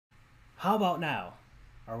How about now?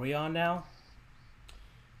 Are we on now?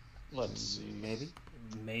 Let's see. Maybe.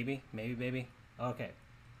 Maybe, baby. Okay.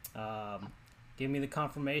 Um, Give me the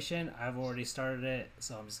confirmation. I've already started it,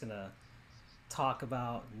 so I'm just gonna talk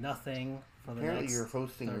about nothing for the Apparently, next you're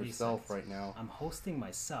hosting 30 yourself seconds. right now. I'm hosting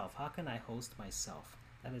myself. How can I host myself?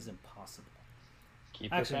 That is impossible.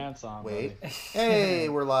 Keep your Actually, pants on, Wait. buddy. Hey,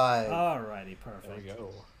 we're live. Alrighty, There we perfect.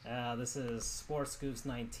 go. This is Sports Scoops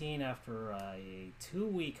 19 after a 2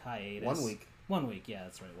 week hiatus. 1 week. 1 week, yeah,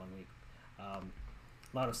 that's right, 1 week. A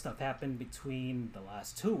lot of stuff happened between the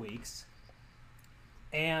last 2 weeks.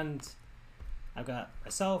 And I've got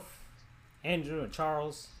myself, Andrew, and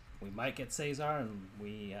Charles. We might get Cesar, and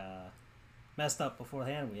we messed up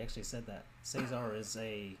beforehand. We actually said that Cesar is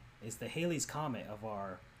the Halley's Comet of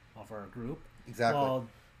our group. Exactly. While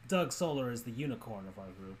Doug Solar is the unicorn of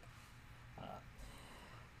our group.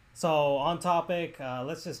 So on topic,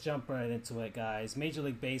 let's just jump right into it, guys. Major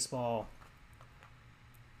League Baseball.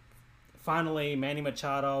 Finally, Manny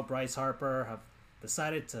Machado, Bryce Harper have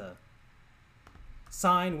decided to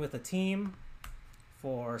sign with a team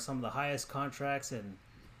for some of the highest contracts in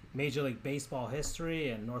Major League Baseball history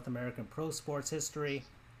and North American pro sports history.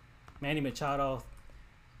 Manny Machado,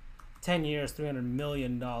 10 years, $300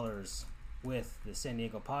 million with the San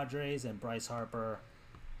Diego Padres, and Bryce Harper,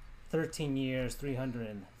 13 years,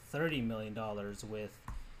 $330 million with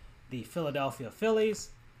the Philadelphia Phillies.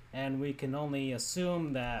 And we can only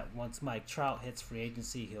assume that once Mike Trout hits free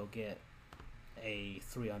agency, he'll get a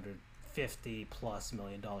 $350+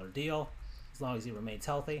 million deal as long as he remains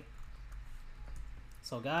healthy.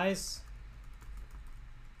 So, guys,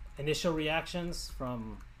 initial reactions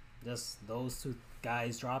from just those two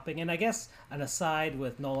guys dropping, and I guess an aside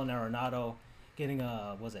with Nolan Arenado getting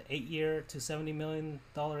a 8-year $270 million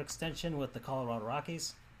extension with the Colorado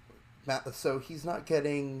Rockies. So he's not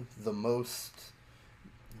getting the most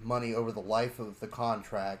money over the life of the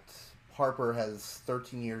contract. Harper has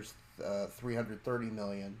 13 years, $330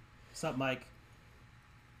 million. What's up, Mike?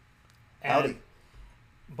 Howdy.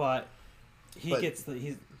 But gets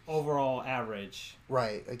his overall average.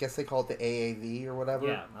 Right. I guess they call it the AAV or whatever.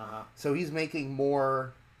 Yeah. So he's making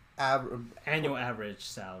more Annual average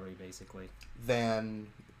salary, basically. than,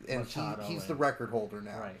 and Machado he's the and- record holder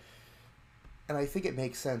now. Right. And I think it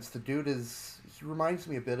makes sense. The dude he reminds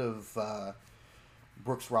me a bit of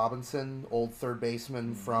Brooks Robinson, old third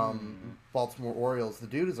baseman from Baltimore Orioles. The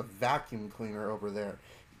dude is a vacuum cleaner over there.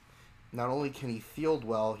 Not only can he field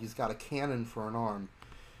well, he's got a cannon for an arm.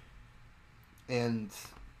 And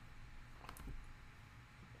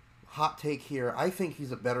hot take here, I think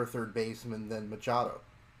he's a better third baseman than Machado.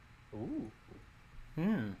 Ooh.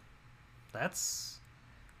 That's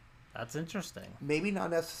interesting. Maybe not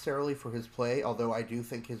necessarily for his play, although I do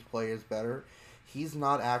think his play is better. He's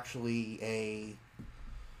not actually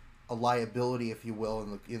a liability, if you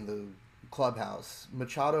will, in the clubhouse.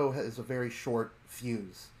 Machado has a very short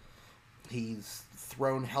fuse. He's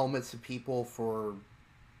thrown helmets at people for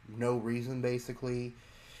no reason, basically.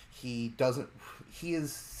 He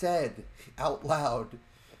has said out loud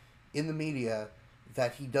in the media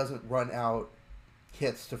that he doesn't run out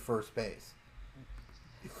hits to first base.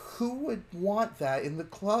 Who would want that in the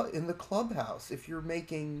clubhouse if you're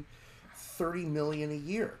making $30 million a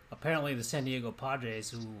year? Apparently, the San Diego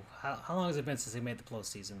Padres, who how long has it been since they made the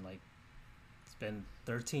postseason? Like, it's been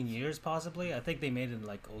 13 years, possibly. I think they made it in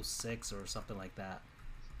like '06 or something like that.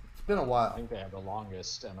 It's been a I while. think they have the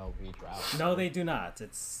longest MLB drought. No, they do not.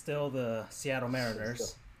 It's still the Seattle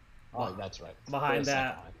Mariners. Oh, that's right. Behind For a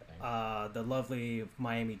that, second, I think. the lovely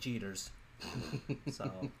Miami Jeters.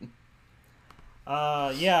 So,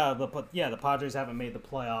 the Padres haven't made the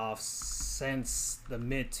playoffs since the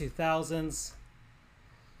mid 2000s,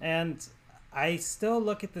 and I still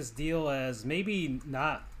look at this deal as maybe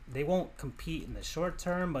not. They won't compete in the short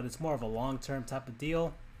term, but it's more of a long term type of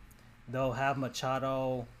deal. They'll have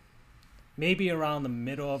Machado maybe around the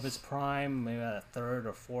middle of his prime, maybe a third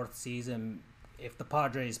or fourth season. If the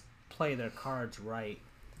Padres play their cards right,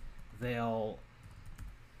 they'll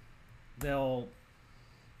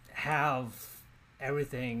have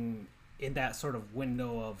everything in that sort of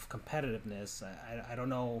window of competitiveness. I don't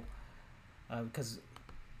know, because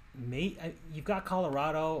you've got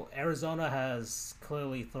Colorado. Arizona has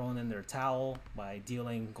clearly thrown in their towel by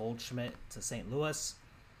dealing Goldschmidt to St. Louis.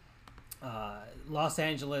 Los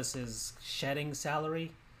Angeles is shedding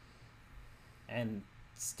salary and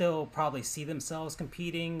still probably see themselves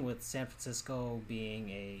competing, with San Francisco being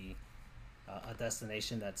a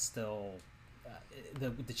destination that's still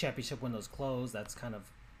the championship window's closed. That's kind of,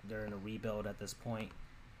 they're in a rebuild at this point.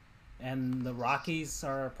 And the Rockies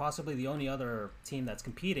are possibly the only other team that's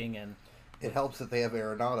competing. And It helps that they have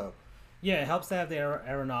Arenado. Yeah, it helps to have the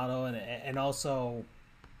Arenado, and also,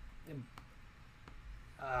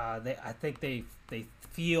 I think they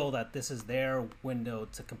feel that this is their window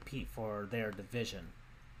to compete for their division.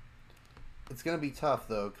 It's going to be tough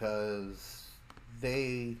though because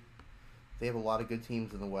they have a lot of good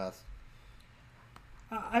teams in the West.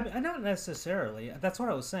 I not necessarily. That's what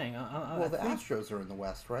I was saying. Well, the Astros are in the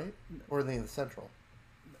West, right? Or are they in the Central?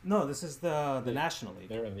 No, this is the National League.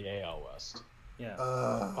 They're in the AL West. Yeah.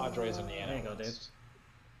 Padres in the NL There you go, West.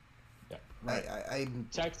 Dave. Yeah. I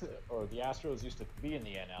Texas, or the Astros used to be in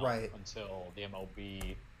the NL Right. until the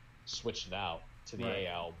MLB switched it out to the Right.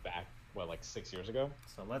 AL back, like 6 years ago?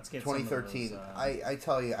 So let's get 2013. Some of those, I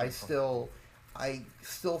tell you, I still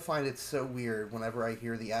find it so weird whenever I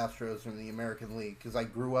hear the Astros in the American League because I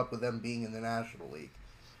grew up with them being in the National League.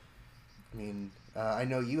 I mean, I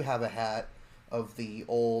know you have a hat of the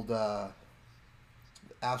old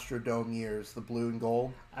Astrodome years, the blue and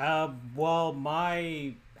gold. well,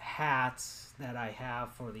 my hat that I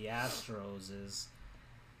have for the Astros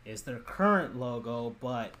is their current logo,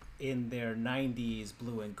 but in their '90s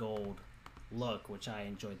blue and gold look, which I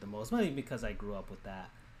enjoyed the most, mainly because I grew up with that.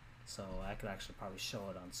 So I could actually probably show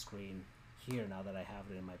it on screen here now that I have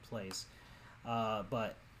it in my place.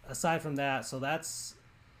 But aside from that, so that's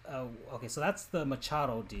okay. So that's the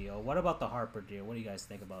Machado deal. What about the Harper deal? What do you guys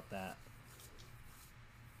think about that?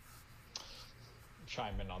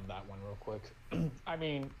 Chime in on that one real quick. I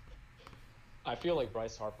mean, I feel like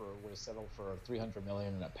Bryce Harper would have settled for $300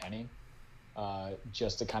 million and a penny,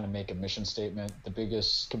 just to kind of make a mission statement. The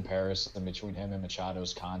biggest comparison between him and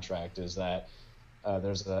Machado's contract is that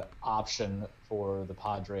there's the option for the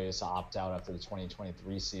Padres to opt out after the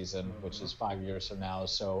 2023 season, which is 5 years from now.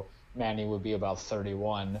 So Manny would be about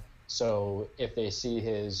 31. So if they see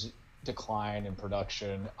his decline in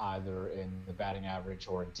production, either in the batting average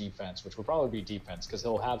or in defense, which would probably be defense because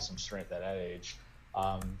he'll have some strength at that age,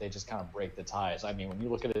 they just kind of break the ties. I mean, when you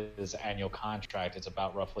look at his annual contract, it's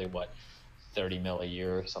about roughly, 30 mil a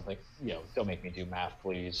year or something. Don't make me do math,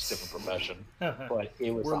 please. Different profession. But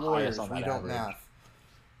it was We're the lawyers. highest on that We don't average. math.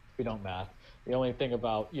 We don't math. The only thing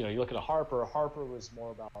about, you look at Harper was more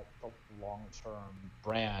about the long-term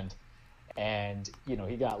brand. And,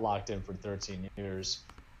 he got locked in for 13 years,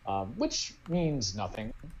 which means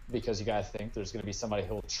nothing because you got to think there's going to be somebody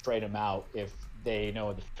who'll trade him out if they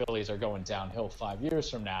know the Phillies are going downhill 5 years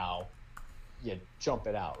from now. You jump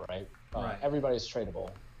it out, right? Right. Everybody's tradable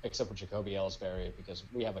except for Jacoby Ellsbury because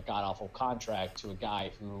we have a god-awful contract to a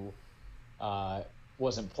guy who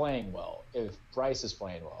wasn't playing well. If Bryce is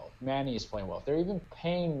playing well, Manny is playing well, if they're even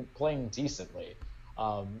playing decently,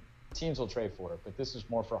 teams will trade for it. But this is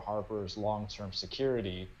more for Harper's long-term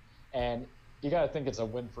security. And you got to think it's a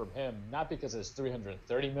win for him, not because it's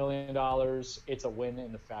 $330 million. It's a win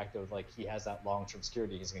in the fact of, he has that long-term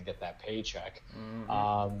security. He's going to get that paycheck.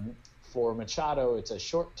 Mm-hmm. For Machado, it's a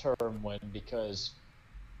short-term win because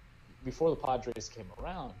before the Padres came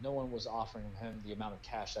around, no one was offering him the amount of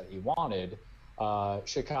cash that he wanted.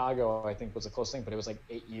 Chicago, I think, was a close thing, but it was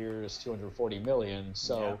 8 years, $240 million.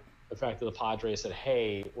 So the fact that the Padres said,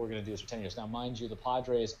 hey, we're going to do this for 10 years. Now, mind you, the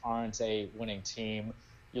Padres aren't a winning team.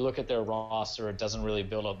 You look at their roster, it doesn't really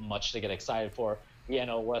build up much to get excited for. The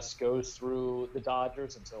NL West goes through the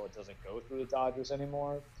Dodgers until it doesn't go through the Dodgers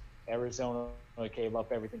anymore. Arizona gave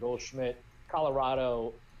up everything. Goldschmidt,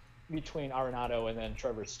 Colorado, between Arenado and then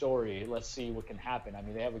Trevor Story, let's see what can happen. I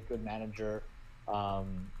mean, they have a good manager.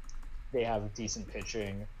 They have decent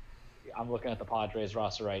pitching. I'm looking at the Padres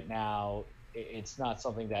roster right now. It's not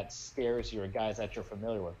something that scares you or guys that you're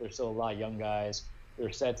familiar with. There's still a lot of young guys.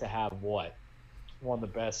 They're said to have one of the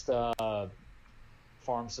best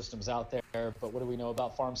farm systems out there. But what do we know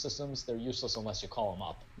about farm systems? They're useless unless you call them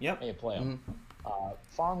up. Yep. And you play them.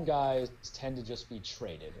 Farm guys tend to just be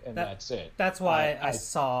traded, and that's it. That's why I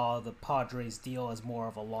saw the Padres deal as more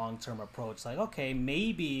of a long-term approach. Okay,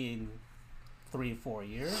 maybe in 3 or 4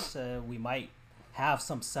 years, we might have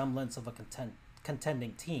some semblance of a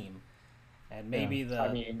contending team, and maybe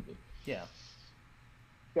Yeah,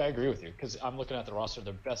 I agree with you because I'm looking at the roster.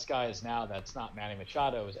 The best guy is now that's not Manny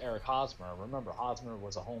Machado is Eric Hosmer. Remember, Hosmer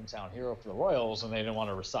was a hometown hero for the Royals, and they didn't want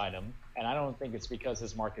to resign him. And I don't think it's because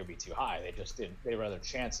his market would be too high. They just didn't. They'd rather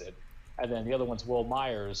chance it. And then the other one's Will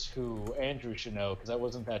Myers, who Andrew should know because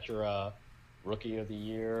wasn't that your Rookie of the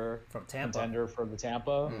Year from Tampa contender for the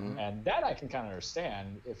Tampa? Mm-hmm. And that I can kind of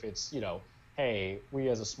understand if it's hey, we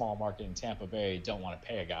as a small market in Tampa Bay don't want to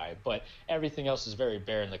pay a guy, but everything else is very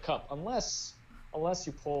bare in the cup unless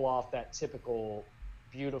you pull off that typical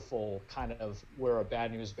beautiful kind of we're a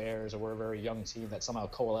Bad News Bears or we're a very young team that somehow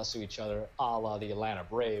coalesce to each other a la the Atlanta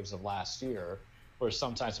Braves of last year. where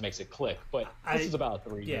sometimes it makes it click. But this is about a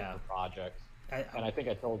 3-year project. And I think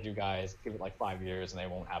I told you guys, give it like 5 years and they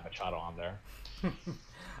won't have Machado on there.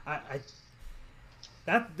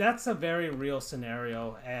 That's a very real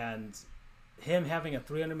scenario, and him having a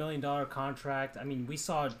 $300 million contract. I mean, we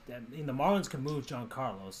saw in the Marlins could move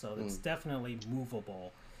Giancarlo, so it's definitely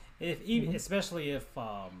movable. Especially if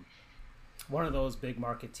one of those big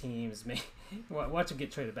market teams watch him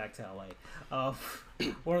get traded back to LA.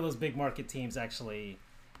 One of those big market teams actually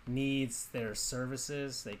needs their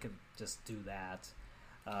services, they could just do that.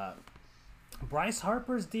 Bryce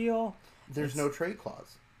Harper's deal, there's no trade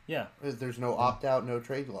clause. Yeah, there's no opt-out, no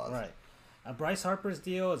trade clause. Right. Bryce Harper's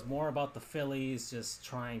deal is more about the Phillies just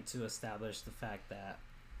trying to establish the fact that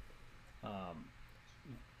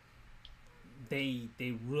they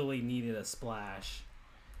really needed a splash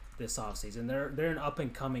this offseason. They're an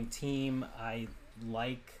up-and-coming team. I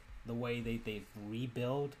like the way they've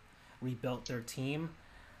rebuilt their team.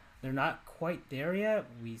 They're not quite there yet.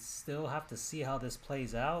 We still have to see how this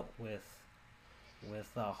plays out with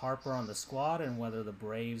Harper on the squad, and whether the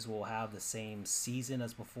Braves will have the same season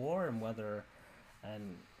as before, and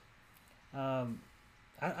I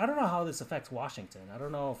don't know how this affects Washington. I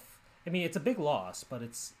don't know if it's a big loss, but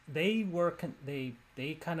they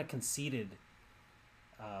kind of conceded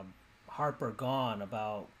Harper gone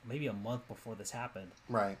about maybe a month before this happened.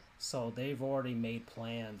 Right. So they've already made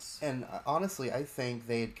plans. And honestly, I think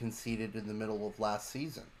they had conceded in the middle of last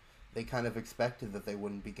season. They kind of expected that they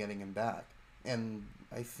wouldn't be getting him back. And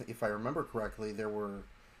if I remember correctly, there were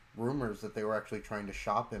rumors that they were actually trying to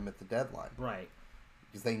shop him at the deadline. Right.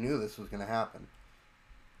 Because they knew this was going to happen.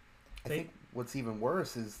 I think what's even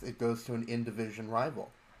worse is it goes to an in-division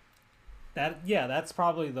rival. That's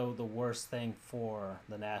probably the worst thing for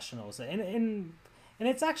the Nationals. And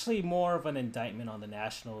it's actually more of an indictment on the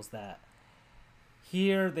Nationals that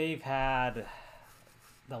here they've had,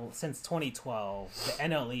 since 2012, the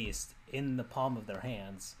NL East in the palm of their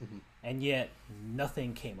hands, and yet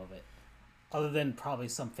nothing came of it, other than probably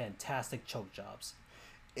some fantastic choke jobs.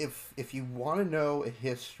 If you want to know a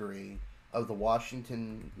history of the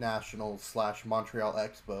Washington Nationals / Montreal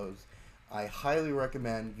Expos, I highly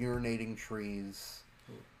recommend Urinating Trees.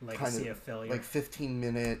 Legacy of Failure. Like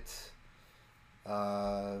 15-minute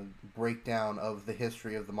breakdown of the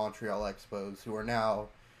history of the Montreal Expos, who are now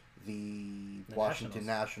the Washington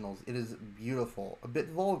Nationals. It is beautiful. A bit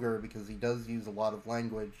vulgar because he does use a lot of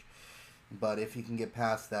language, but if you can get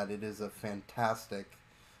past that, it is a fantastic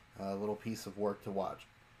little piece of work to watch.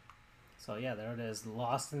 So yeah, there it is.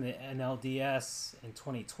 Lost in the NLDS in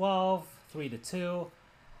 2012, 3-2.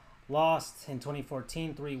 Lost in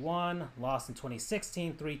 2014, 3-1. Lost in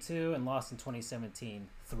 2016, 3-2, and lost in 2017,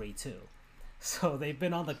 3-2. So they've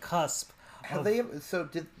been on the cusp.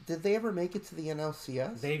 Did they ever make it to the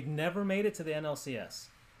NLCS? They've never made it to the NLCS.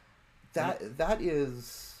 That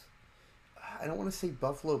is, I don't want to say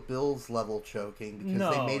Buffalo Bills level choking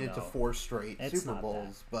because they made it to 4 straight Super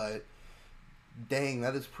Bowls, but dang,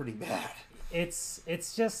 that is pretty bad. It's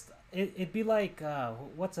just it'd be like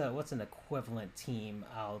what's an equivalent team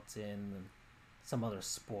out in some other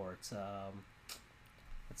sports.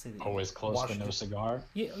 Let's see. Always close to no cigar.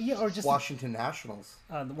 Yeah, or just Washington Nationals.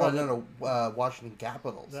 Washington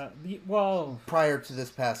Capitals. Prior to this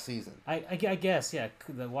past season, I guess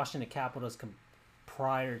the Washington Capitals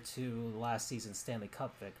prior to last season's Stanley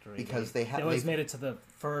Cup victory, because they always made it to the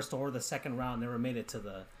first or the second round. Never made it to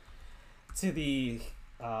the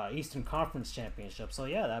Eastern Conference Championship. So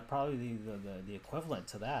yeah, that probably the equivalent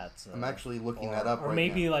to that. I'm actually looking that up. Or right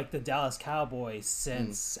maybe now. like the Dallas Cowboys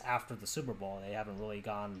since after the Super Bowl, they haven't really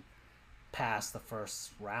gone past the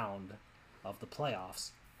first round of the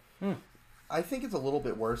playoffs. I think it's a little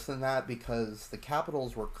bit worse than that because the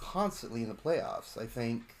Capitals were constantly in the playoffs. I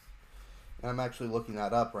think, and I'm actually looking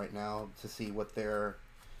that up right now to see what their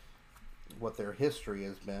history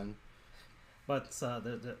has been. But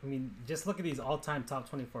just look at these all-time top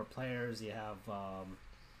 24 players. You have,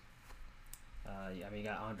 you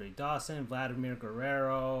got Andre Dawson, Vladimir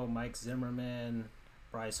Guerrero, Mike Zimmerman,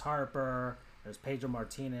 Bryce Harper. There's Pedro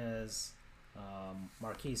Martinez,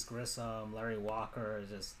 Marquise Grissom, Larry Walker,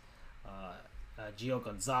 just Gio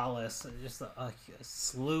Gonzalez. Just a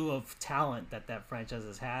slew of talent that franchise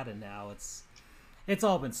has had, and now it's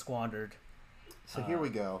all been squandered. So here we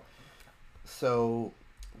go. So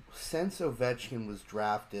since Ovechkin was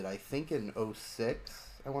drafted, I think in 06,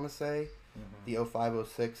 I want to say, the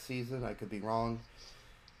 05-06 season, I could be wrong.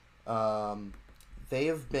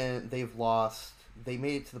 They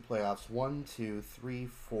made it to the playoffs 1, 2, 3,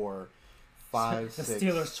 4, 5, the 6.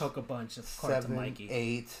 Steelers choke a bunch. 7,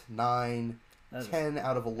 8, 9, 10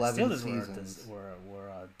 out of 11 seasons. Were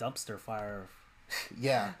a dumpster fire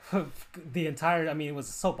Yeah. The entire, I mean, it was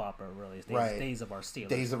a soap opera, really. Right. Days of Our Steelers.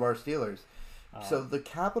 Days of Our Steelers. So the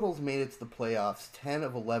Capitals made it to the playoffs 10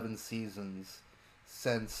 of 11 seasons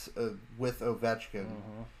since with Ovechkin,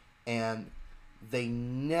 and they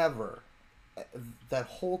never, that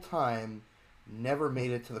whole time, never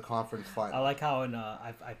made it to the conference final. I like how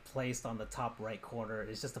I placed on the top right corner,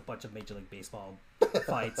 it's just a bunch of Major League Baseball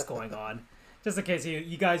fights going on. Just in case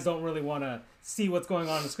you guys don't really want to see what's going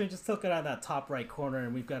on the screen, just look at that top right corner,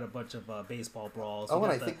 and we've got a bunch of baseball brawls. You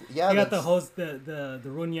got the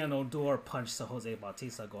Runyan Odor punch to Jose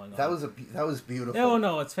Bautista going on. That was beautiful.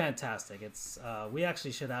 No, it's fantastic. It's we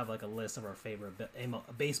actually should have like a list of our favorite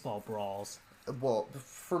baseball brawls. Well,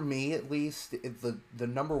 for me at least, the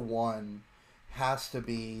number one has to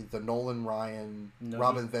be the Nolan Ryan,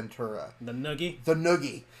 Robin Ventura. The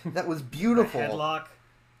Noogie. That was beautiful. Headlock.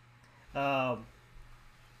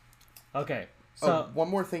 Okay. So one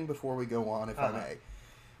more thing before we go on, if I may.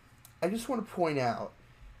 I just want to point out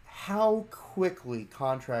how quickly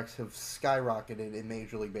contracts have skyrocketed in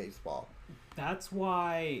Major League Baseball. That's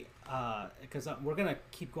why, because we're gonna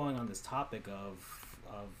keep going on this topic of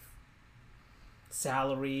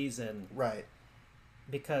salaries and right,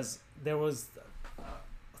 because there was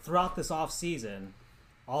throughout this off season,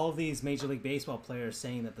 all of these Major League Baseball players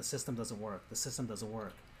saying that the system doesn't work. The system doesn't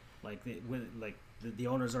work. Like the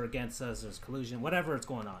owners are against us. There's collusion. Whatever is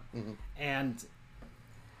going on, and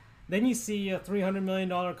then you see a $300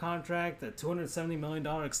 million contract, a $270 million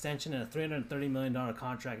extension, and a $330 million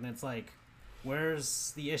contract, and it's like,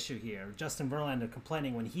 where's the issue here? Justin Verlander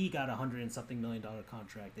complaining when he got $100 and something million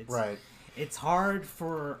contract. Right. It's hard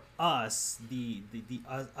for us,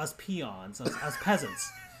 us peons, us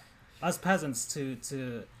peasants,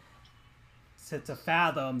 to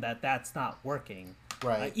fathom that that's not working.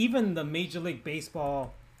 Right. Even the Major League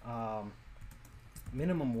Baseball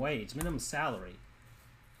minimum salary.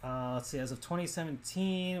 Let's see, as of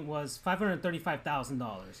 2017 was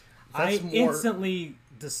 $535,000. Instantly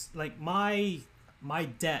my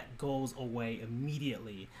debt goes away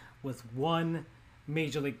immediately with one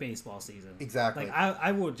Major League Baseball season. Exactly. Like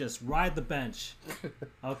I will just ride the bench.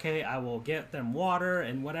 Okay, I will get them water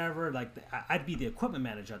and whatever. Like I'd be the equipment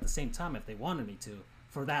manager at the same time if they wanted me to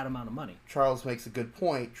for that amount of money. Charles makes a good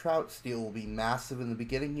point. Trout steal will be massive in the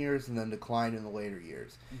beginning years and then decline in the later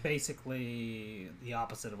years. Basically, the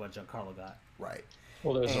opposite of what Giancarlo got. Right.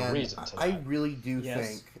 Well, there's a reason to that. I really do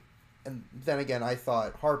think, and then again, I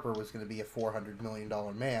thought Harper was going to be a $400 million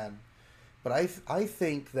man, but I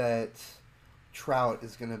think that Trout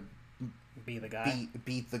is going to be the guy.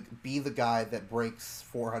 Be the guy that breaks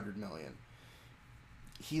 $400 million.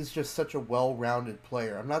 He's just such a well-rounded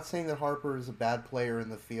player. I'm not saying that Harper is a bad player in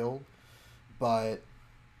the field, but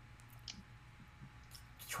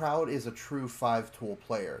Trout is a true five-tool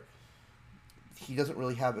player. He doesn't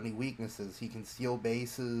really have any weaknesses. He can steal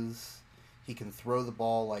bases. He can throw the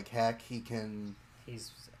ball like heck.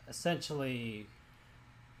 He's essentially,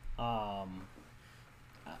 I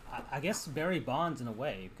guess Barry Bonds in a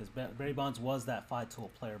way, because Barry Bonds was that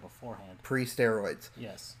five-tool player beforehand. Pre-steroids.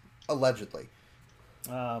 Yes. Allegedly.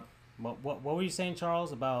 What were you saying,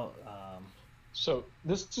 Charles, about... So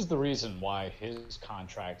this is the reason why his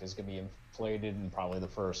contract is going to be inflated in probably the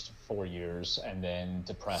first 4 years and then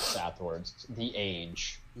depressed afterwards. The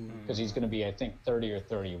age, because he's going to be, I think, 30 or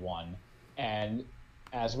 31. And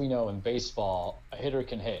as we know in baseball, a hitter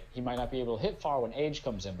can hit. He might not be able to hit far when age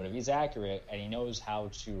comes in, but if he's accurate and he knows how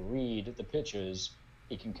to read the pitches,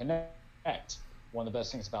 he can connect. One of the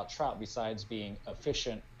best things about Trout, besides being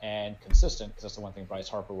efficient and consistent, because that's the one thing Bryce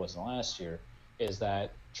Harper wasn't last year, is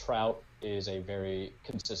that Trout is a very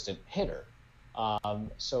consistent hitter.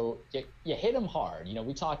 So you hit him hard. You know,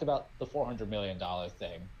 we talked about the $400 million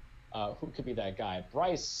thing. Who could be that guy?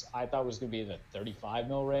 Bryce, I thought was going to be in the 35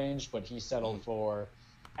 mil range, but he settled for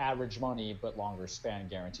average money but longer span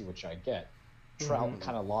guarantee, which I get. Trout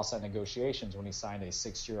kind of lost that negotiations when he signed a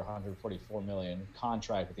 6-year, $144 million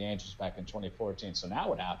contract with the Angels back in 2014. So now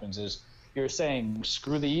what happens is you're saying,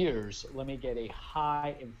 screw the years, let me get a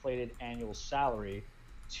high inflated annual salary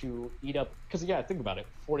to eat up. Because, yeah, think about it,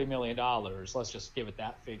 $40 million, let's just give it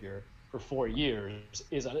that figure, for 4 years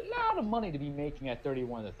is a lot of money to be making at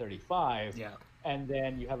 31 to 35. Yeah. And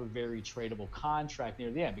then you have a very tradable contract near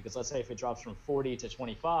the end. Because let's say if it drops from 40 to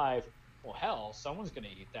 25, well, hell, someone's going to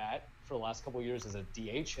eat that for the last couple of years as a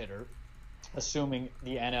DH hitter, assuming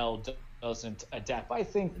the NL doesn't adapt. I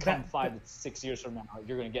think come 5 to 6 years from now,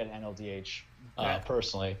 you're going to get an NL DH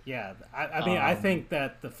personally. Yeah, I mean, I think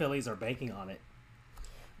that the Phillies are banking on it.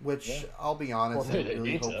 Which, Yeah. I'll be honest, Well, I they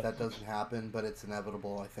really need hope to. that doesn't happen, but it's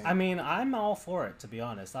inevitable, I think. I mean, I'm all for it, to be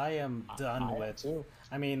honest. I am I done am with. too.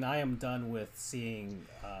 I mean, I am done with seeing.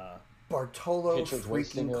 Bartolo Pitchers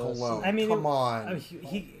wasting freaking us. Colon. I mean, Come on. I mean,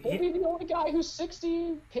 he Maybe the only guy who's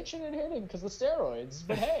 60 pitching and hitting because of steroids.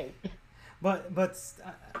 But hey, but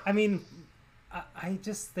I mean, I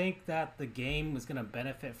just think that the game is going to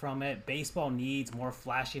benefit from it. Baseball needs more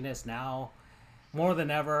flashiness now, more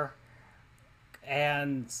than ever.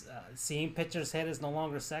 And seeing pitchers hit is no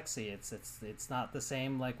longer sexy. It's not the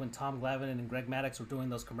same like when Tom Glavine and Greg Maddux were doing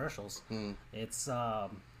those commercials. It's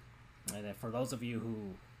and for those of you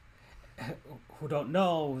who don't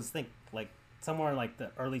know, think like somewhere in like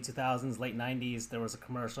the early 2000s, late 90s, there was a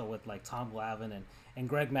commercial with like Tom Glavine and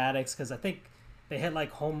Greg Maddux, because I think they had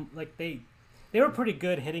like they were pretty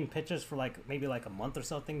good hitting pitchers for like maybe like a month or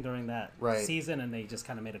something during that Right. season, and they just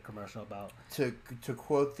kind of made a commercial about To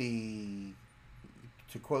quote the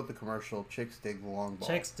commercial, chicks dig the long ball.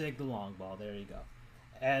 chicks dig the long ball. There you go.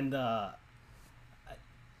 And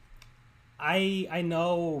I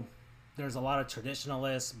know there's a lot of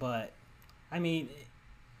traditionalists, but I mean,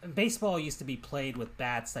 baseball used to be played with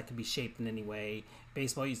bats that could be shaped in any way.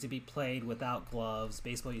 Baseball used to be played without gloves.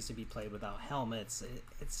 Baseball used to be played without helmets.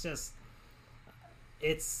 It's just,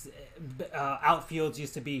 outfields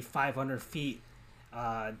used to be 500 feet,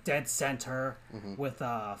 dead center with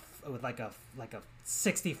like a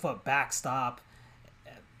 60-foot backstop.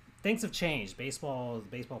 Things have changed. Baseball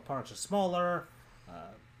parks are smaller.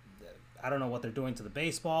 I don't know what they're doing to the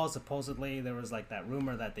baseball. Supposedly, there was like that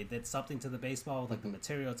rumor that they did something to the baseball, like the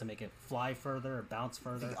material to make it fly further or bounce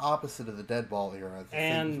further. The opposite of the dead ball era. The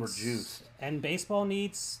things were juiced. And baseball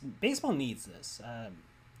needs this.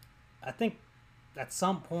 I think at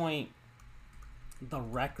some point the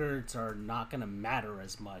records are not going to matter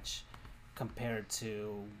as much compared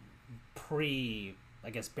to I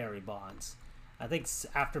guess Barry Bonds. I think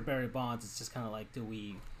after Barry Bonds, it's just kind of like, do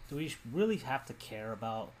we really have to care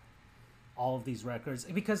about all of these records?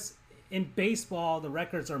 Because in baseball, the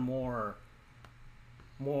records are more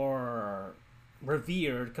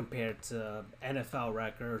revered compared to NFL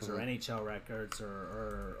records or NHL records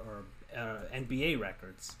or NBA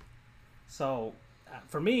records. So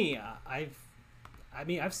for me, I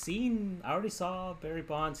already saw Barry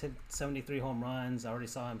Bonds hit 73 home runs. I already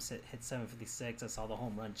saw him hit 756. I saw the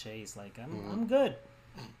home run chase. Like, I'm good.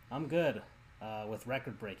 I'm good with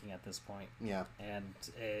record breaking at this point. Yeah. And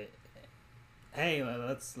hey,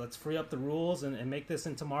 let's free up the rules and make this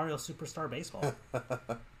into Mario Superstar Baseball.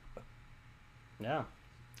 Yeah.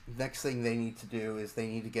 Next thing they need to do is they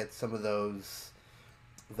need to get some of those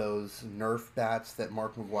Nerf bats that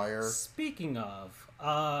Mark McGwire. Speaking of,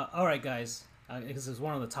 all right, guys, this is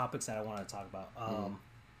one of the topics that I want to talk about.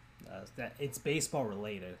 That it's baseball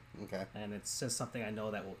related. Okay. And it's just something I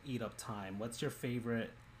know that will eat up time. What's your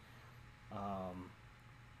favorite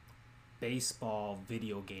baseball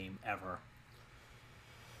video game ever?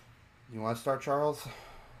 You want to start, Charles?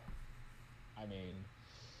 I mean,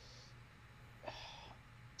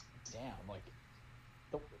 damn, like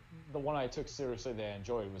the one I took seriously that I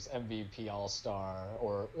enjoyed was MVP All Star,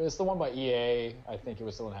 or it's the one by EA. I think it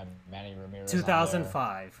was the one that had Manny Ramirez.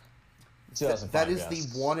 2005. 2005. That is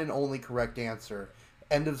yes. the one and only correct answer.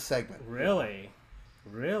 End of segment. Really?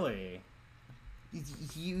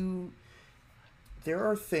 There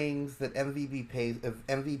are things that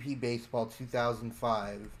MVP Baseball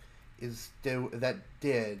 2005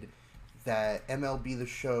 that MLB The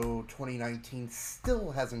Show 2019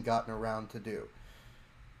 still hasn't gotten around to do.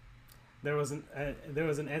 There was an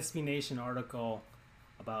SB Nation article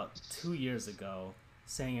about 2 years ago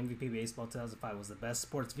saying MVP Baseball 2005 was the best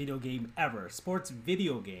sports video game ever. Sports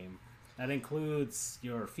video game that includes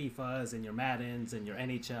your FIFAs and your Maddens and your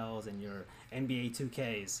NHLs and your NBA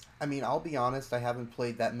 2Ks. I mean, I'll be honest, I haven't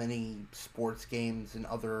played that many sports games in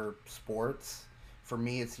other sports. For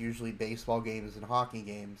me, it's usually baseball games and hockey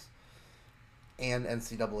games and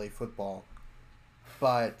NCAA football.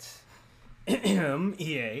 But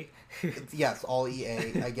EA. yes, all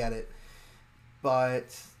EA, I get it.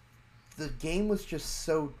 But the game was just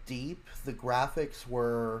so deep. The graphics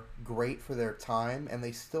were great for their time, and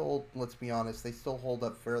they still, let's be honest, they still hold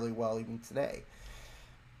up fairly well even today.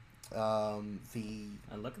 And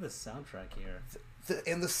look at the soundtrack here.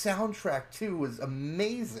 And the soundtrack too was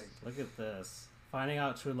amazing. Look at this. Finding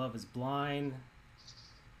Out True Love is Blind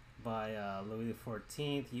by Louis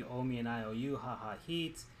XIV. You Owe Me an IOU, Ha Ha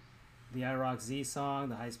Heat. The IROC Z song,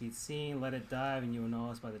 The High Speed Scene, Let It Dive, and You Will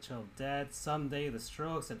Know Us by the Trail of Dead. Someday, The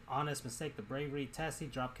Strokes, An Honest Mistake, The Bravery, Tessie,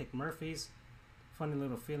 Dropkick Murphys, Funny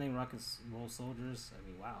Little Feeling, Rock and Roll Soldiers. I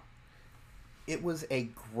mean, wow. It was a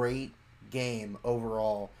great game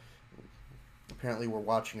overall. Apparently, we're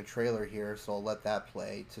watching a trailer here, so I'll let that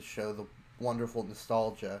play to show the wonderful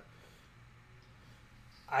nostalgia.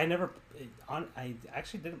 I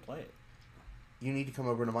actually didn't play it. You need to come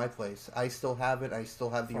over to my place. I still have it. I still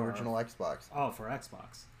have the original Xbox. Oh, for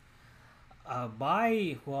Xbox.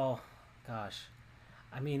 Gosh,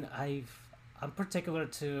 I mean, I'm particular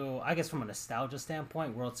to, I guess, from a nostalgia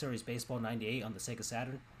standpoint, World Series Baseball '98 on the Sega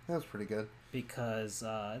Saturn. That was pretty good. Because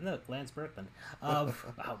look, Lance Berkman. Oh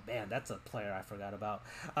man, that's a player I forgot about.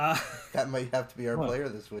 That might have to be our player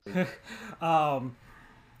this week.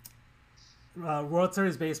 World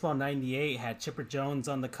Series Baseball '98 had Chipper Jones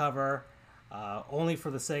on the cover, only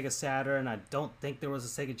for the Sega Saturn. I don't think there was a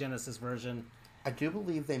Sega Genesis version. I do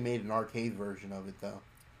believe they made an arcade version of it, though.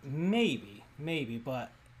 Maybe, but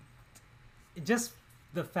just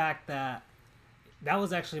the fact that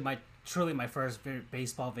was actually truly my first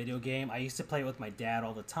baseball video game. I used to play it with my dad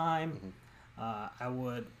all the time. I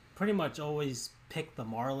would pretty much always pick the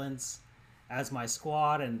Marlins as my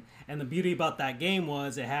squad, and the beauty about that game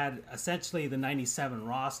was it had essentially the '97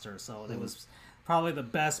 roster, so it was probably the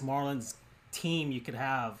best Marlins team you could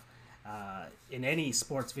have in any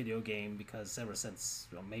sports video game, because ever since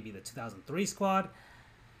maybe the 2003 squad,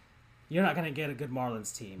 you're not going to get a good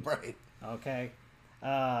Marlins team. Right. Okay.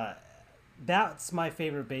 That's my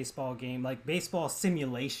favorite baseball game, like baseball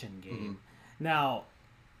simulation game. Now,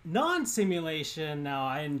 non-simulation,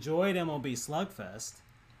 I enjoyed MLB Slugfest.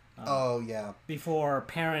 Oh, yeah. Before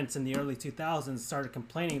parents in the early 2000s started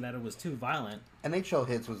complaining that it was too violent. NHL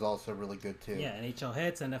Hits was also really good, too. Yeah, NHL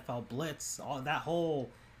Hits, NFL Blitz, that whole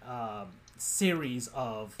series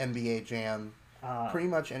of... NBA Jam. Pretty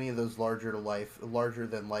much any of those larger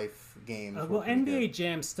than life games. Well, NBA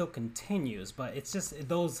Jam still continues, but it's just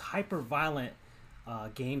those hyper violent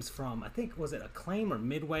games from, I think, was it Acclaim or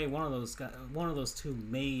Midway? One of those two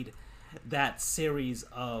made that series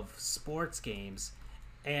of sports games,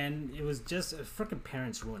 and it was just freaking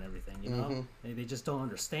parents ruin everything. You know, they just don't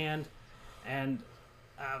understand, and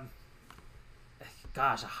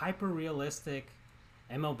gosh, a hyper realistic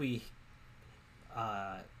MLB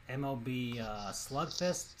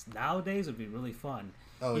Slugfest nowadays would be really fun.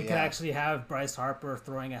 You could actually have Bryce Harper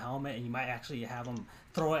throwing a helmet, and you might actually have him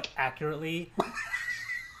throw it accurately.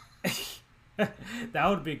 That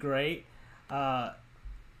would be great.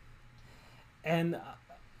 And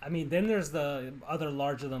I mean, then there's the other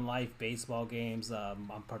larger-than-life baseball games.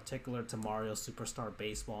 I'm particular to Mario Superstar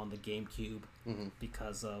Baseball on the GameCube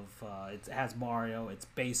because of it has Mario, it's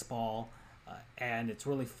baseball. And it's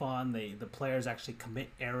really fun. The players actually commit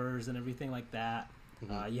errors and everything like that.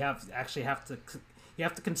 You have to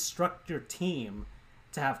construct your team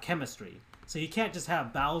to have chemistry. So you can't just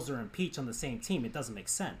have Bowser and Peach on the same team. It doesn't make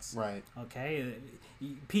sense. Right. Okay.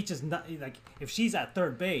 Peach is not like, if she's at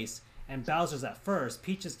third base and Bowser's at first,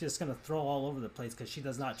 Peach is just gonna throw all over the place because she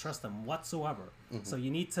does not trust them whatsoever. So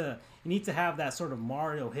you need to have that sort of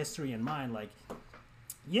Mario history in mind. Like,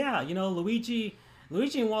 yeah, Luigi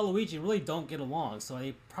and Waluigi really don't get along, so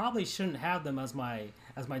I probably shouldn't have them as my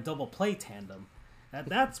double play tandem.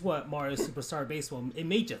 That's what Mario Superstar Baseball, it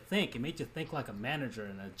made you think. It made you think like a manager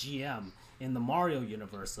and a GM in the Mario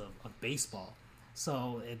universe of baseball.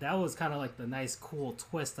 So that was kind of like the nice, cool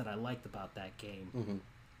twist that I liked about that game.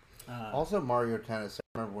 Also, Mario Tennis. I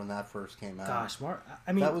remember when that first came out. Gosh,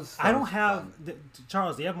 I don't have...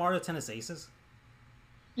 Charles, do you have Mario Tennis Aces?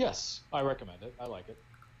 Yes, I recommend it. I like it.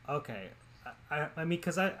 Okay. I mean,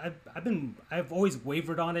 because I've always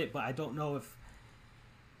wavered on it, but I don't know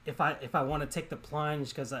if I want to take the plunge,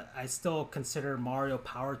 because I still consider Mario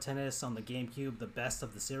Power Tennis on the GameCube the best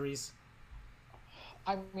of the series.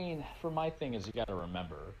 I mean, for my thing is, you got to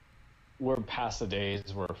remember, we're past the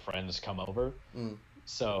days where friends come over.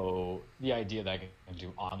 So the idea that I can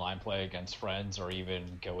do online play against friends or even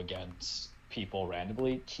go against people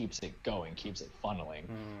randomly keeps it going, keeps it funneling,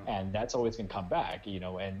 and that's always going to come back,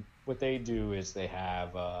 and what they do is they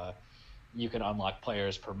have you can unlock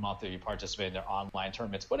players per month that you participate in their online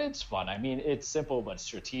tournaments, but it's fun. I mean, it's simple but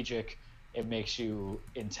strategic. It makes you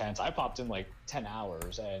intense. I popped in like 10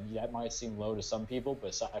 hours, and that might seem low to some people,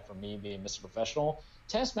 but aside from me being Mr. Professional,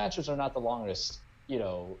 tennis matches are not the longest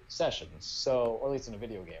sessions, so, or at least in a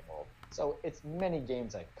video game world, so it's many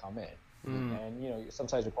games that come in. And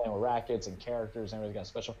sometimes you're playing with rackets and characters and everything kind of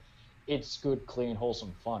special. It's good, clean,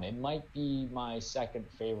 wholesome fun. It might be my second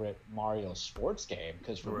favorite Mario sports game,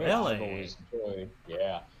 because for me,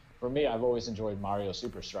 I've always enjoyed Mario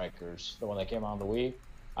Super Strikers, the one that came out on the Wii.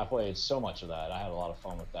 I played so much of that. I had a lot of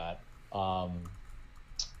fun with that.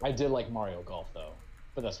 I did like Mario Golf though,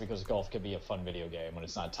 but that's because golf could be a fun video game when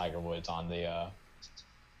it's not Tiger Woods on the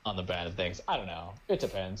on the band of things. I don't know. It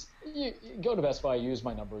depends. You go to Best Buy, use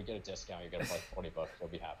my number, get a discount. You're gonna like $40. You'll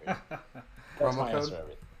be happy. That's my answer.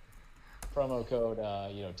 Everything. Promo code,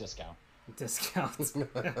 discount. Discounts.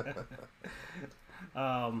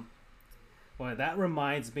 Well, that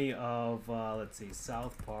reminds me of let's see,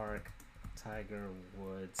 South Park, Tiger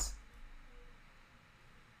Woods.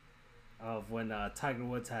 Of when Tiger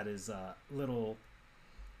Woods had his little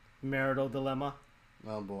marital dilemma.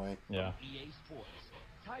 Oh boy. Yeah. EA Sports.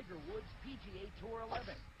 Tiger Woods PGA Tour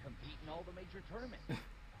 11. Compete in all the major tournaments.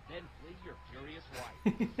 Then flee your furious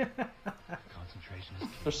wife. Concentration is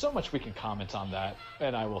key. There's so much we can comment on that,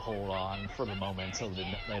 and I will hold on for the moment until the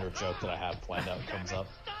later joke that I have planned out comes up.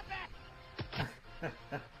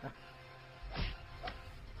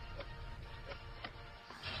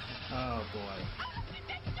 Oh boy.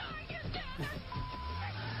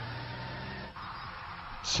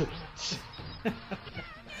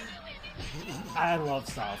 I love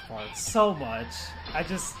South Park so much. I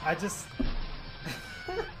just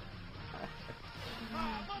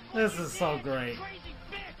this is so great.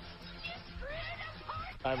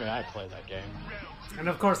 I mean, I played that game. And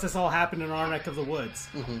of course this all happened in our neck of the woods,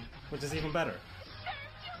 which is even better.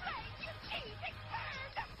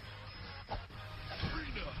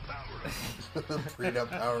 Freedom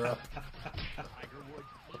power up. Tiger Woods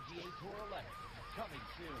PGA Tour 11. Coming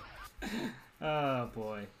soon. Oh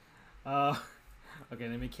boy. Okay,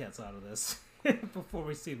 let me cancel out of this before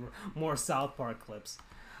we see more South Park clips.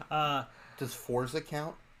 Does Forza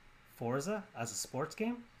count? Forza as a sports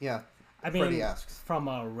game? Yeah. I mean, Freddie asks. From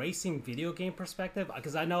a racing video game perspective,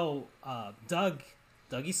 because I know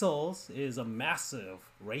Dougie Souls is a massive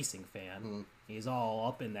racing fan. He's all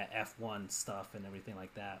up in that F1 stuff and everything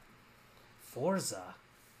like that. Forza,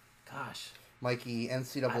 gosh. Mikey,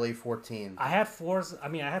 NCAA 14. I had Forza. I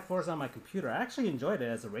mean, I had Forza on my computer. I actually enjoyed it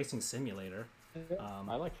as a racing simulator.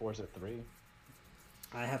 I like Forza 3.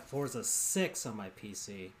 I have Forza 6 on my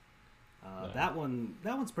PC. That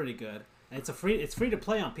one's pretty good. It's free to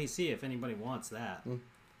play on PC if anybody wants that.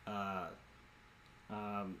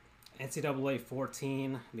 NCAA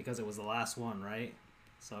 14 because it was the last one, right?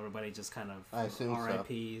 So everybody just kind of I assume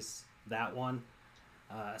RIPs that one.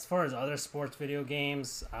 As far as other sports video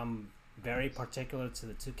games, I'm very particular to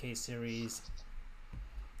the 2K series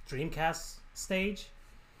Dreamcast stage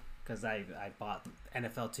because I bought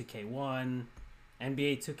NFL 2K1,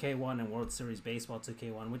 NBA 2K1, and World Series Baseball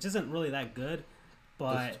 2K1, which isn't really that good,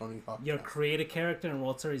 but your create a character in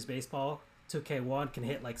World Series Baseball 2K1 can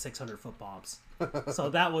hit like 600-foot bombs. So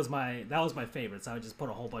that was my favorite. So I would just put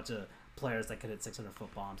a whole bunch of players that could hit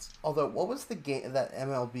 600-foot bombs. Although, what was the game, that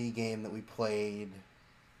MLB game that we played?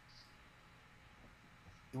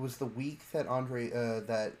 It was the week that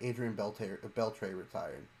Adrian Beltre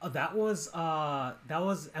retired. That was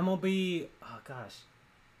MLB. Oh gosh,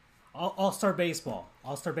 All-Star Baseball,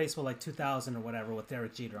 like 2000 or whatever, with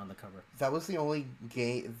Derek Jeter on the cover. That was the only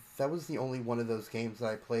game. That was the only one of those games that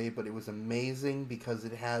I played, but it was amazing because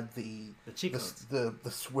it had the cheat codes, the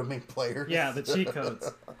swimming players. Yeah, the cheat codes.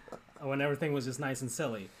 When everything was just nice and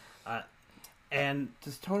silly. And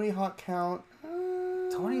does Tony Hawk count?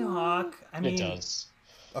 Tony Hawk. I mean, it does.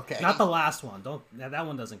 Okay. Not the last one. That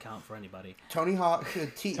one doesn't count for anybody. Tony Hawk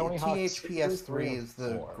THPS 3 is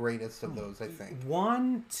the greatest of those, I think.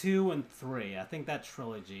 1, 2, and 3. I think that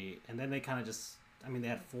trilogy, and then they kind of just. I mean, they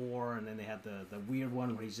had 4, and then they had the weird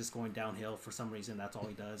one where he's just going downhill for some reason. That's all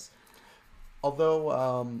he does.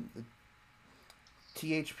 Although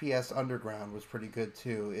THPS Underground was pretty good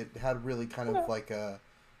too. It had really kind of like a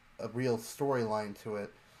real storyline to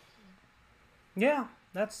it. Yeah,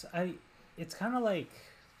 it's kind of like.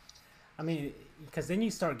 I mean, because then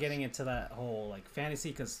you start getting into that whole like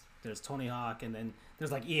fantasy, because there's Tony Hawk, and then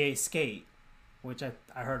there's like EA Skate, which I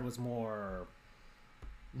heard was more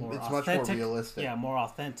it's authentic. Much more realistic. Yeah, more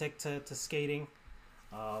authentic to skating.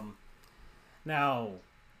 Now,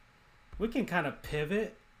 we can kind of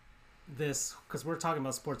pivot this, because we're talking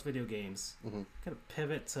about sports video games. Kind of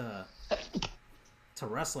pivot to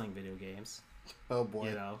wrestling video games. Oh boy.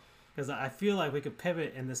 You know, because I feel like we could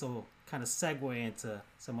pivot, and this will kind of segue into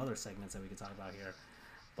some other segments that we could talk about here.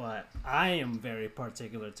 But I am very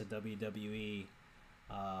particular to WWE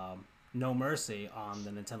No Mercy on the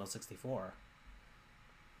Nintendo 64.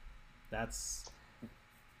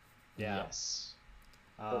 Yes.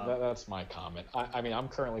 That's my comment. I mean, I'm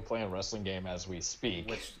currently playing a wrestling game as we speak.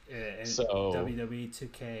 Which so WWE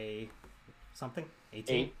 2K something?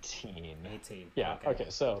 18? 18. Yeah. Okay.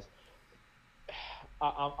 So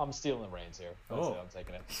I'm stealing the reins here. That's it, I'm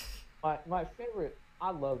taking it. My favorite. I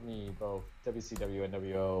love me both WCW and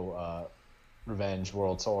WO Revenge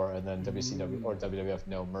World Tour, and then WCW or WWF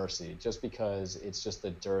No Mercy, just because it's just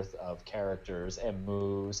the dearth of characters and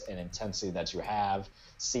moves and intensity that you have,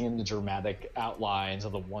 seeing the dramatic outlines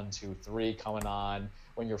of the 1, 2, 3 coming on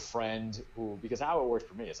when your friend because how it worked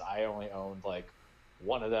for me is I only owned like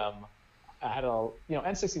one of them. I had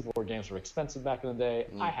N64 games were expensive back in the day.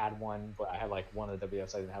 I had one, but I had like one of the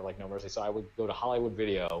WWFs. I didn't have like No Mercy, so I would go to Hollywood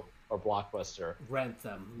Video or Blockbuster,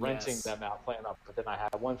 renting them out, playing up. But then I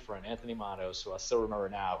had one friend, Anthony Manos, who I still remember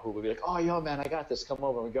now, who would be like, "Oh, yo, man, I got this. Come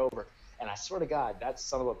over." And we go over, and I swear to God, that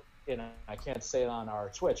son of a, I can't say it on our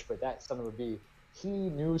Twitch, but that son of a bee, he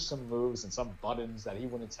knew some moves and some buttons that he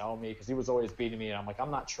wouldn't tell me because he was always beating me, and I'm like, I'm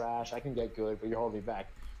not trash, I can get good, but you're holding me back.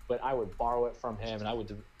 But I would borrow it from him, and I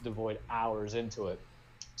would devote hours into it.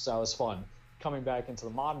 So it was fun. Coming back into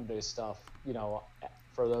the modern day stuff,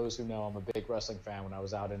 for those who know, I'm a big wrestling fan. When I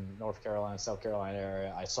was out in North Carolina, South Carolina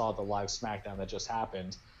area, I saw the live SmackDown that just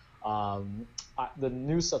happened. The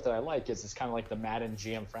new stuff that I like is it's kind of like the Madden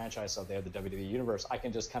GM franchise stuff. They have the WWE Universe. I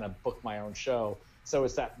can just kind of book my own show. So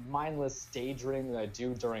it's that mindless daydream that I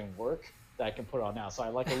do during work that I can put on now. So I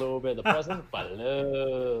like a little bit of the present, but I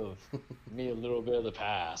love me a little bit of the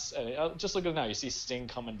past. And just look at it now. You see Sting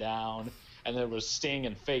coming down. And there was Sting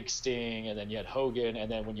and fake Sting, and then you had Hogan, and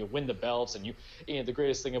then when you win the belts, and the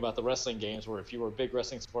greatest thing about the wrestling games were if you were a big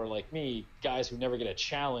wrestling supporter like me, guys who never get a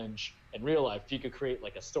challenge in real life, you could create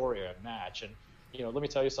like a story or a match. And let me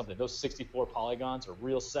tell you something, those 64 polygons are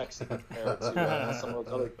real sexy compared to some of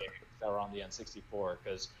those other games that were on the N64,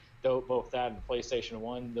 because both that and PlayStation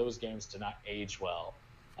 1, those games did not age well.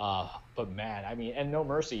 But man, and No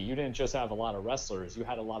Mercy, you didn't just have a lot of wrestlers, you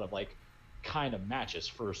had a lot of like kind of matches.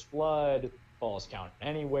 First Blood, Falls Count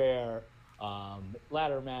Anywhere,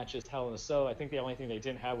 ladder matches, Hell in a Cell. I think the only thing they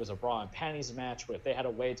didn't have was a bra and panties match, but if they had a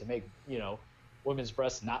way to make women's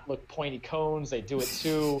breasts not look pointy cones, they do it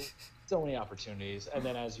too. So many opportunities. And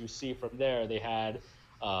then as you see from there, they had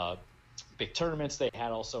big tournaments. They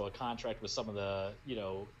had also a contract with some of the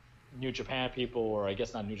New Japan people, or I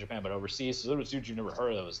guess not New Japan but overseas, so there was dudes you never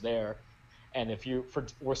heard of was there. And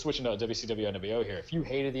we're switching to WCW NWO here. If you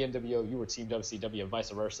hated the NWO, you were Team WCW and vice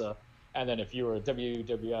versa. And then if you were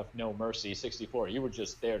WWF No Mercy 64, you were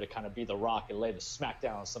just there to kind of be the Rock and lay the smack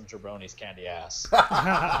down on some jabroni's candy ass.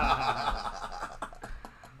 I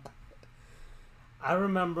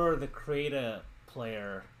remember the creator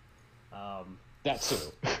player. That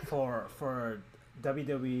too. for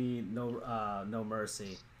WWE No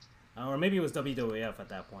Mercy, or maybe it was WWF at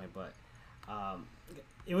that point, but.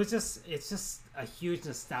 It's just a huge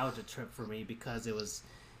nostalgia trip for me because it was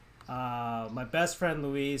my best friend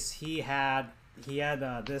Luis. He had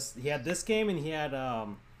this game, and he had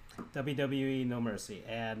WWE No Mercy,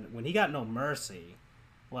 and when he got No Mercy,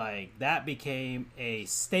 like that became a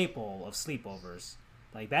staple of sleepovers.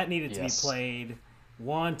 Like that needed to be played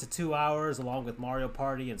 1 to 2 hours along with Mario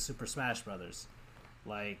Party and Super Smash Brothers.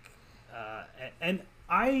 Like and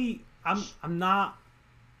I'm not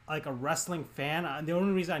like a wrestling fan. The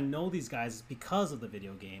only reason I know these guys is because of the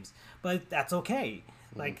video games, but that's okay.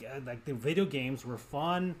 Like the video games were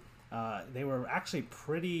fun. They were actually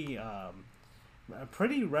pretty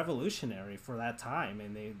revolutionary for that time,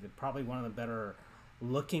 and they're probably one of the better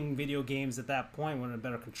looking video games at that point, one of the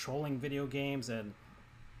better controlling video games, and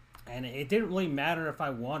it didn't really matter if I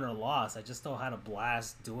won or lost. I just still had a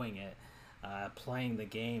blast doing it, playing the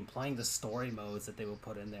game, playing the story modes that they would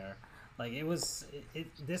put in there. Like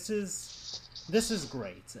this is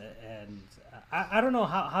great, and I don't know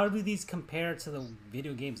how do these compare to the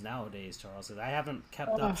video games nowadays, Charles? 'Cause I haven't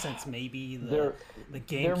kept up since maybe the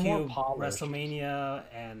GameCube WrestleMania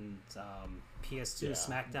and PS2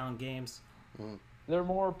 SmackDown games. They're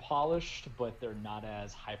more polished, but they're not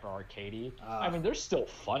as hyper arcadey. They're still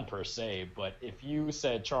fun per se, but if you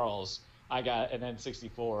said, Charles, I got an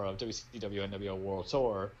N64 of WCW NWO World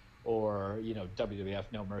Tour, or WWF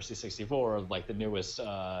No Mercy 64, like the newest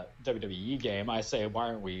WWE game, I say, why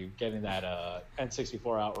aren't we getting that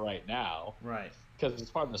N64 out right now? Right. Because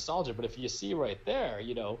it's part of nostalgia. But if you see right there,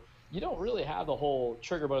 you don't really have the whole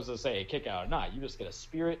trigger buttons to say kick out or not. You just get a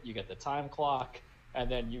spirit, you get the time clock, and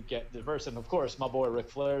then you get the verse. And of course, my boy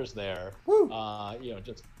Ric Flair's there,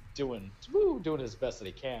 just doing his best that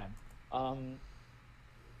he can.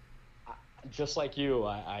 Just like you,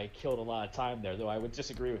 I killed a lot of time there, though I would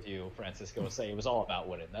disagree with you, Francisco, and say it was all about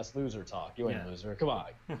winning. That's loser talk. You ain't a loser. Come on.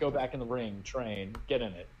 Go back in the ring, train, get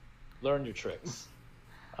in it, learn your tricks.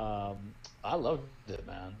 I loved it,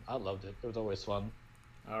 man. I loved it. It was always fun.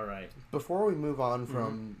 All right. Before we move on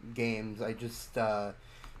from games, I just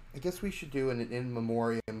I guess we should do an in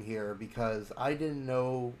memoriam here, because I didn't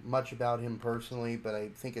know much about him personally, but I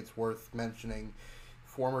think it's worth mentioning.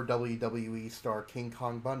 former WWE star King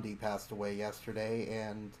Kong Bundy passed away yesterday,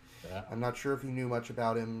 and Yeah. I'm not sure if you knew much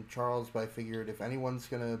about him, Charles, but I figured if anyone's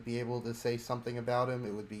going to be able to say something about him,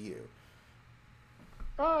 it would be you.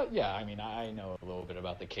 Yeah, I mean, I know a little bit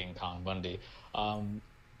about the King Kong Bundy.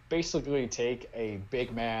 Basically, take a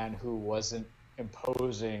big man who wasn't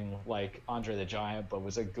imposing like Andre the Giant, but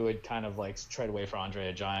was a good kind of like tread away for Andre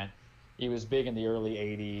the Giant. He was big in the early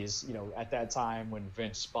 80s. You know, at that time when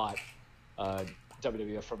Vince bought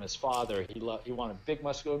WWF from his father, he wanted big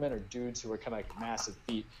muscular men or dudes who were kind of like massive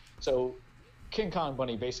feet. So King Kong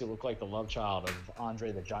Bundy basically looked like the love child of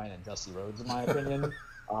Andre the Giant and Dusty Rhodes, in my opinion.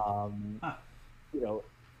 You know,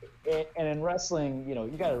 and in wrestling, you know,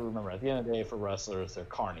 you got to remember at the end of the day, for wrestlers, they're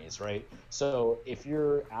carnies, right? So if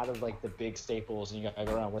you're out of like the big staples and you got to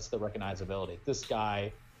go around, what's the recognizability? This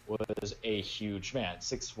guy was a huge man,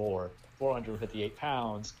 6'4", 458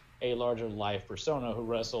 pounds, a larger life persona who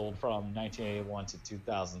wrestled from 1981 to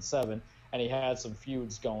 2007. And he had some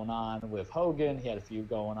feuds going on with Hogan. He had a feud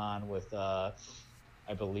going on with, I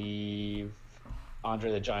believe,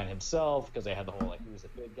 Andre the Giant himself, because they had the whole, like, he was a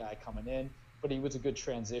big guy coming in. But he was a good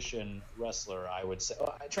transition wrestler, I would say.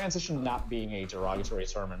 Transition not being a derogatory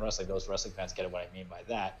term in wrestling. Those wrestling fans get what I mean by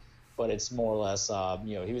that. But it's more or less,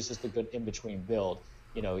 you know, he was just a good in-between build.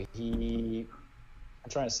 You know, I'm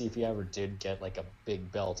trying to see if he ever did get, like, a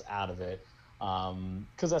big belt out of it.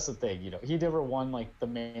 Because that's the thing, you know. He never won, like, the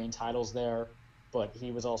main titles there. But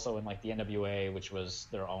he was also in, like, the NWA, which was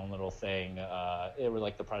their own little thing. They were,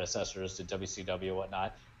 like, the predecessors to WCW and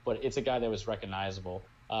whatnot. But it's a guy that was recognizable.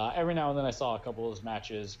 Every now and then I saw a couple of his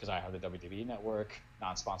matches because I have the WWE Network,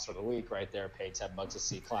 non-sponsor of the week right there, paid $10 to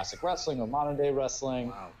see classic wrestling or modern day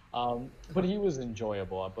wrestling. Wow. But he was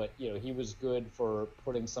enjoyable. But, you know, he was good for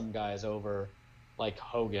putting some guys over, like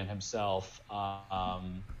Hogan himself.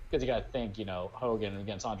 Because you got to think, you know, Hogan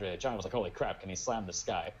against Andre the Giant was like, holy crap, can he slam this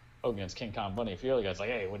guy? Hogan against King Kong Bundy. If you're the guy's like,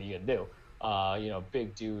 hey, what are you going to do? You know,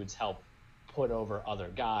 big dudes help put over other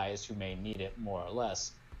guys who may need it more or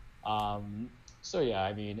less. So, yeah,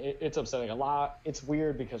 I mean, it's upsetting a lot. It's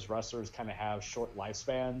weird because wrestlers kind of have short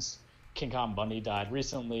lifespans. King Kong Bundy died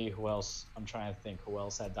recently. Who else? I'm trying to think who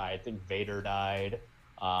else had died. I think Vader died.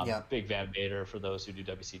 Big Van Vader, for those who do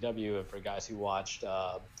WCW, and for guys who watched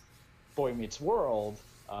Boy Meets World,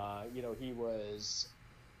 you know, he was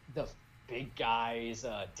the big guy's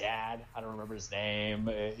dad. I don't remember his name,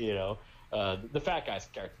 you know. The fat guy's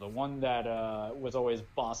character, the one that was always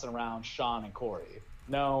bossing around Sean and Corey.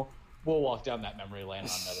 No, we'll walk down that memory lane on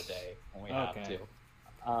another day when we have to.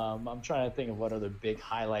 I'm trying to think of what other big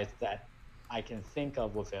highlights that I can think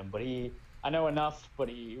of with him, but I know enough, but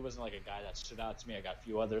he wasn't like a guy that stood out to me. I got a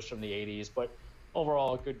few others from the 80s, but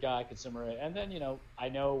overall, good guy, consumer. And then, you know, I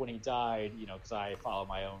know when he died, you know, because I follow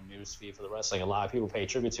my own news feed for the wrestling, a lot of people pay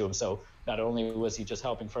tribute to him. So not only was he just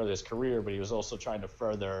helping further his career, but he was also trying to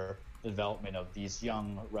further the development of these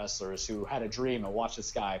young wrestlers who had a dream and watched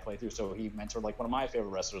this guy play through. So he mentored like one of my favorite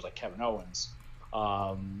wrestlers, like Kevin Owens,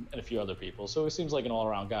 and a few other people. So he seems like an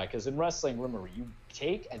all-around guy, because in wrestling, remember, you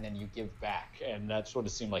take and then you give back, and that's what it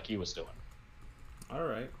seemed like he was doing. All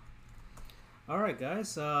right, guys.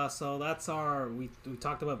 So that's we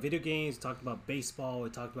talked about video games, we talked about baseball, we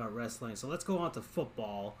talked about wrestling. So let's go on to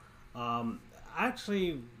football. I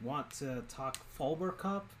actually want to talk Fulmer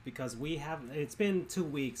Cup because it's been 2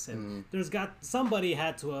 weeks and somebody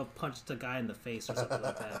had to have punched a guy in the face or something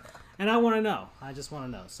like that. And I want to know. I just want to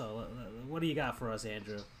know. So what do you got for us,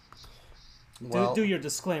 Andrew? Well, do your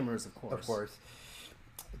disclaimers, of course. Of course.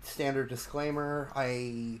 Standard disclaimer,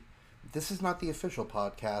 this is not the official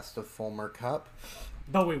podcast of Fulmer Cup.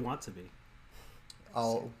 But we want to be.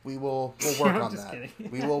 We'll work on just that.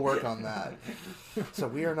 kidding. We will work on that. So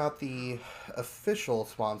we are not the official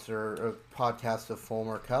sponsor of podcast of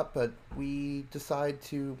Fulmer Cup, but we decide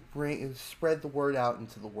to spread the word out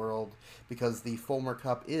into the world because the Fulmer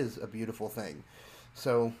Cup is a beautiful thing.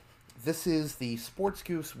 So this is the Sports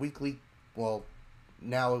Goose weekly, well,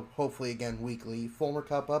 now hopefully again weekly, Fulmer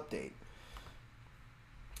Cup update.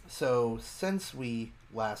 So since we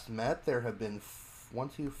last met, there have been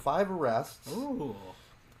 5 arrests. Ooh.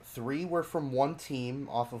 3 were from one team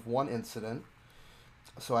off of one incident.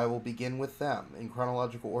 So I will begin with them in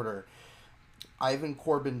chronological order. Ivan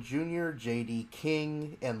Corbin Jr., J.D.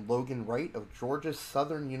 King, and Logan Wright of Georgia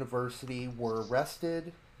Southern University were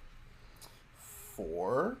arrested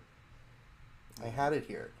for... I had it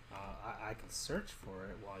here. I can search for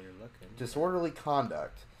it while you're looking. Disorderly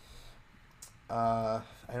conduct. I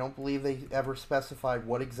don't believe they ever specified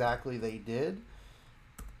what exactly they did.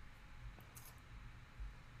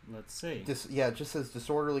 Let's see. It just says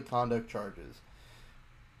disorderly conduct charges.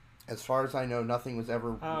 As far as I know, nothing was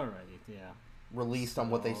ever... Alright, yeah. released on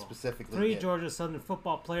what they specifically Three did. Georgia Southern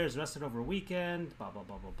football players arrested over a weekend. Blah, blah,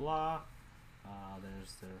 blah, blah, blah.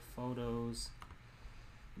 There's their photos.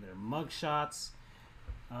 Their mugshots.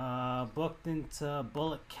 Booked into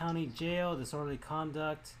Bullitt County Jail. Disorderly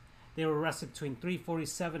conduct. They were arrested between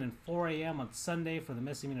 3:47 and 4 a.m. on Sunday for the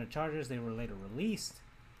misdemeanor charges. They were later released.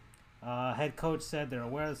 Head coach said they're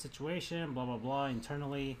aware of the situation. Blah, blah, blah.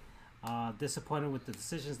 Internally, disappointed with the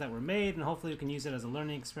decisions that were made, and hopefully we can use it as a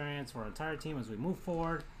learning experience for our entire team as we move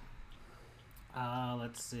forward.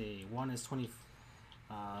 Let's see. One is 20.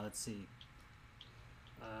 Let's see.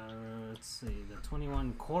 The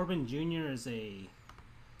 21 Corbin Jr. is a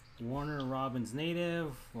Warner Robins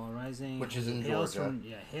native, while rising, which is in Georgia.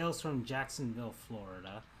 Georgia. Hails from Jacksonville,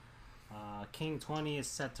 Florida. King 20 is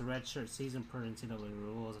set to redshirt season per NCAA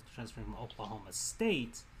rules after transferring from Oklahoma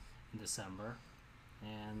State in December.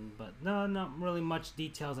 But not really much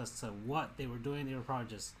details as to what they were doing. They were probably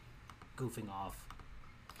just goofing off.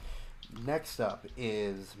 Next up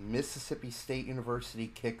is Mississippi State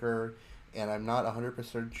University kicker, and I'm not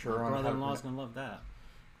 100% sure My on how brother-in-law's going to love that.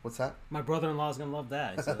 What's that? My brother-in-law's going to love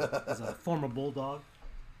that. He's a former Bulldog.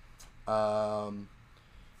 Klanga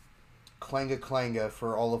Klanga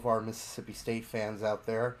for all of our Mississippi State fans out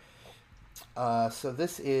there. So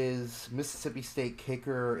this is Mississippi State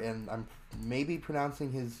kicker, and I'm maybe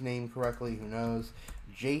pronouncing his name correctly, who knows,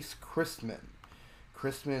 Jace Christman.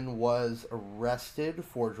 Christman was arrested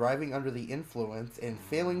for driving under the influence and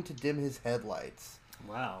failing to dim his headlights.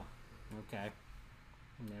 Wow. Okay.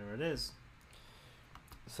 There it is.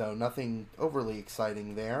 So nothing overly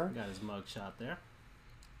exciting there. Got his mugshot there.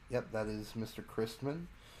 Yep, that is Mr. Christman.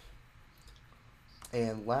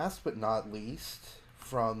 And last but not least,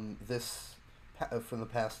 from the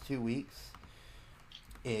past 2 weeks,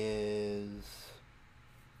 is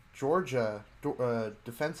Georgia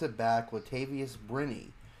defensive back Latavius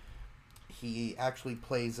Brinney. He actually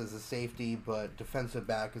plays as a safety, but defensive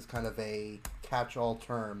back is kind of a catch-all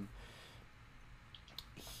term.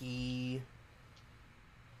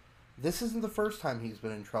 This isn't the first time he's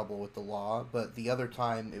been in trouble with the law, but the other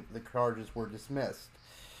time the charges were dismissed.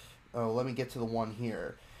 Oh, let me get to the one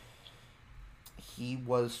here. He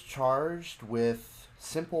was charged with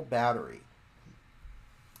simple battery.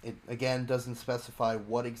 It, again, doesn't specify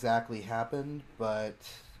what exactly happened, but,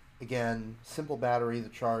 again, simple battery, the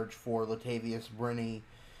charge for Latavius Brinney.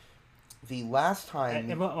 The last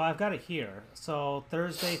time... Well, I've got it here. So,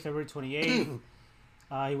 Thursday, February 28th,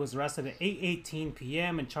 he was arrested at 8:18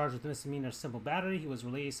 p.m. and charged with misdemeanor simple battery. He was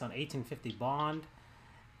released on $1850 bond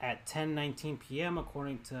at 10:19 p.m.,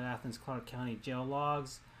 according to Athens Clarke County jail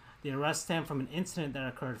logs. The arrest stemmed from an incident that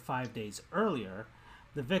occurred 5 days earlier.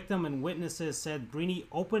 The victim and witnesses said Brinney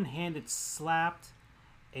open-handed slapped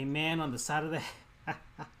a man on the side of the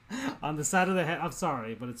on the side of the head. I'm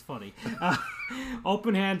sorry, but it's funny.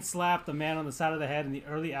 Open-hand slapped a man on the side of the head in the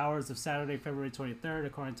early hours of Saturday, February 23rd,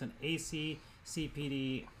 according to an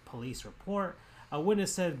ACCPD police report. A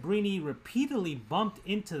witness said Brinney repeatedly bumped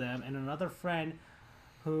into them and another friend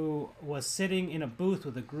who was sitting in a booth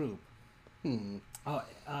with a group.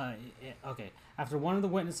 Okay. After one of the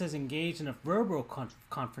witnesses engaged in a verbal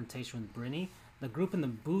confrontation with Brinney, the group in the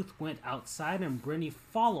booth went outside and Brinney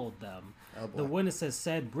followed them. Oh, boy. The witnesses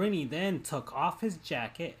said Brinney then took off his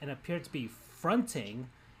jacket and appeared to be fronting,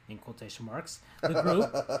 in quotation marks, the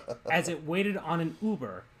group as it waited on an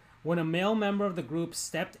Uber. When a male member of the group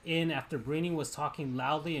stepped in after Brinney was talking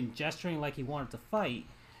loudly and gesturing like he wanted to fight,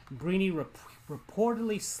 Brinney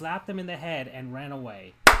reportedly slapped him in the head and ran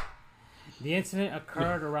away. The incident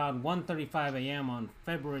occurred around 1:35 a.m. on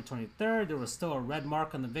February 23rd. There was still a red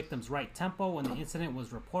mark on the victim's right temple when the incident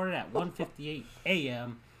was reported at 1:58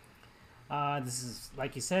 a.m. This is,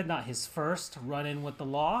 like you said, not his first run-in with the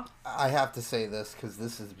law. I have to say this because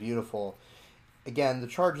this is beautiful. Again, the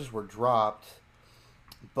charges were dropped,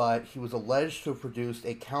 but he was alleged to have produced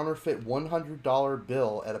a counterfeit $100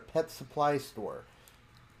 bill at a pet supply store.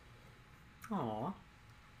 Aw.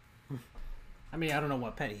 I mean, I don't know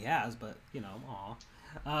what pet he has, but, aw.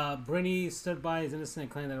 Brinney stood by his innocent and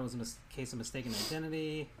claimed that it was a case of mistaken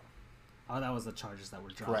identity. Oh, that was the charges that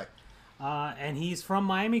were dropped. Correct. And he's from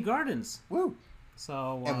Miami Gardens. Woo!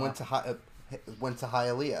 So And went to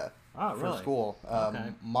Hialeah Oh, for really? school.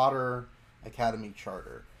 Okay. Modern Academy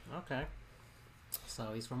charter. Okay.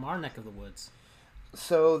 So he's from our neck of the woods.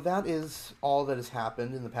 So that is all that has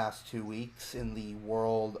happened in the past 2 weeks in the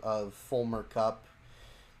world of Fulmer Cup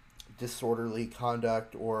disorderly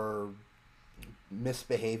conduct or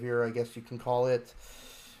misbehavior, I guess you can call it.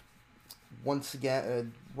 Once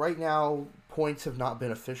again, right now, points have not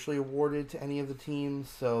been officially awarded to any of the teams,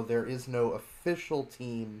 so there is no official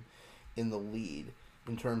team in the lead.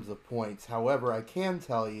 in terms of points. However, I can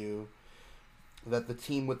tell you that the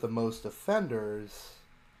team with the most offenders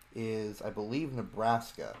is, I believe,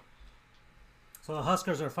 Nebraska. So the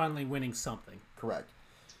Huskers are finally winning something. Correct.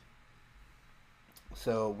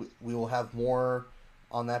 So we will have more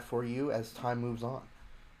on that for you as time moves on.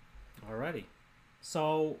 Alrighty.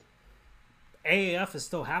 So AAF is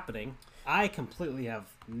still happening. I completely have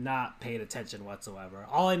not paid attention whatsoever.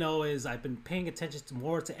 All I know is I've been paying attention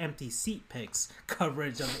more to empty seat picks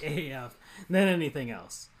coverage of the AAF than anything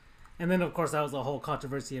else. And then, of course, that was the whole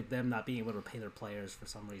controversy of them not being able to pay their players for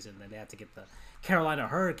some reason. Then they had to get the Carolina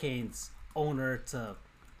Hurricanes owner to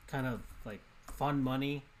kind of like fund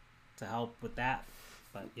money to help with that.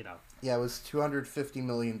 But, you know. Yeah, it was $250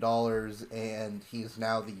 million, and he's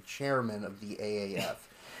now the chairman of the AAF.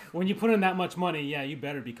 When you put in that much money, yeah, you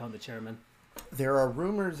better become the chairman. There are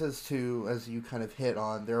rumors as you kind of hit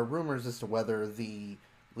on, there are rumors as to whether the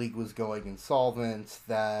league was going insolvent,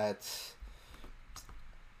 that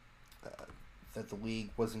the league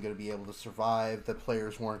wasn't going to be able to survive, that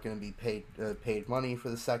players weren't going to be paid money for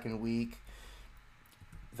the second week.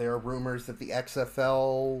 There are rumors that the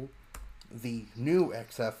XFL, the new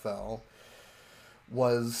XFL,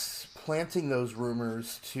 was planting those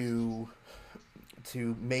rumors to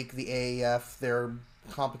make the AAF, their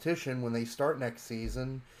competition when they start next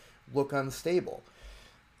season, look unstable.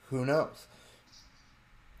 Who knows?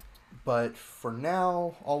 But for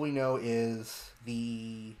now, all we know is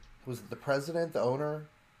was it the president, the owner?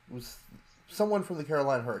 It was someone from the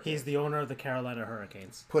Carolina Hurricanes. He's the owner of the Carolina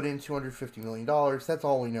Hurricanes. Put in $250 million. That's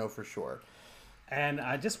all we know for sure. And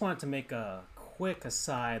I just wanted to make a quick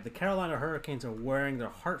aside. The Carolina Hurricanes are wearing their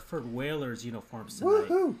Hartford Whalers uniforms tonight.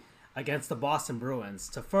 Woohoo! Against the Boston Bruins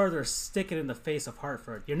to further stick it in the face of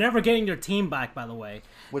Hartford. You're never getting your team back, by the way.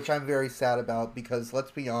 Which I'm very sad about because,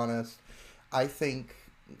 let's be honest, I think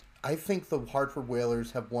the Hartford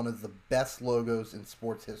Whalers have one of the best logos in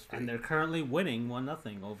sports history. And they're currently winning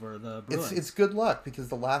 1-0 over the Bruins. It's good luck because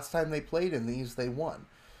the last time they played in these, they won.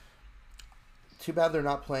 Too bad they're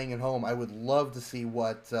not playing at home. I would love to see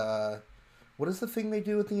what is the thing they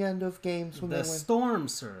do at the end of games when they win? The Storm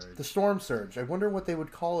Surge. The Storm Surge. I wonder what they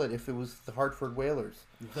would call it if it was the Hartford Whalers.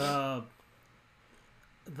 The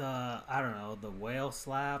I don't know, the whale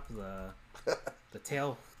slap, the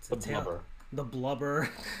tail, blubber. The blubber,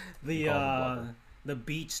 the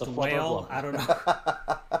beached The whale. blubber. I don't know.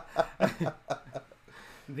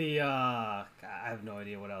 I have no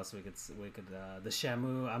idea what else we could the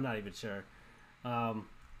Shamu. I'm not even sure.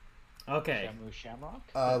 Okay. Shamu Shamrock?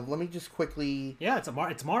 Let me just quickly... Yeah,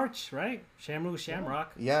 it's March, right? Shamu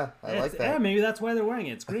Shamrock. Yeah, I like that. Yeah, maybe that's why they're wearing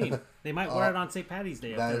it. It's green. They might wear it on St. Paddy's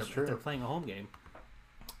Day if they're playing a home game.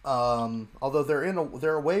 Although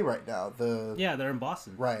they're away right now. Yeah, they're in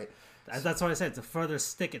Boston. Right. That's what I said, to further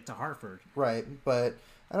stick it to Hartford. Right, but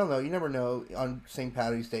I don't know. You never know. On St.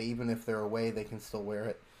 Paddy's Day, even if they're away, they can still wear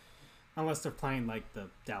it. Unless they're playing like the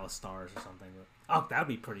Dallas Stars or something. Oh, that'd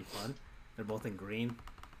be pretty fun. They're both in green.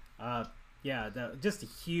 Yeah, just a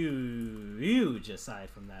huge aside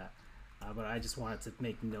from that. But I just wanted to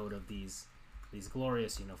make note of these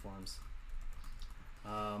glorious uniforms.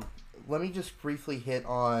 Let me just briefly hit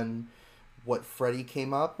on what Freddie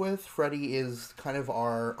came up with. Freddie is kind of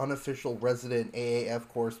our unofficial resident AAF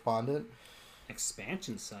correspondent.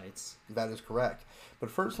 Expansion sites. That is correct. But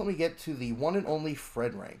first, let me get to the one and only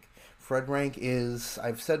Fred Rank. Fred Rank is,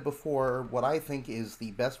 I've said before, what I think is the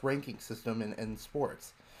best ranking system in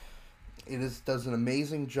sports. It does an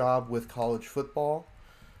amazing job with college football,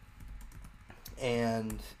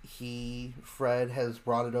 and Fred has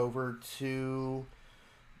brought it over to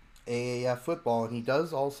AAF football, and he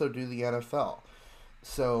does also do the NFL.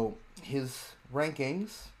 So his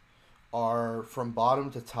rankings are from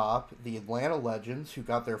bottom to top: the Atlanta Legends, who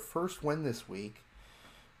got their first win this week,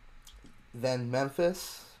 then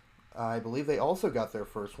Memphis, I believe they also got their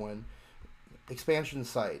first win. Expansion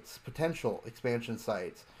sites, potential expansion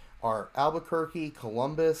sites, are Albuquerque,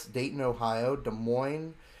 Columbus, Dayton, Ohio, Des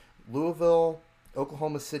Moines, Louisville,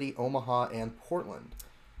 Oklahoma City, Omaha, and Portland.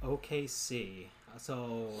 OKC.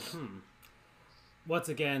 So, once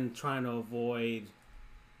again, trying to avoid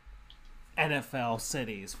NFL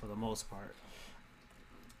cities for the most part.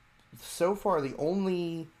 So far, the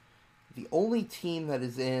only team that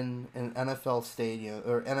is in an NFL stadium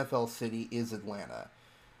or NFL city is Atlanta.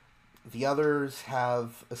 The others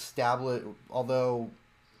have established, although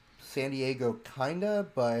San Diego kinda,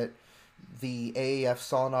 but the AAF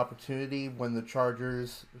saw an opportunity when the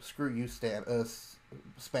Chargers, screw you, Spanos.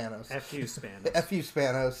 FU Spanos. FU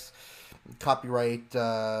Spanos, copyright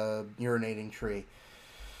urinating tree.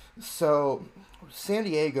 So San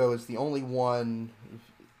Diego is the only one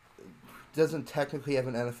doesn't technically have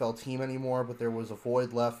an NFL team anymore, but there was a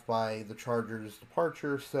void left by the Chargers'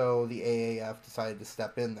 departure, so the AAF decided to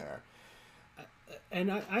step in there.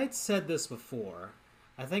 And I'd said this before.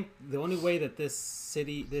 I think the only way that this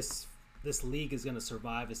league is going to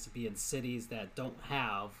survive is to be in cities that don't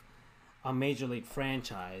have a major league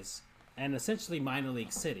franchise, and essentially minor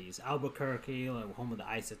league cities. Albuquerque, like home of the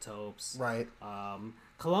Isotopes. Right.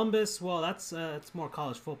 Columbus, well, that's it's more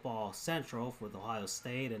college football central with Ohio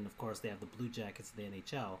State, and of course they have the Blue Jackets of the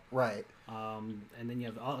NHL. Right. And then you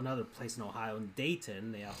have another place in Ohio, in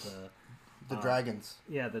Dayton. They have the Dragons.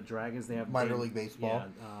 Yeah, the Dragons. They have minor league baseball.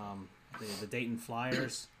 Yeah, the Dayton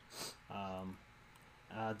Flyers.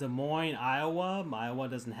 Des Moines, Iowa. Iowa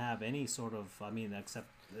doesn't have any sort of. I mean, except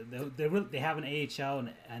they have an AHL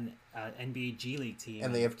and NBA G League team,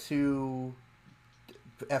 and they have two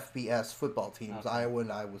FBS football teams, Iowa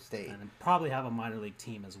and Iowa State, and probably have a minor league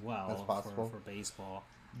team as well. That's possible for baseball.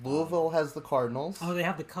 Louisville has the Cardinals. Oh, they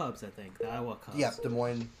have the Cubs, I think, the Iowa Cubs. Yeah, Des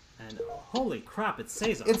Moines. And holy crap, it's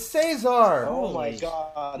Cesar. It's Cesar. Oh my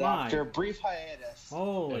god! After a brief hiatus.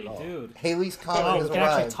 Holy dude. Haley's comment has we can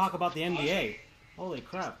actually arrived. talk about the NBA. Holy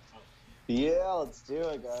crap. Yeah, let's do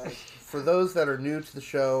it, guys. For those that are new to the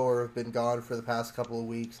show or have been gone for the past couple of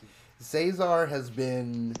weeks, Cesar has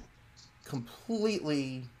been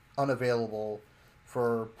completely unavailable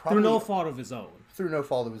for probably... Through no fault of his own. Through no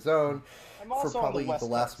fault of his own. I'm also for probably on the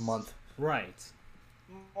last month. Right.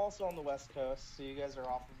 I'm also on the West Coast, so you guys are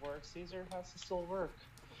off of work. Caesar has to still work.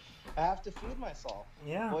 I have to feed myself.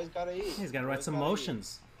 Yeah. Boys gotta eat. He's gotta write some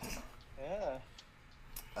motions. Yeah.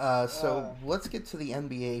 So let's get to the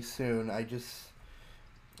NBA soon.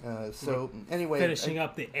 Anyway. Finishing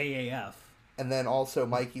up the AAF. And then also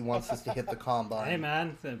Mikey wants us to hit the combine. Hey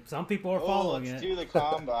man, some people are following let's it. do the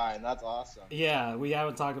combine. That's awesome. Yeah, we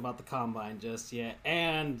haven't talked about the combine just yet.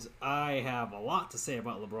 And I have a lot to say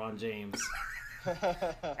about LeBron James.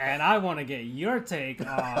 And I want to get your take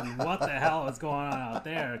on what the hell is going on out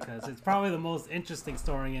there, because it's probably the most interesting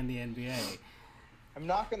story in the NBA. I'm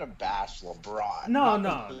not going to bash LeBron. No.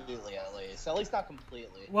 Completely, at least. At least not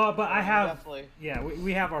completely. Well, but I have... Definitely. Yeah,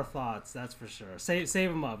 we have our thoughts, that's for sure. Save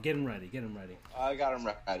him up. Get him ready. I got him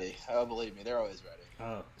ready. Oh, believe me, they're always ready.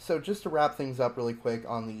 Oh. So just to wrap things up really quick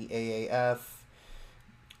on the AAF,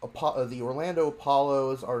 the Orlando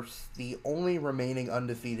Apollos are the only remaining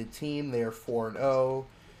undefeated team. They are 4-0.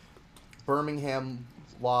 Birmingham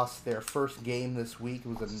lost their first game this week.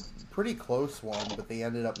 It was a pretty close one, but they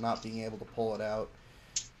ended up not being able to pull it out.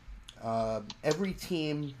 Every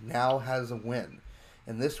team now has a win.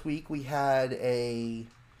 And this week we had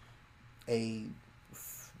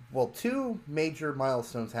two major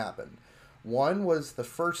milestones happen. One was the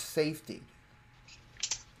first safety.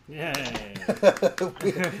 Yay.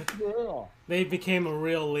 They became a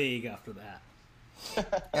real league after that.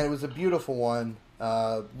 And it was a beautiful one.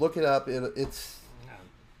 Look it up. It's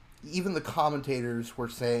even the commentators were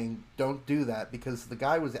saying, don't do that, because the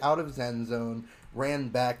guy was out of his end zone, ran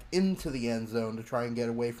back into the end zone to try and get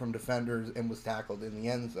away from defenders, and was tackled in the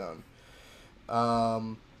end zone.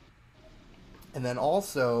 And then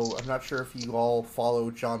also, I'm not sure if you all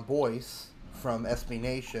follow John Boyce from SB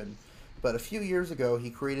Nation, but a few years ago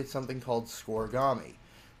he created something called scoregami,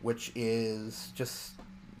 which is, just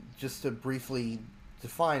to briefly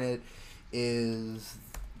define it, is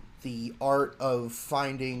the art of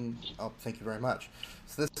finding... Oh, thank you very much.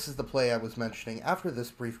 So this is the play I was mentioning after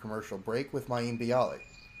this brief commercial break with Mayim Bialik.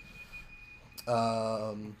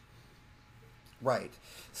 Right.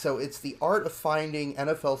 So it's the art of finding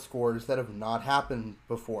NFL scores that have not happened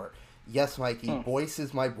before. Yes, Mikey, Boyce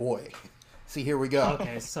is my boy. See, here we go.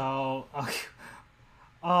 Okay, so...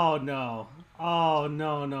 Oh, no. Oh,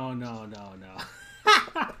 no.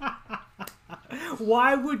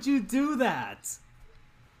 Why would you do that?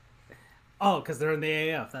 Oh, because they're in the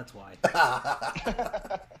AF, that's why.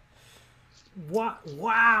 What?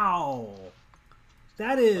 Wow.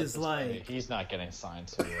 That is like... He's not getting signed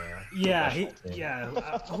to who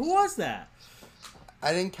was that?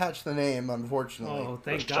 I didn't catch the name, unfortunately. Oh,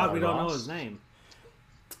 thank God we don't know his name.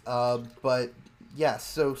 But, yes,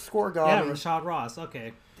 so scoregami... Yeah, Rashad Ross,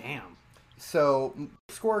 okay. Damn. So,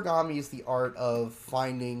 scoregami is the art of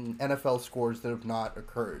finding NFL scores that have not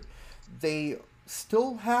occurred. They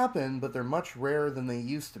still happen, but they're much rarer than they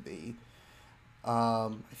used to be. I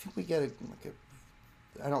think we get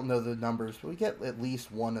I don't know the numbers, but we get at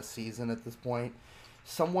least one a season at this point.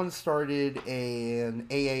 Someone started an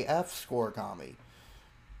AAF scoregami,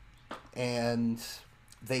 and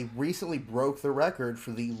they recently broke the record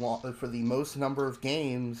for the most number of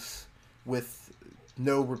games with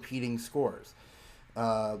no repeating scores.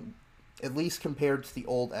 At least compared to the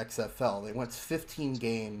old XFL. They went 15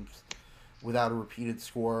 games without a repeated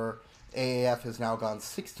score. AAF has now gone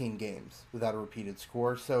 16 games without a repeated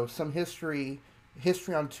score. So some history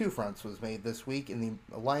on two fronts was made this week in the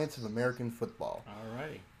Alliance of American Football.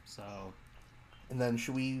 Alrighty. So. And then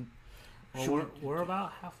should we... We're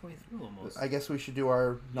about halfway through almost. I guess we should do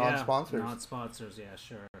our non-sponsors. Yeah, non-sponsors, yeah,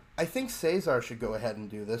 sure. I think Cesar should go ahead and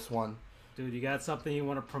do this one. Dude, you got something you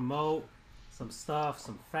want to promote? Some stuff,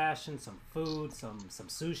 some fashion, some food, some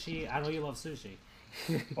sushi. I know you love sushi.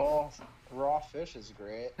 Well, raw fish is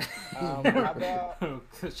great. How about...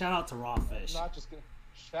 Shout out to raw fish. I'm not just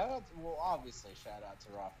gonna... obviously shout out to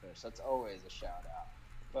raw fish. That's always a shout out.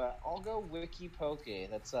 But I'll go Wiki Poke.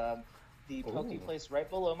 That's the poke place right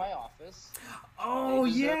below my office. Oh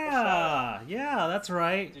yeah, that's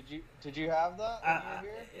right. Did you have that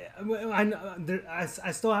when you were here?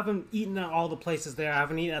 I still haven't eaten at all the places there. I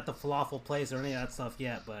haven't eaten at the falafel place or any of that stuff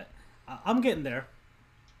yet, but I'm getting there.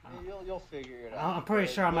 You'll figure it out. I'm pretty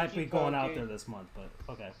sure I might be going out there this month, but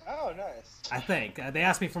okay. Oh, nice. I think they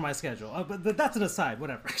asked me for my schedule, but that's an aside.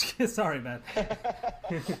 Whatever. Sorry, man.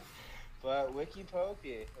 But Wiki Poke,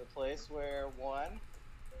 a place where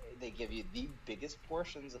they give you the biggest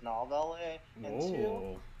portions in all of LA, and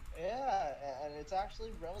two, and it's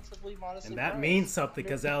actually relatively modestly and that priced. Means something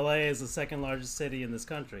because LA is the second largest city in this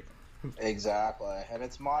country. Exactly, and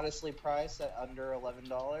it's modestly priced at under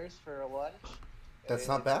 $11 for a lunch. That's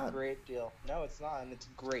not bad. It's a great deal. No, it's not, and it's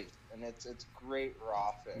great, and it's great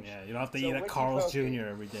raw fish. Yeah, you don't have to eat at Carl's Jr.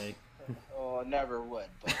 every day. Oh, never would.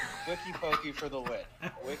 But Wiki Poke for the win.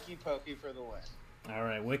 Wiki Poke for the win. All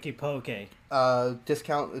right, Wiki Poke.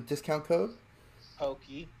 Discount code?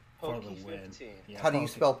 Pokey. For the 15. win. Yeah, How do you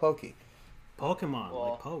spell Pokey? Pokemon,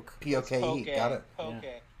 like poke. P-O-K-E, got it. Poke.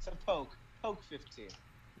 Yeah. So Poke 15.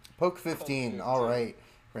 Poke 15, all right.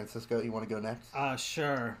 Francisco, you want to go next?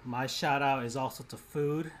 Sure. My shout out is also to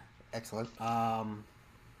food. Excellent.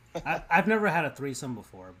 I've never had a threesome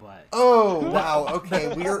before, but oh wow, okay,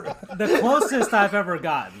 we're the closest I've ever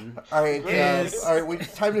gotten. All right,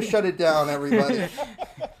 it's time to shut it down, everybody.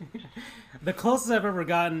 The closest I've ever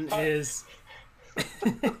gotten is.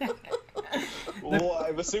 Well,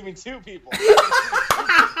 I'm assuming two people.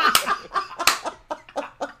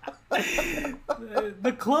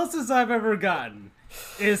 The closest I've ever gotten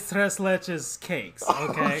is Tres Leches cakes.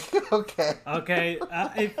 Okay. Okay.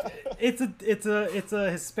 It's a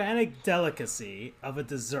Hispanic delicacy of a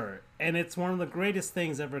dessert, and it's one of the greatest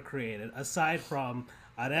things ever created, aside from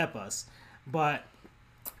arepas. But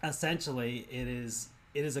essentially, it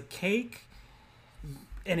is a cake,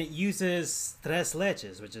 and it uses tres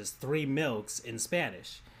leches, which is 3 milks in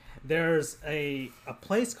Spanish. There's a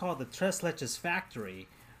place called the Tres Leches Factory.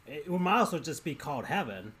 It might also just be called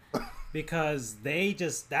heaven. Because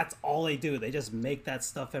that's all they do. They just make that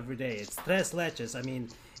stuff every day. It's tres leches. I mean,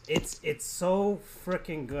 it's so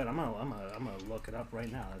freaking good. I'm gonna look it up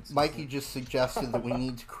right now. Mikey just suggested that we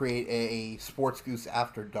need to create a Sports Goose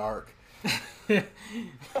After Dark.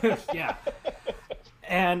 Yeah.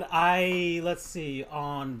 And let's see,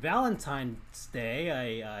 on Valentine's Day,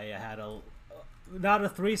 I had not a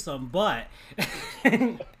threesome, but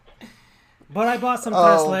but I bought some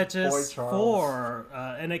tres leches for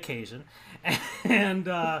an occasion. And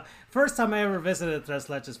first time I ever visited the Tres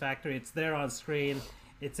Leches factory, it's there on screen.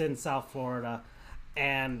 It's in South Florida.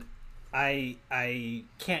 And I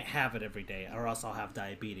can't have it every day or else I'll have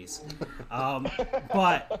diabetes.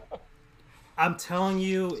 But I'm telling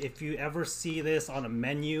you, if you ever see this on a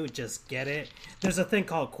menu, just get it. There's a thing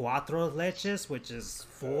called cuatro leches, which is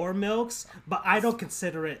 4 milks, but I don't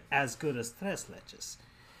consider it as good as tres leches.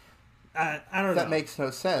 I don't know. That makes no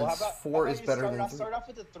sense. Well, 4 is better than 3. Start off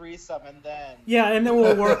with the threesome and then... Yeah, and then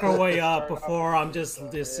we'll work our way up before I'm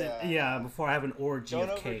before I have an orgy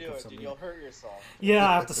of cake or something. Dude, you'll hurt yourself. Yeah,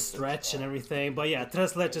 I have to stretch and everything. But yeah,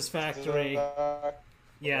 Tres Leches Factory.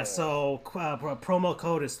 Yeah, so promo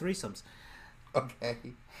code is threesomes. Okay.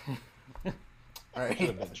 All right. Should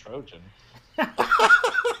have been Trojan.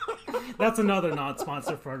 That's another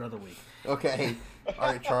non-sponsor for another week. Okay.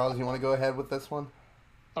 All right, Charles, you want to go ahead with this one?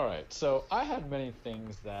 All right, so I had many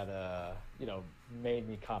things that made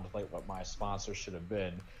me contemplate what my sponsor should have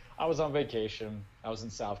been. I was on vacation. I was in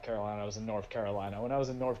South Carolina. I was in North Carolina. When I was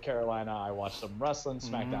in North Carolina, I watched some wrestling,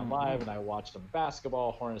 SmackDown Live, and I watched some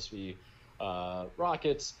basketball, Hornets v.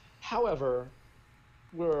 Rockets. However,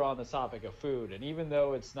 we're on the topic of food, and even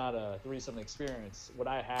though it's not a threesome experience, what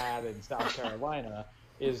I had in South Carolina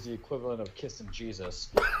is the equivalent of kissing Jesus.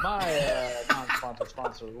 My non-sponsor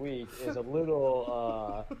sponsor of the week is a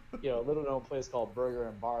little known place called Burger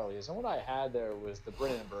and Barley's, and what I had there was the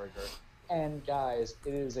Brennan Burger. And guys,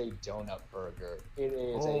 it is a donut burger. It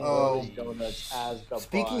is a donuts as the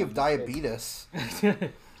Speaking bun. of diabetes,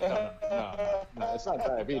 No, it's not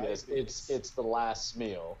diabetes. It's the last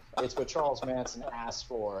meal. It's what Charles Manson asked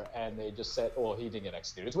for, and they just said, well, he didn't get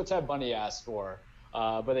executed. It's what Ted Bundy asked for,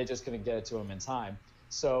 but they just couldn't get it to him in time.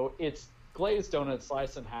 So it's glazed donuts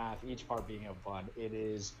sliced in half, each part being a bun. It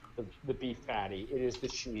is the beef patty. It is the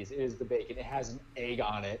cheese. It is the bacon. It has an egg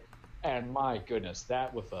on it. And my goodness,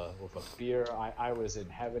 that with a beer, I was in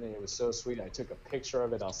heaven. And it was so sweet. I took a picture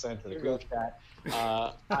of it. I'll send it to the group chat.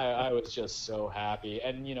 I was just so happy.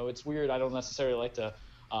 And, it's weird. I don't necessarily like to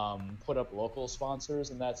put up local sponsors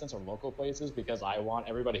in that sense, or local places, because I want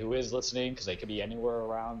everybody who is listening, because they could be anywhere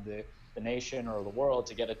around the nation or the world,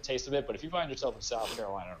 to get a taste of it. But if you find yourself in South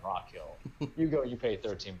Carolina and Rock Hill, you pay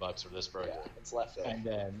 $13 for this burger. Yeah, it's left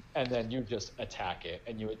there. And then you just attack it,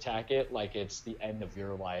 and you attack it like it's the end of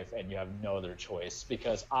your life, and you have no other choice,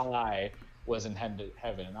 because I was in heaven.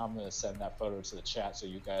 And I'm going to send that photo to the chat so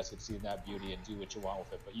you guys can see that beauty and do what you want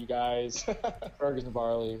with it. But you guys, Burgers and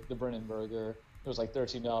Barley, the Brennan Burger, it was like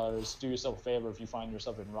 $13. Do yourself a favor if you find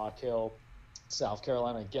yourself in Rock Hill, South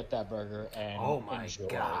Carolina, get that burger and Oh my enjoy.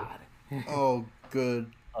 God. Oh,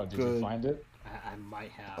 good. Oh, did good. you find it? I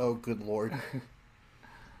might have. Oh, good Lord.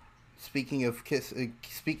 Speaking of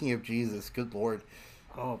Jesus, good Lord.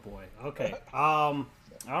 Oh boy. Okay. All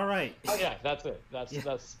right. Oh yeah, that's it. That's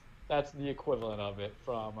the equivalent of it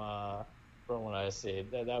from what I see.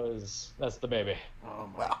 That's the baby. Oh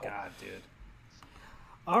my Wow. God, dude.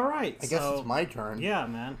 All right. I guess it's my turn. Yeah,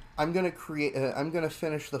 man. I'm gonna create. I'm gonna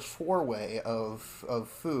finish the 4-way of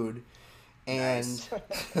food, and Nice.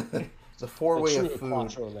 the 4-way The of true food.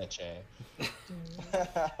 quattro leche.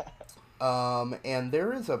 And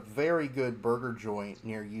there is a very good burger joint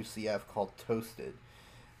near UCF called Toasted.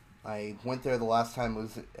 I went there the last time I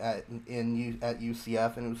was at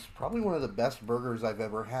UCF, and it was probably one of the best burgers I've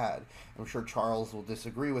ever had. I'm sure Charles will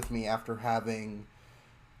disagree with me after having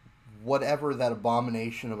whatever that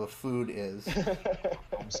abomination of a food is.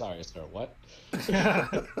 I'm sorry, sir. What?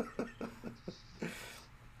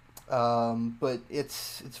 But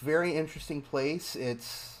it's very interesting place.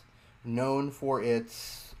 It's known for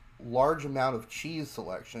its large amount of cheese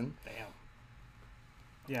selection. Damn.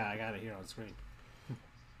 Yeah, I got it here on screen.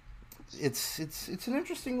 It's an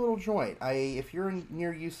interesting little joint. If you're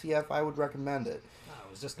near UCF, I would recommend it. I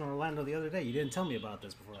was just in Orlando the other day. You didn't tell me about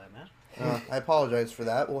this before that, man. I apologize for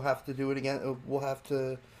that. We'll have to do it again. You'll have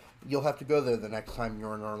to go there the next time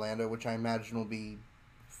you're in Orlando, which I imagine will be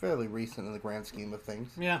fairly recent in the grand scheme of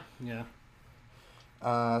things. Yeah.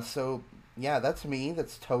 So yeah, that's me.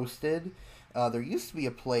 That's Toasted. There used to be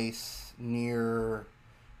a place near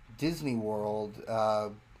Disney World. I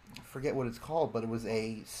forget what it's called, but it was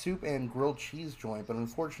a soup and grilled cheese joint. But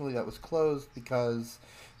unfortunately, that was closed because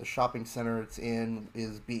the shopping center it's in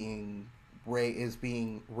is being raised.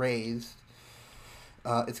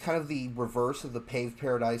 It's kind of the reverse of the paved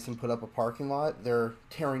Paradise and put up a parking lot. They're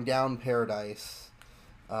tearing down Paradise,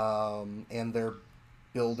 and they're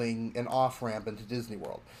building an off-ramp into Disney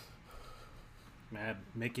World. Man,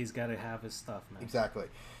 Mickey's got to have his stuff, man. Exactly.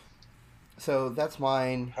 So that's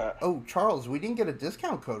mine. Oh, Charles, we didn't get a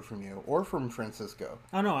discount code from you or from Francisco.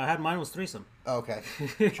 Oh, no, I had mine was threesome. Okay.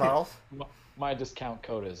 Charles? My discount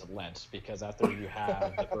code is Lent, because after you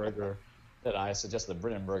have the burger that I suggest, the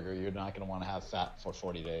Brennan Burger, you're not going to want to have fat for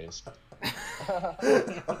 40 days.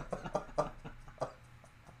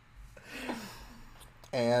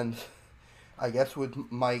 And I guess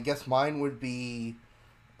mine would be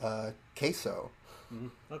queso.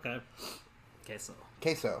 Okay. Queso.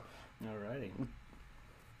 Queso. Alrighty.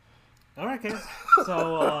 Alright, guys.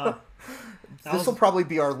 So, This will probably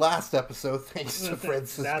be our last episode, thanks to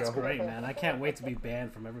Francisco. That's great, man. I can't wait to be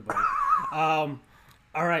banned from everybody.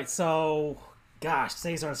 Alright, so, gosh,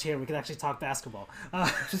 Cesar's here. We can actually talk basketball.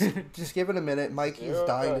 Just give it a minute. Mikey's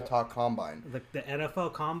dying to talk Combine. The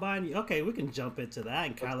NFL Combine? Okay, we can jump into that.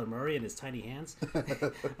 And Kyler Murray and his tiny hands.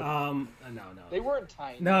 No. They weren't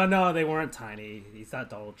tiny. No, they weren't tiny. He's not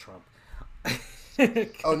Donald Trump.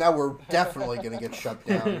 Oh, now we're definitely going to get shut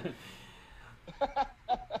down.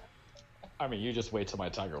 I mean, you just wait till my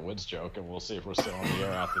Tiger Woods joke, and we'll see if we're still on the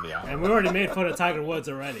air after the hour. And we already made fun of Tiger Woods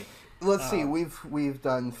already. Let's see. We've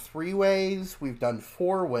done 3 ways. We've done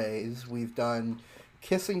 4 ways. We've done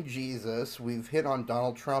kissing Jesus. We've hit on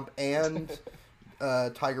Donald Trump and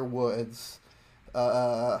Tiger Woods.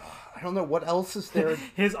 I don't know what else is there.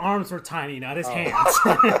 His arms were tiny, not his hands.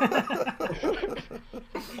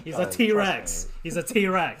 He's a T-Rex. He's a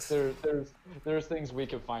T-Rex. There's things we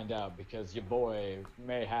can find out, because your boy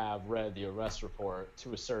may have read the arrest report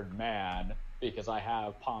to a certain man because I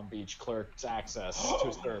have Palm Beach clerks access to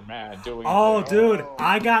a certain man doing. Oh, things. dude,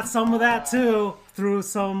 I got some of that too through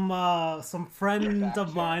some friend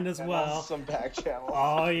of mine as well. Some back channel.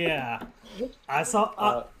 Oh yeah, I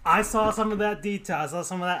saw some of that detail. I saw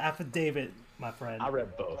some of that affidavit, my friend. I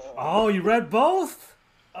read both. Oh, you read both?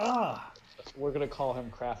 Ah. We're gonna call him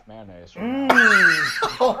Kraft Mayonnaise. Right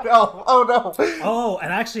Oh no! Oh no! Oh,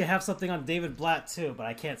 and I actually have something on David Blatt too, but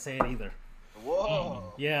I can't say it either.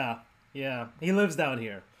 Whoa. Yeah, he lives down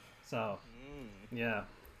here, so yeah.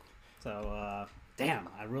 So damn,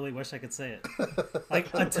 I really wish I could say it.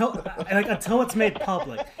 Until it's made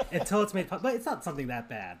public. But it's not something that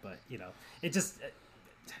bad. But it just.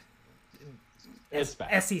 It's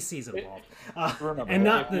bad. SEC's involved, Remember, and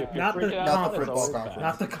not the conference.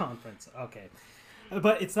 not the conference. Okay,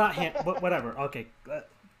 but it's not. But whatever. Okay,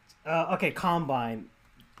 okay. Combine.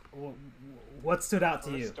 What stood out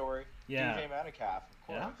to you? Story. Yeah. DJ Metcalf, of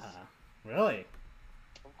course. Yeah. Really?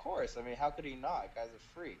 Of course. I mean, how could he not? Guy's a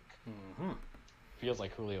freak. Mm-hmm. Feels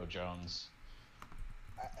like Julio Jones.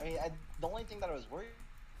 I mean, the only thing that I was worried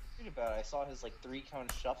about, I saw his 3-cone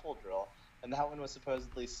shuffle drill. And that one was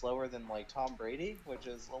supposedly slower than Tom Brady, which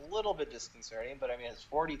is a little bit disconcerting. But I mean, his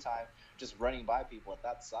 40 time just running by people at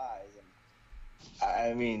that size, and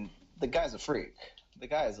I mean, the guy's a freak. The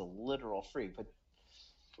guy is a literal freak.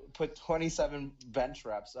 Put 27 bench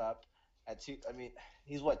reps up at two. I mean,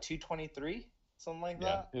 he's what, 223, something like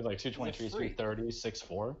that. Yeah, he's like 223, 330,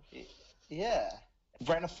 6'4". Yeah,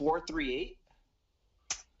 ran a 4.38.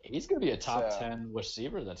 He's going to be a top 10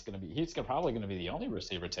 receiver. He's probably going to be the only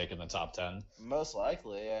receiver taken in the top 10. Most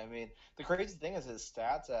likely. I mean, the crazy thing is his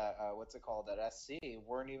stats at at SC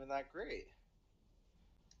weren't even that great.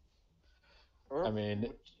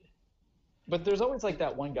 But there's always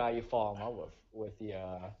that one guy you fall in love with the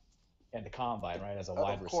in the combine, right? As a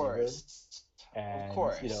wide receiver. And, of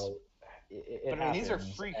course. But I mean, these are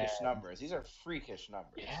freakish numbers. These are freakish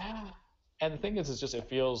numbers. Yeah. And the thing is, it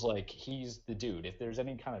feels like he's the dude. If there's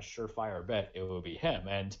any kind of surefire bet, it would be him.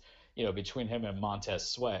 And, between him and Montez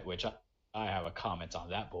Sweat, which I have a comment on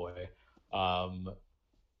that boy. I'm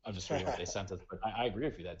just reading what they sent us. But I agree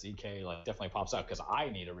with you that DK definitely pops out because I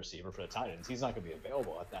need a receiver for the Titans. He's not going to be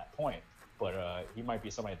available at that point. But he might be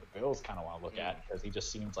somebody the Bills kind of want to look at because he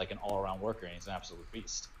just seems like an all-around worker and he's an absolute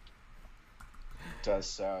beast. Does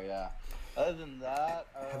so, yeah. Other than that,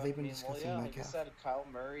 have they been discussing like you said, Kyle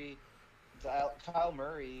Murray,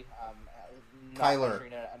 Kyler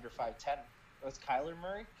under 5'10". Was Kyler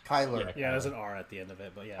Murray? Kyler. Yeah, there's an R at the end of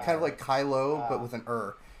it, but yeah. Kind of like Kylo, but with an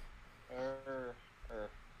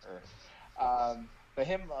But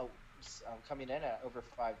him coming in at over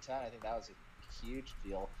 5'10", I think that was a huge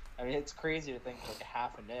deal. I mean, it's crazy to think a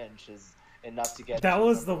half an inch is enough to get. That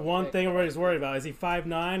was the one thing everybody's worried about. Is he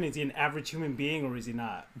 5'9"? Is he an average human being, or is he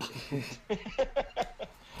not?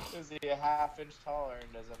 Is he a half-inch taller,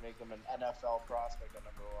 and does it make him an NFL prospect at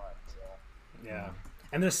number 1? So. Yeah,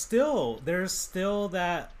 and there's still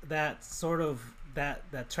that sort of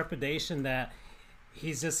that trepidation that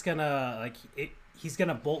he's just gonna he's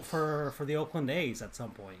gonna bolt for the Oakland A's at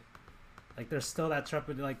some point. There's still that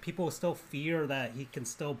trepidation. People still fear that he can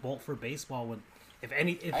still bolt for baseball when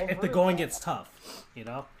if the going gets tough,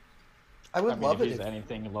 I would love if it he's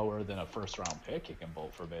anything lower than a first-round pick, he can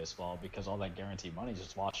bolt for baseball because all that guaranteed money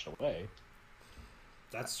just washed away.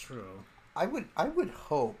 That's true. I would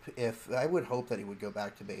hope that he would go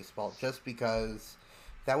back to baseball just because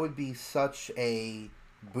that would be such a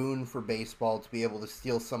boon for baseball to be able to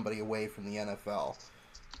steal somebody away from the NFL.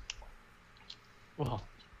 Well,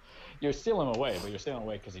 you're stealing him away, but you're stealing him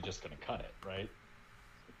away because he's just going to cut it, right?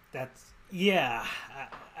 Yeah.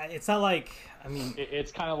 It's not like,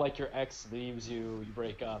 It's kind of like your ex leaves you, you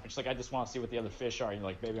break up. It's I just want to see what the other fish are. And you're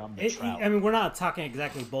like, baby, I'm the trout. We're not talking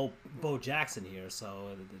exactly Bo Jackson here, so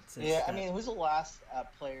it's who's the last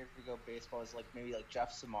player to go baseball? Is maybe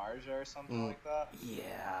Jeff Samardzija or something like that?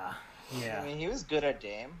 Yeah. I mean, he was good at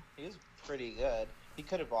Dame. He was pretty good. He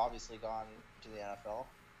could have obviously gone to the NFL.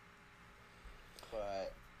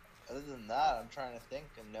 But other than that, I'm trying to think,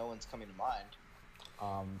 and no one's coming to mind.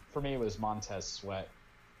 For me, it was Montez Sweat.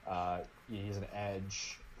 He's an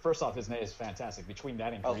edge. First off, his name is fantastic. Between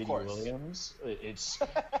that and Greedy Williams,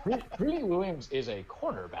 Greedy Williams is a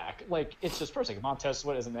cornerback. It's just perfect. Montez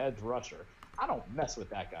Sweat is an edge rusher. I don't mess with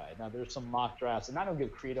that guy. Now, there's some mock drafts, and I don't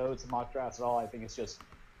give credo to mock drafts at all. I think it's just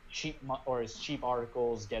cheap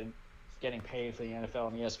articles getting paid for the NFL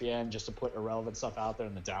and ESPN just to put irrelevant stuff out there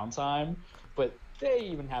in the downtime. But they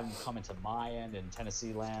even have him coming to my end in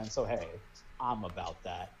Tennessee land. So, hey, I'm about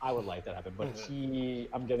that. I would like that to happen. But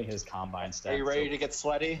I'm getting his combine stats. Are you ready to get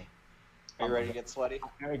sweaty? Are you ready to get sweaty?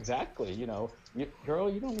 Exactly. Girl,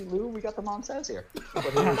 you don't need lube. We got the Montez here. But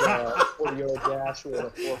his 40-yard dash with a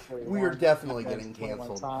 441. We are definitely getting 21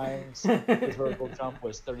 canceled. times. His vertical jump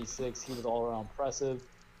was 36. He was all around impressive.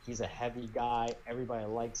 He's a heavy guy. Everybody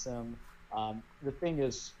likes him. The thing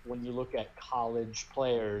is, when you look at college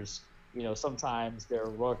players, sometimes they're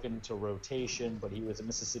working to rotation, but he was at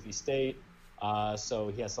Mississippi State.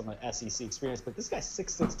 So he has some SEC experience, but this guy's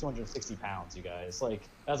 6'6", 260 pounds, you guys. Like,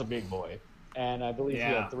 that's a big boy. And I believe he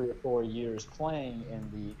had 3 or 4 years playing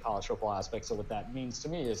in the college football aspect. So what that means to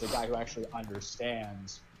me is a guy who actually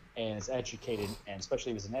understands and is educated, and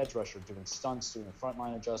especially if he's an edge rusher, doing stunts, doing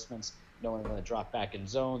frontline adjustments, knowing when to drop back in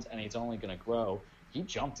zones, and he's only going to grow. He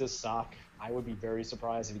jumped his stock. I would be very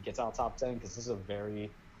surprised if he gets out top 10, because this is a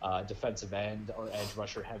very defensive end or edge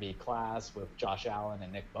rusher heavy class with Josh Allen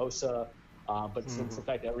and Nick Bosa. But since the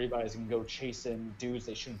fact that everybody's going to go chasing dudes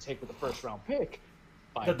they shouldn't take with the first round pick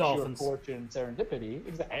by The pure Dolphins. fortune, serendipity,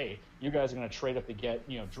 hey, you guys are going to trade up to get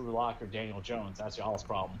Drew Lock or Daniel Jones. That's y'all's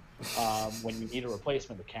problem. When you need a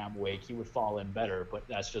replacement with Cam Wake, he would fall in better, but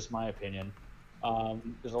that's just my opinion.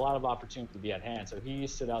 There's a lot of opportunity to be at hand, so he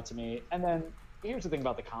stood out to me. And then here's the thing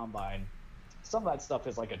about the combine. Some of that stuff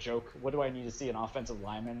is like a joke. What do I need to see an offensive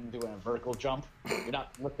lineman doing a vertical jump? You're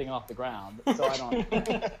not lifting off the ground. So I don't.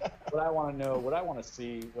 What I want to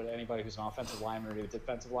see, what anybody who's an offensive lineman or a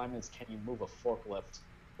defensive lineman is, can you move a forklift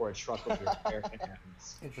or a truck with your bare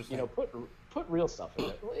hands? Interesting. Put real stuff in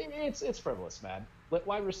it. It's frivolous, man. Let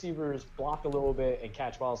wide receivers block a little bit and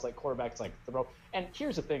catch balls, like quarterbacks like throw. And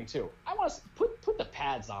here's the thing too. I want to put the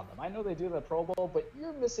pads on them. I know they do the Pro Bowl, but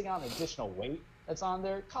you're missing out on additional weight that's on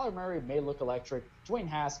there. Kyler Murray may look electric. Dwayne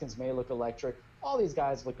Haskins may look electric. All these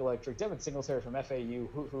guys look electric. Devin Singletary from FAU,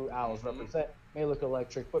 who Owls represent, may look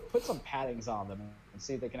electric. But put some paddings on them and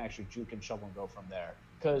see if they can actually juke and shovel and go from there.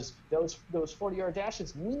 Because those 40-yard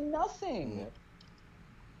dashes mean nothing.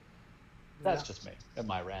 That's just me and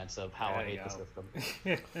my rants of how I hate the system.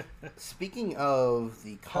 Speaking of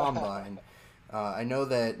the combine, I know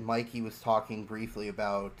that Mikey was talking briefly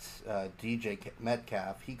about DJ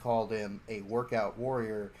Metcalf. He called him a workout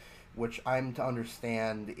warrior, which I'm to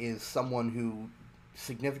understand is someone who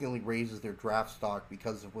significantly raises their draft stock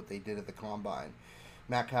because of what they did at the combine.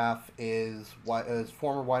 Metcalf is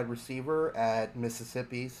former wide receiver at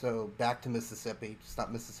Mississippi, so back to Mississippi. It's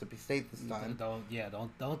not Mississippi State this time.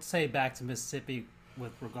 Don't say back to Mississippi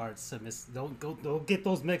with regards to Don't get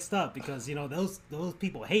those mixed up, because those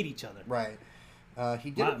people hate each other. Right.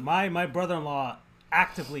 He did. My brother-in-law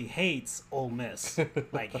actively hates Ole Miss.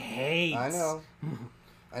 Like, hates.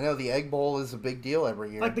 I know the Egg Bowl is a big deal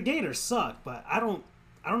every year. Like, the Gators suck, but I don't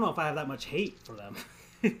know if I have that much hate for them.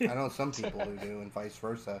 I know some people who do, and vice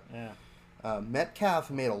versa. Yeah.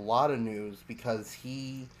 Metcalf made a lot of news because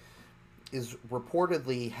he is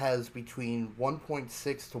reportedly has between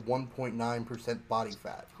 1.6 to 1.9% body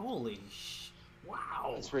fat.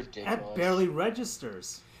 Wow. That's ridiculous. That barely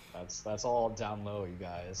registers. That's all down low, you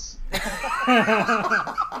guys.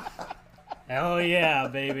 Hell yeah,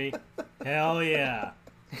 baby. Hell yeah.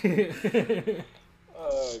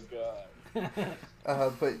 Oh god.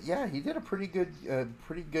 But yeah, he did a pretty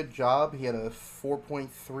good job. He had a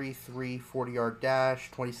 4.33 40-yard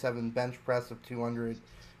dash, 27 bench press of 200.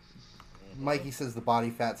 Mikey says the body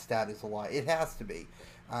fat stat is a lie. It has to be.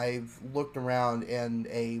 I've looked around, and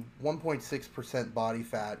a 1.6% body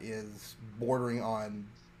fat is bordering on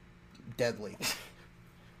deadly.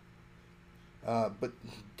 But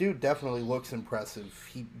dude definitely looks impressive.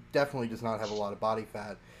 He definitely does not have a lot of body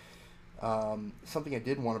fat. Something I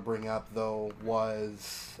did want to bring up, though,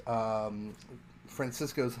 was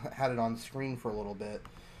Francisco's had it on screen for a little bit,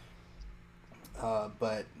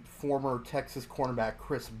 but former Texas cornerback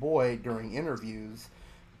Chris Boyd, during interviews,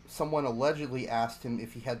 someone allegedly asked him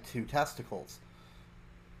if he had 2 testicles.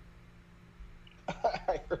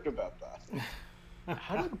 I heard about that.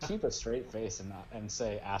 How do you keep a straight face and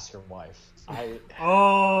say, ask your wife? Remember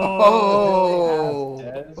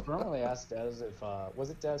they asked Dez if,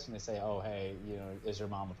 was it Dez when they say, oh, hey, is your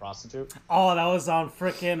mom a prostitute? Oh, that was on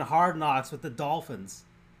frickin' Hard Knocks with the Dolphins.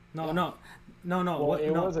 No. Well,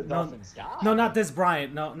 it was a Dolphins guy. No, not Des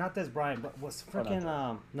Bryant. No, not Des Bryant, but was frickin'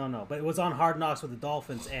 but it was on Hard Knocks with the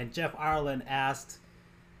Dolphins, and Jeff Ireland asked,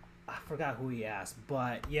 I forgot who he asked,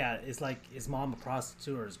 but yeah, it's like, is mom a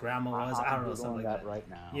prostitute or his grandma was? I don't know, something like that. Right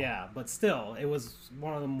now. Yeah, but still, it was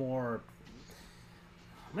one of the more,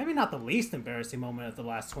 maybe not the least embarrassing moment of the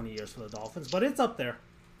last 20 years for the Dolphins, but it's up there.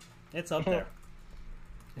 It's up there.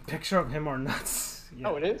 A picture of him or nuts. Yeah.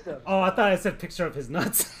 Oh, it is? Oh, I thought I said picture of his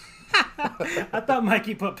nuts. I thought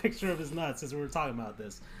Mikey put picture of his nuts as we were talking about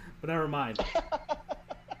this, but never mind.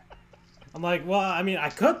 I'm like, well, I mean, I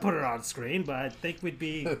could put it on screen, but I think we'd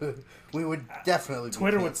be We would definitely.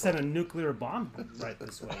 Twitter be would send a nuclear bomb right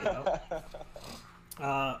this way. You know?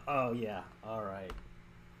 Oh yeah, all right.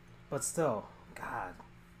 But still, God.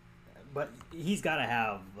 But he's got to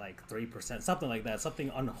have like 3%, something like that,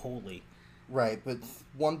 something unholy. Right, but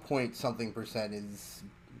 1 point something% is,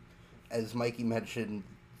 as Mikey mentioned,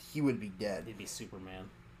 he would be dead. He'd be Superman,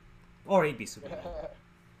 or he'd be Superman.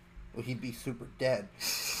 Well, he'd be super dead.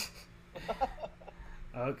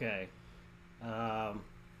 Okay.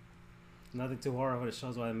 Nothing too horrible. It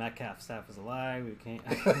shows why the Metcalf staff is alive. We can't.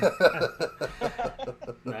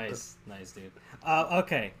 Nice, dude.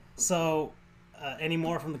 Okay, so any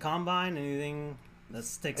more from the combine? Anything that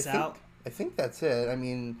sticks out? I think that's it. I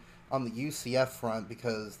mean, on the UCF front,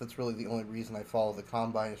 because that's really the only reason I follow the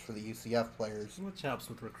combine is for the UCF players. Which helps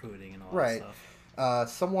with recruiting and all Right. that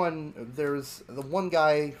stuff. There's the one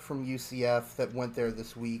guy from UCF that went there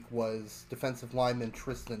this week was defensive lineman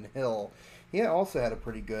Tristan Hill. He also had a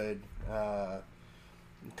pretty good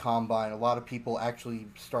combine. A lot of people actually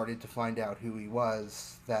started to find out who he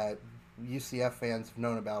was that UCF fans have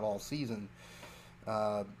known about all season.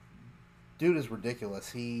 Dude is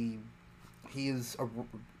ridiculous. He is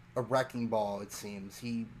a wrecking ball, it seems.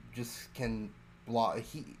 He just can block.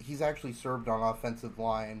 He's actually served on offensive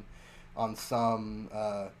line on some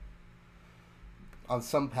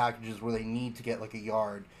packages where they need to get like a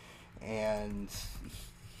yard, and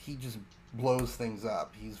he just blows things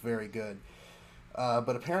up. He's very good.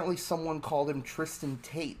 But apparently someone called him Tristan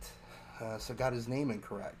Tate, so got his name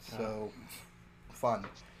incorrect. So fun.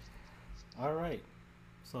 All right.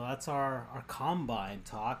 So that's our combine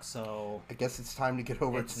talk. So I guess it's time to get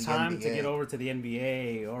over to the NBA. It's time to get over to the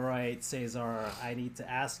NBA. All right, Cesar, I need to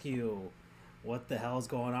ask you, what the hell's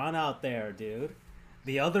going on out there, dude?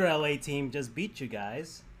 The other LA team just beat you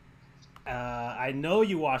guys. I know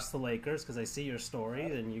you watch the Lakers because I see your story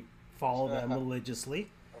and you follow them religiously.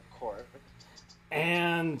 Of course.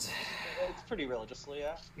 And it's pretty religiously,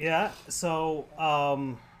 yeah. Yeah. So,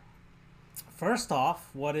 first off,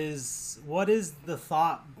 what is the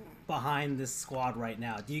thought behind this squad right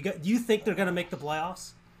now? Do you think they're gonna make the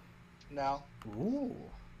playoffs? No. Ooh.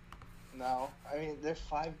 No. I mean, they're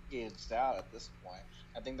 5 games down at this point.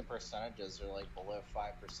 I think the percentages are like below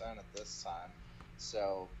 5% at this time.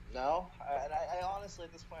 So no. I honestly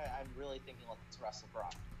at this point I'm really thinking let's rest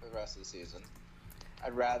LeBron for the rest of the season.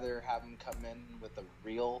 I'd rather have him come in with a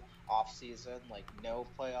real off season, like no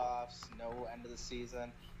playoffs, no end of the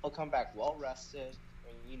season. He'll come back well rested. I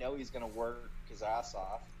mean, you know he's going to work his ass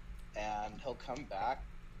off, and he'll come back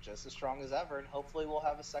just as strong as ever. And hopefully, we'll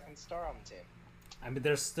have a second star on the team. I mean,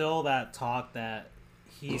 there's still that talk that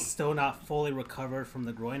he's still not fully recovered from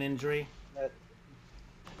the groin injury.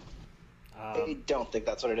 I don't think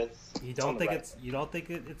that's what it is. You don't think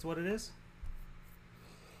it's what it is?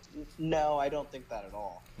 No, I don't think that at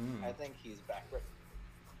all. I think he's back.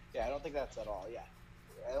 Yeah, I don't think that's at all. Yeah,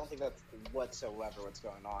 I don't think that's whatsoever what's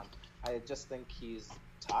going on. I just think he's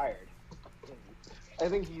tired. I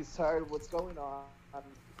think he's tired of what's going on.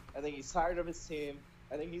 I think he's tired of his team.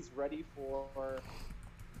 I think he's ready for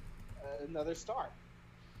another start.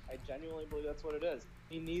 I genuinely believe that's what it is.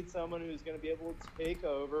 He needs someone who's going to be able to take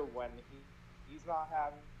over when he's not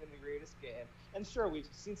having the greatest game. And sure, we've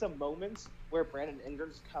seen some moments where Brandon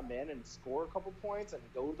Ingram's come in and score a couple points and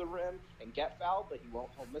go to the rim and get fouled, but he'll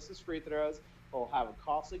miss his free throws. He'll have a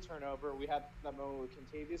costly turnover. We had that moment with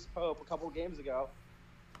Kentavious Pope a couple games ago.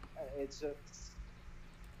 It's just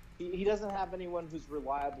he doesn't have anyone who's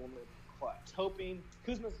reliable in the clutch.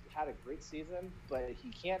 Kuzma's had a great season, but he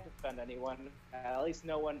can't defend anyone. At least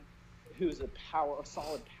no one who's a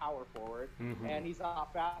solid power forward, and he's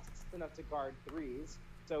not fast enough to guard threes.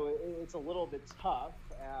 So it's a little bit tough,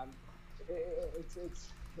 and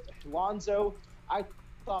it's Lonzo. I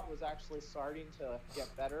thought was actually starting to get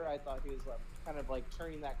better. I thought he was kind of like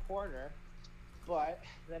turning that corner, but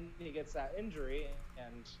then he gets that injury,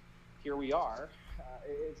 and here we are.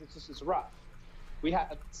 It's rough. We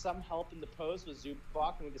had some help in the post with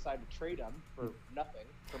Zubac, and we decided to trade him for nothing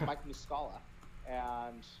for Mike Muscala,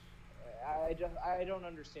 and I don't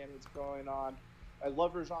understand what's going on. I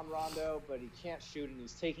love Rajon Rondo, but he can't shoot, and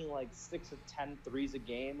he's taking like 6 of 10 threes a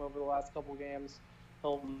game over the last couple games.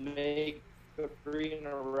 He'll make the 3 in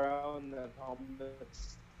a row, and then he'll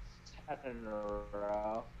miss 10 in a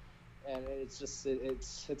row, and it's just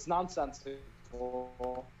it's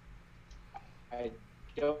nonsensical. I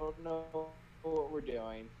don't know what we're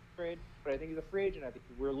doing, but I think he's a free agent. I think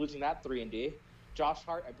we're losing that 3-and-D. Josh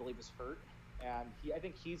Hart, I believe, is hurt. And I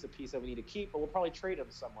think he's a piece that we need to keep, but we'll probably trade him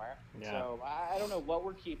somewhere. Yeah. So I don't know what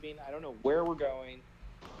we're keeping. I don't know where we're going.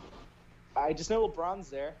 I I just know LeBron's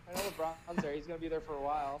there. I know LeBron's there. He's going to be there for a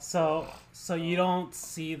while. So you don't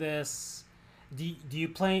see this. Do you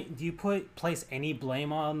place any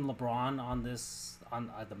blame on LeBron on this,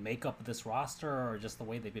 on the makeup of this roster, or just the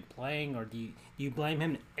way they've been playing, or do you blame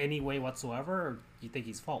him in any way whatsoever, or do you think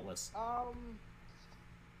he's faultless? I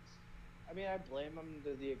mean, I blame him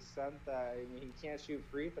to the extent that he can't shoot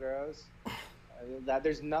free throws. That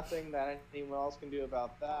there's nothing that anyone else can do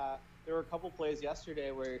about that. There were a couple plays yesterday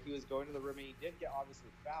where he was going to the rim and he did get obviously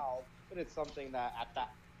fouled, but it's something that at that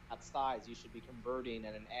size you should be converting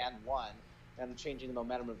in an and one and changing the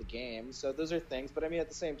momentum of the game. So those are things. But I mean, at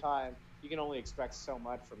the same time, you can only expect so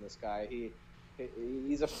much from this guy.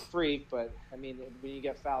 He's a freak, but I mean, when you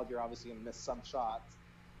get fouled, you're obviously going to miss some shots.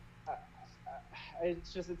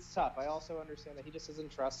 It's tough. I also understand that he just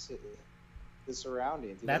doesn't trust his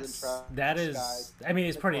surroundings. That is, I mean,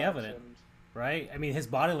 it's pretty evident, right? I mean, his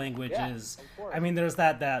body language is. I mean, there's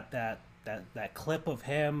that clip of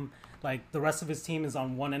him. Like, the rest of his team is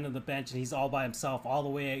on one end of the bench, and he's all by himself, all the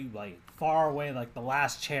way, like, far away, like the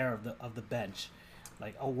last chair of the bench,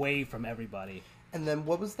 like away from everybody. And then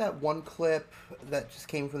what was that one clip that just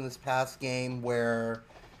came from this past game where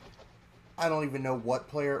I don't even know what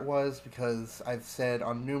player it was, because I've said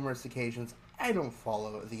on numerous occasions I don't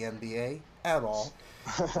follow the NBA at all.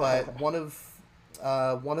 But one of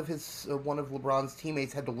LeBron's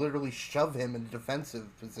teammates had to literally shove him in a defensive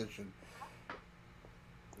position.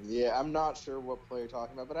 Yeah, I'm not sure what player you're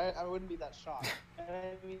talking about, but I wouldn't be that shocked. And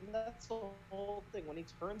I mean, that's the whole thing. When he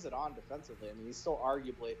turns it on defensively, I mean, he's still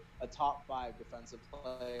arguably a top 5 defensive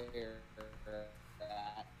player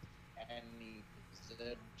at any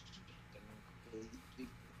position.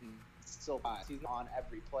 He's on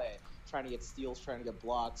every play, trying to get steals, trying to get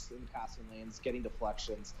blocks in passing lanes, getting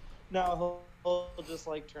deflections. No, he'll just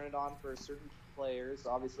like turn it on for certain players,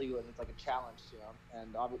 obviously, when it's like a challenge to him,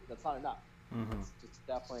 and that's not enough. Mm-hmm. It's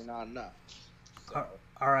definitely not enough. So.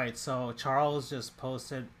 All right, so Charles just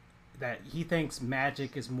posted that he thinks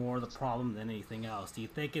Magic is more the problem than anything else. Do you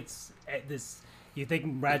think it's this? You think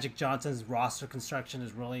Magic Johnson's roster construction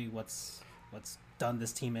is really what's done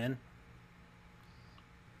this team in?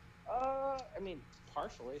 I mean,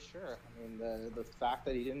 partially, sure. I mean, the fact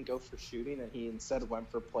that he didn't go for shooting and he instead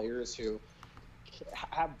went for players who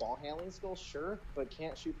have ball handling skills, sure, but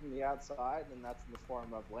can't shoot from the outside, and that's in the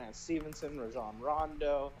form of Lance Stevenson, Rajon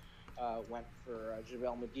Rondo, went for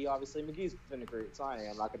JaVale McGee. Obviously, McGee's been a great signing.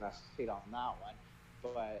 I'm not going to hate on that one.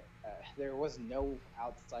 But there was no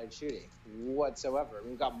outside shooting whatsoever.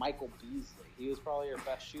 We've got Michael Beasley. He was probably your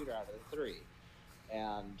best shooter out of the 3.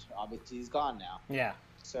 And obviously he's gone now. Yeah.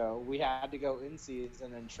 So we had to go in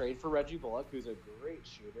season and trade for Reggie Bullock, who's a great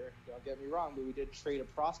shooter. Don't get me wrong, but we did trade a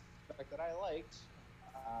prospect that I liked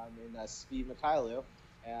in Steve Mikhailov.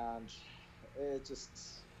 And it just...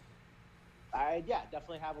 I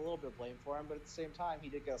definitely have a little bit of blame for him, but at the same time, he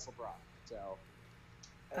did get us LeBron. So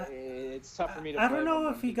it's tough for me to blame him. I don't know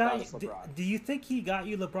if he got you. Do you think he got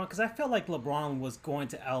you LeBron? Because I felt like LeBron was going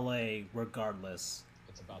to LA regardless.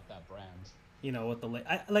 It's about that brand. You know, with the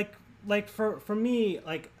for me,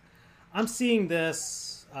 like, I'm seeing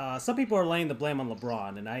this. Some people are laying the blame on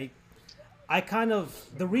LeBron, and I kind of,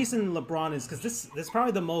 the reason LeBron is because this is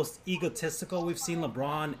probably the most egotistical we've seen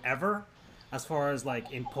LeBron ever, as far as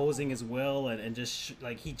like imposing his will and just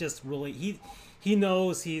like he just really he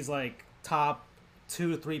knows he's like top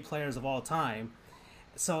 2 to 3 players of all time.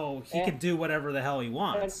 So he can do whatever the hell he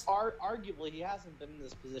wants. And arguably, he hasn't been in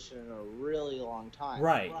this position in a really long time.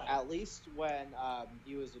 Right. At least when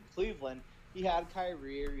he was in Cleveland, he had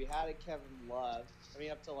Kyrie or he had a Kevin Love. I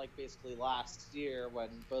mean, up to like basically last year when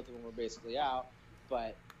both of them were basically out.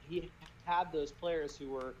 But he had those players who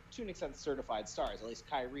were, to an extent, certified stars. At least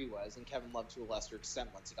Kyrie was, and Kevin Love to a lesser extent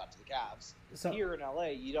once he got to the Cavs. So, here in LA,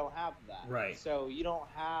 you don't have that. Right. So you don't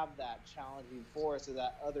have that challenging force or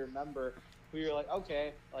that other member who you're like,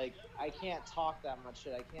 okay, like, I can't talk that much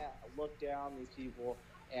shit. I can't look down these people,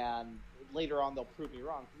 and later on they'll prove me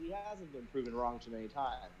wrong. He hasn't been proven wrong too many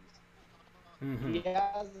times. Mm-hmm. He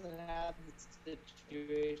hasn't had the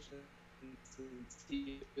situation since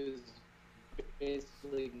he was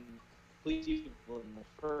basically Cleveland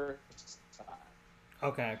the first time.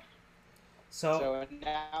 Okay. So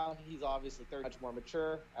now he's obviously much more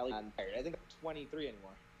mature. I think I'm 23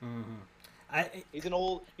 anymore. Mm-hmm. He's an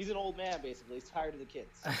old man basically. He's tired of the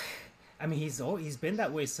kids. I mean, he's been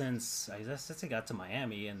that way since he got to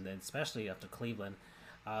Miami, and then especially after Cleveland.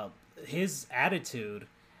 His attitude,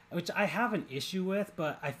 which I have an issue with,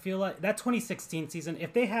 but I feel like that 2016 season,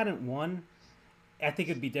 if they hadn't won, I think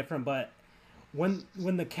it'd be different. But when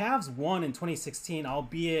the Cavs won in 2016,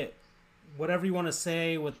 albeit whatever you want to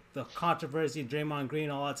say with the controversy, Draymond Green,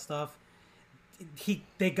 all that stuff,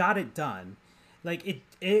 they got it done. Like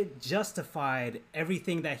it justified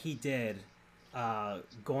everything that he did.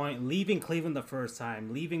 Leaving Cleveland the first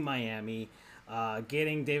time, leaving Miami,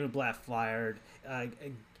 getting David Blatt fired,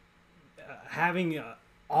 having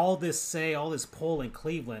all this pull in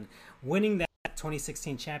Cleveland, winning that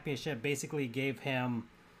 2016 championship basically gave him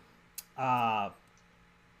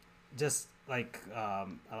just like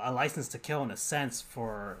a license to kill in a sense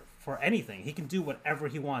for anything. He can do whatever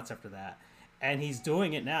he wants after that, and he's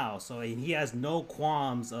doing it now. So he has no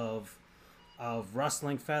qualms of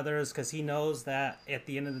rustling feathers, because he knows that at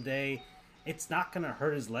the end of the day, it's not going to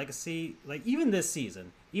hurt his legacy. Like even this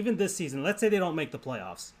season, let's say they don't make the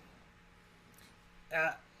playoffs.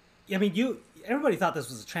 I mean, everybody thought this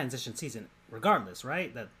was a transition season, regardless,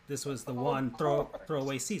 right? That this was the one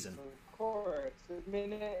throwaway season. Of course. I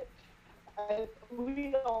mean,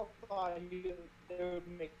 we all thought they would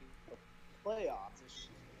make the playoffs.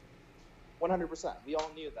 100%. We all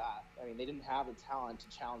knew that. I mean, they didn't have the talent to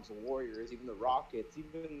challenge the Warriors, even the Rockets,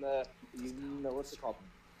 even the what's it called,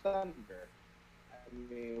 Thunder. I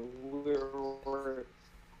mean, we're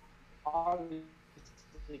obviously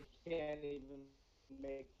can't even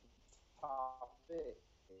make the top 8.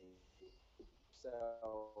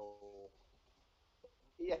 So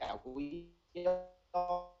yeah, we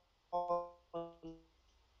all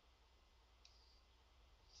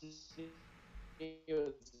it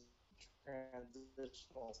was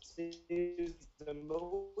transitional season, but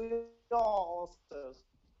we also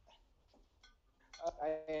I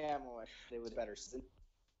am like they would better season.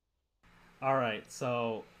 All right,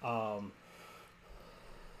 so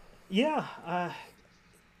yeah,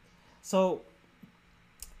 so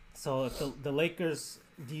if the Lakers,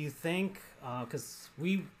 do you think? Because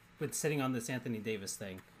we've been sitting on this Anthony Davis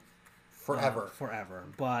thing forever,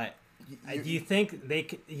 but do you think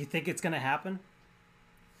you think it's gonna happen?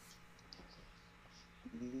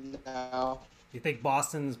 No. You think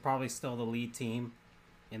Boston's probably still the lead team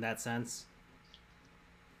in that sense?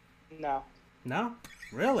 No. No?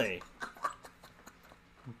 Really?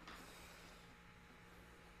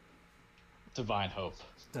 Divine hope.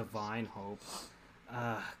 Divine hope.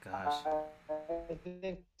 Gosh. I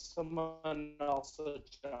think someone else will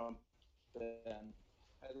jump in.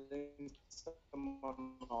 I think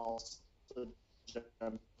someone else will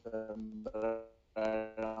jump in, but I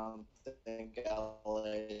don't think LA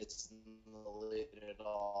is in the lead at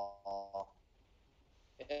all.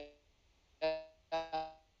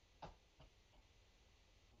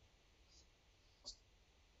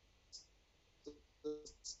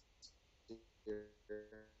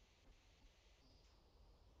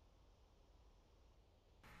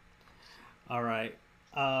 All right.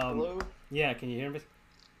 Hello? Yeah, can you hear me?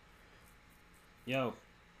 Yo.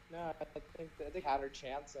 No, I think they had her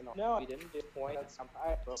chance, and no, we didn't get points.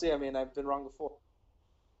 I mean, I've been wrong before.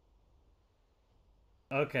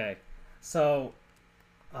 Okay. So,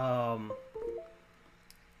 he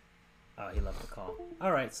left the call.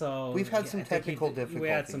 All right, so we've had some technical difficulties. We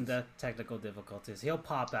had some technical difficulties. He'll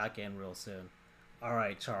pop back in real soon. All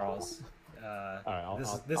right, Charles. All right,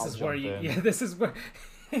 this is where you. Yeah, this is where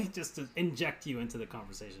just to inject you into the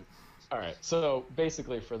conversation. All right. So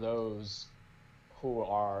basically, for those who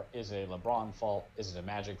is it a LeBron fault? Is it a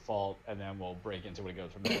Magic fault? And then we'll break into it and go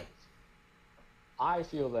from there. I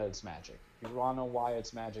feel that it's Magic. You want to know why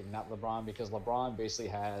it's Magic, not LeBron? Because LeBron basically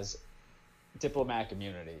has diplomatic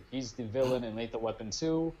immunity. He's the villain in Lethal Weapon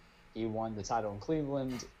 2. He won the title in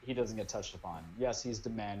Cleveland. He doesn't get touched upon. Yes, he's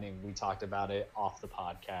demanding. We talked about it off the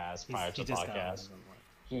podcast, prior to the podcast.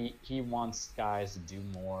 He wants guys to do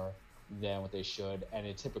more than what they should, and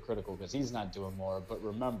it's hypocritical because he's not doing more. But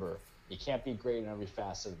remember, you can't be great in every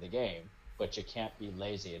facet of the game, but you can't be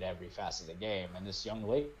lazy at every facet of the game. And this young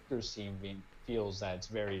Lakers team feels that it's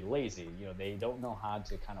very lazy. You know, they don't know how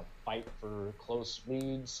to kind of fight for close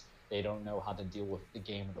leads. They don't know how to deal with the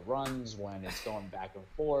game of the runs when it's going back and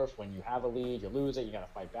forth. When you have a lead, you lose it, you got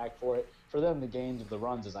to fight back for it. For them, the games of the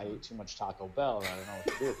runs is I ate too much Taco Bell and I don't know what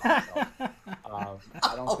to do with myself.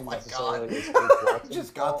 I don't think necessarily it's Luke Walton's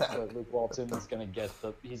just got fault, that. but Luke Walton is going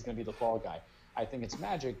to he's going to be the fall guy. I think it's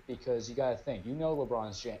Magic because you got to think,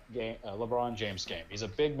 LeBron James game. He's a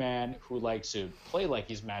big man who likes to play like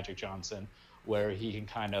he's Magic Johnson, where he can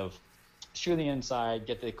kind of shoot the inside,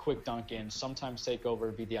 get the quick dunk in, sometimes take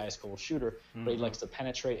over, be the ice cold shooter, but he likes to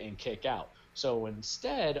penetrate and kick out. So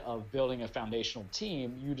instead of building a foundational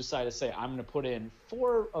team, you decide to say, I'm going to put in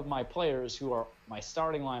 4 of my players who are my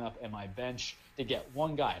starting lineup and my bench to get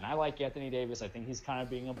one guy. And I like Anthony Davis. I think he's kind of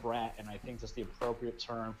being a brat, and I think that's the appropriate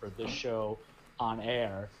term for this show on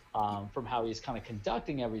air, from how he's kind of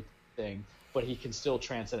conducting thing, but he can still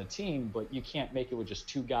transcend a team. But you can't make it with just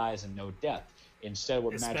two guys and no depth. Instead,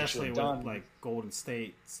 what Magic should Especially have with done, like Golden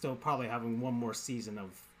State still probably having one more season of.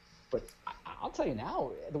 but I'll tell you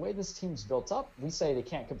now, the way this team's built up, we say they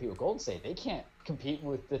can't compete with Golden State. They can't compete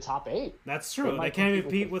with the top 8. That's true. They might can't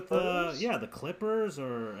compete compete with with the Clippers,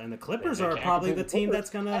 and the Clippers They are can't probably the compete with team Clippers. that's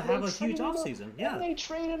gonna And have they a huge traded offseason. Yeah. And they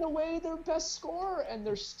traded away their best scorer, and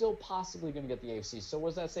they're still possibly going to get the AFC. So what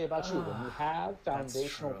does that say about you? When you have That's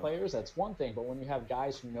foundational true. players, that's one thing. But when you have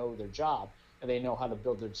guys who know their job and they know how to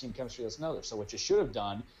build their team chemistry, that's another. So what you should have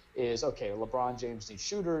done is, okay, LeBron James needs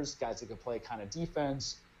shooters, guys that can play kind of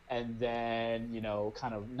defense, and then,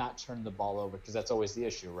 kind of not turn the ball over, because that's always the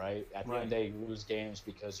issue, right? At the end of the day, you lose games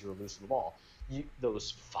because you're losing the ball.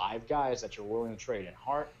 Those 5 guys that you're willing to trade in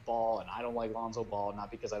Hart, Ball, and I don't like Lonzo Ball,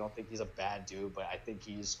 not because I don't think he's a bad dude, but I think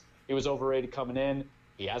he was overrated coming in.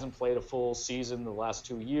 He hasn't played a full season the last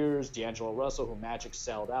 2 years. D'Angelo Russell, who Magic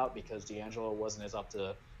sold out because D'Angelo wasn't as up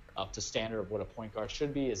to standard of what a point guard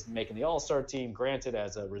should be, is making the All-Star team, granted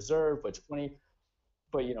as a reserve, but 20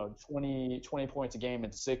 points a game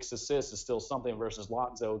and 6 assists is still something versus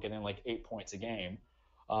Lonzo getting like 8 points a game.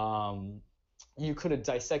 You could have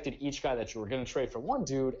dissected each guy that you were going to trade for one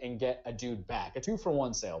dude and get a dude back, a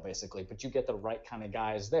 2-for-1 sale basically, but you get the right kind of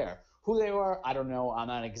guys there. Who they are, I don't know. I'm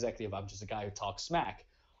not an executive. I'm just a guy who talks smack.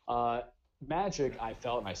 Magic, I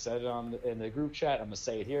felt, and I said it in the group chat, I'm going to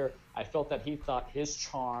say it here, I felt that he thought his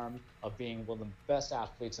charm of being one of the best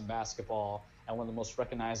athletes in basketball and one of the most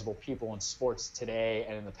recognizable people in sports today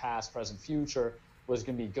and in the past, present, future was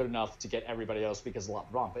going to be good enough to get everybody else because of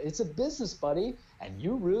LeBron. But it's a business, buddy, and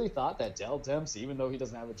you really thought that Dell Demps, even though he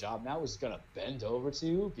doesn't have a job now, was going to bend over to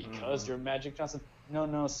you because you're Magic Johnson?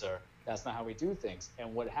 No, sir. That's not how we do things.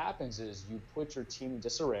 And what happens is you put your team in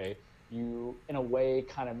disarray. You, in a way,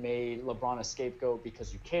 kind of made LeBron a scapegoat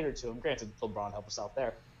because you catered to him. Granted, LeBron helped us out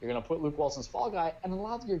there. You're going to put Luke Walton's fall guy, and a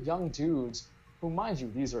lot of your young dudes, who, mind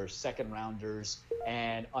you, these are second-rounders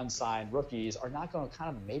and unsigned rookies, are not going to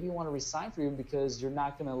kind of maybe want to resign for you because you're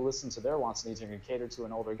not going to listen to their wants and needs. You're going to cater to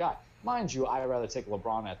an older guy. Mind you, I'd rather take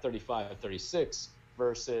LeBron at 35 or 36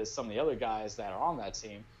 versus some of the other guys that are on that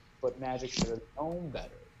team, but Magic should have known better.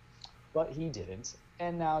 But he didn't.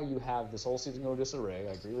 And now you have this whole season go disarray.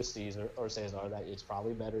 I agree with Cesar that it's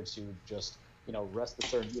probably better to just, rest the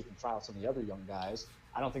third year and try out some of the other young guys.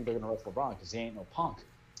 I don't think they're going to rest LeBron because he ain't no punk.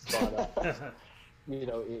 But,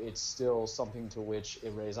 it's still something to which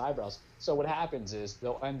it raised eyebrows. So what happens is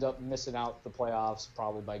they'll end up missing out the playoffs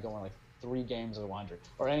probably by going like 3 games of 100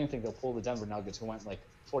 or anything. They'll pull the Denver Nuggets, who went like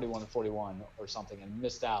 41-41 or something and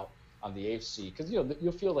missed out on the AFC, because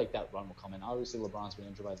you'll feel like that run will come in. Obviously, LeBron's been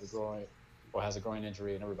injured by the groin or has a groin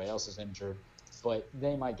injury, and everybody else is injured. But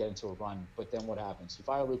they might get into a run. But then what happens? You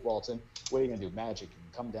fire Luke Walton. What are you going to do? Magic. You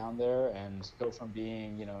can come down there and go from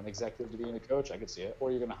being an executive to being a coach. I could see it.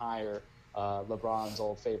 Or you're going to hire LeBron's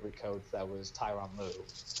old favorite coach that was Tyronn Lue.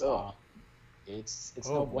 It's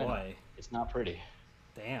no bueno. Boy. It's not pretty.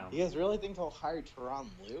 Damn. You guys really think he'll hire Tyronn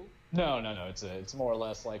Lue? No. It's more or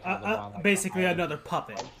less like LeBron. Basically another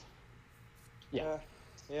puppet.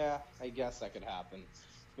 Yeah, I guess that could happen.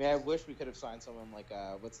 I mean, I wish we could have signed someone like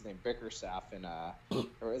what's his name, Bickerstaff in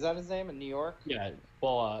or is that his name in New York? Yeah.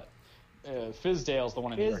 Well, Fizdale's the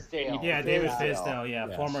one in New York. Fizdale. Yeah, David Fizdale. Fizdale,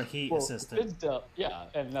 Yes. former Heat assistant. Fizdale, yeah,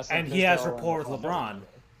 And he has rapport with LeBron.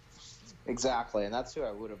 Exactly, and that's who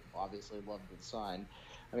I would have obviously loved to sign.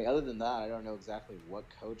 I mean, other than that, I don't know exactly what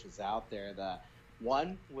coach is out there that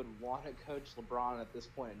one would want to coach LeBron at this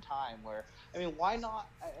point in time. Where, I mean, why not?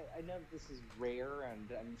 I know this is rare, and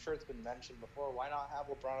I'm sure it's been mentioned before. Why not have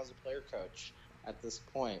LeBron as a player coach at this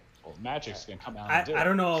point? Well, Magic's gonna come out. And do I it.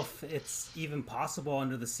 don't know if it's even possible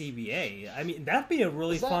under the CBA. I mean, that'd be a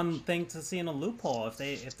really fun thing to see in a loophole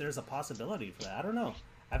if there's a possibility for that. I don't know.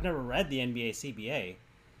 I've never read the NBA CBA.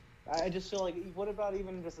 I just feel like, what about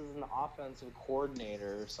even just as an offensive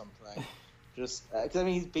coordinator or something? Just, cause, I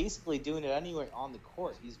mean, he's basically doing it anyway on the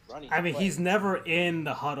court. He's running. I mean, he's never in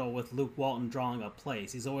the huddle with Luke Walton drawing up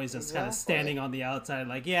plays. He's always just kind of standing on the outside,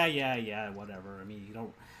 like, yeah, whatever. I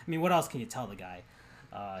mean, what else can you tell the guy?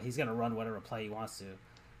 He's gonna run whatever play he wants to.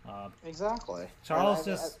 Exactly. Charles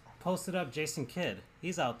just posted up Jason Kidd.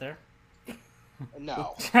 He's out there.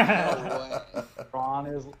 No way.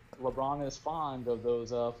 LeBron is fond of those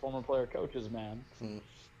former player coaches, man.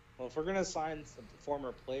 Well, if we're gonna sign some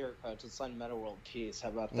former player coach, let's sign Meta World Peace. How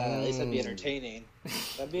about that? At least that'd be entertaining.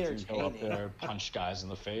 That'd be You can go up entertaining. there, punch guys in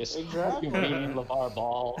the face. Exactly. You mean LeVar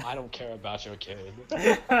Ball? I don't care about your kid.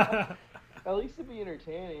 At least it'd be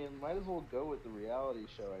entertaining. Might as well go with the reality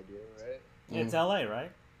show idea, right? It's LA,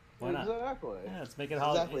 right? Why not? Exactly. Yeah, let's make it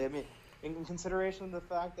Hollywood. Exactly. I mean, in consideration of the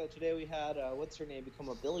fact that today we had what's her name become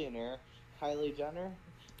a billionaire, Kylie Jenner.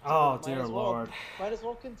 Oh, Might dear as well- Lord. Might as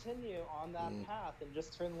well continue on that path and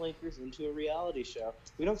just turn the Lakers into a reality show.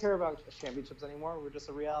 We don't care about championships anymore. We're just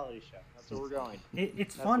a reality show. That's where we're going.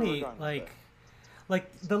 It's That's where we're funny, going with it.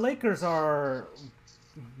 like the Lakers are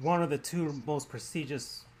one of the two most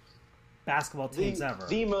prestigious basketball teams ever.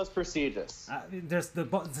 The most prestigious. There's the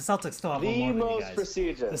Celtics still have one The more than you most guys.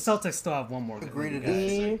 prestigious. The Celtics still have one more Agree than you to guys.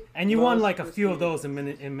 disagree. And you won most like a few of those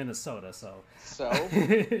prestigious. in Minnesota, so. So,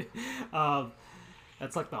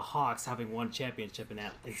 That's like the Hawks having one championship in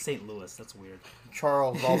St. Louis. That's weird.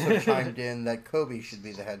 Charles also chimed in that Kobe should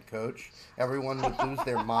be the head coach. Everyone would lose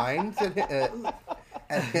their minds at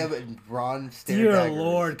him and Bron stare Dear daggers.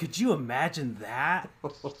 Lord, could you imagine that?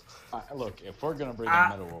 Look, if we're gonna bring in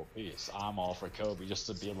Meta World Peace, I'm all for Kobe just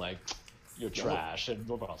to be like, "You're trash," and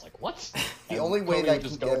LeBron's like, "What?" The And only way Kobe that would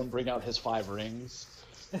just can go get- and bring out his 5 rings.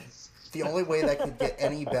 The only way that could get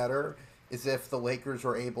any better is if the Lakers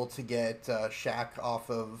were able to get Shaq off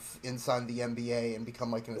of inside the NBA and become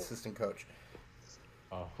like an assistant coach.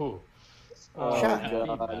 Who?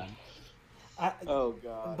 Shaq. Man. oh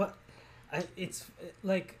god. But it's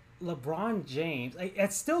like LeBron James. I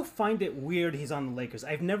still find it weird he's on the Lakers.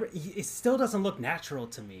 It still doesn't look natural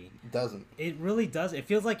to me. Doesn't. It really does. It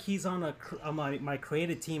feels like he's on my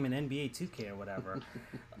created team in NBA 2K or whatever.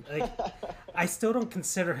 Like, I still don't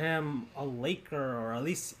consider him a Laker, or at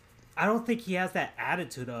least I don't think he has that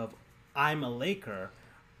attitude of I'm a Laker.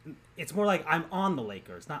 It's more like I'm on the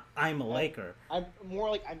Lakers, not I'm a Laker. I'm more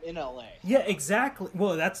like I'm in LA. Yeah, exactly.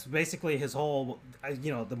 Well, that's basically his whole,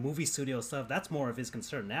 the movie studio stuff. That's more of his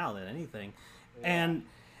concern now than anything. Yeah.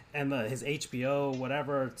 And his HBO,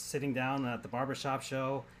 whatever, sitting down at the barbershop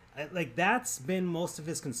show, like that's been most of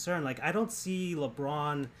his concern. Like I don't see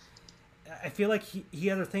LeBron. I feel like he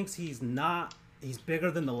either thinks he's bigger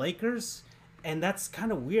than the Lakers, and that's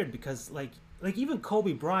kind of weird because like even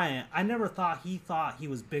Kobe Bryant, I never thought he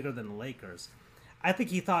was bigger than the Lakers. I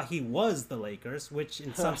think he thought he was the Lakers, which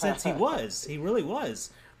in some sense he was. He really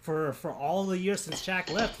was. For all the years since Shaq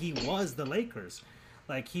left, he was the Lakers.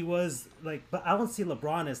 Like he was like, but I don't see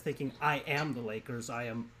LeBron as thinking I am the Lakers. I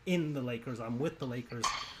am in the Lakers. I'm with the Lakers.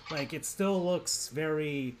 Like it still looks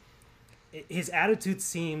very. His attitude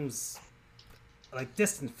seems like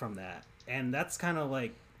distant from that, and that's kind of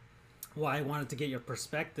like why I wanted to get your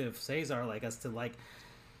perspective, Cesar, like as to like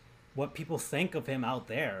what people think of him out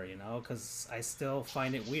there, because I still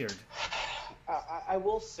find it weird. I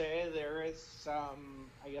will say there is some,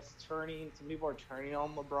 some people are turning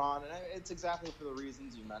on LeBron, and it's exactly for the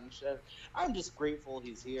reasons you mentioned. I'm just grateful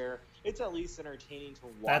he's here. It's at least entertaining to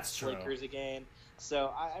watch the Lakers again,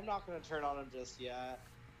 so I'm not going to turn on him just yet.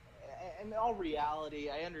 In all reality,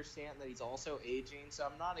 I understand that he's also aging, so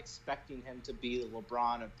I'm not expecting him to be the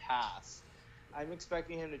LeBron of past. I'm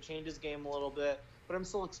expecting him to change his game a little bit, but I'm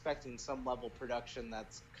still expecting some level of production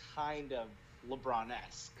that's kind of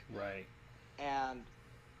LeBron-esque. Right. And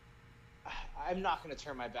I'm not going to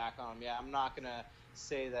turn my back on him. Yeah, I'm not going to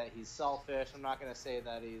say that he's selfish. I'm not going to say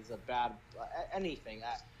that he's a bad anything.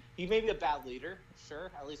 He may be a bad leader,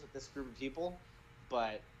 sure, at least with this group of people,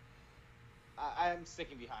 but I'm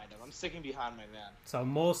sticking behind him. I'm sticking behind my man. So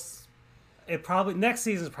next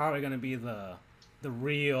season is probably going to be the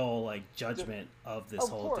real like judgment of this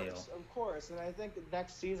whole deal. Of course, and I think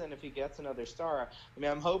next season if he gets another star,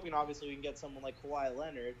 I'm hoping obviously we can get someone like Kawhi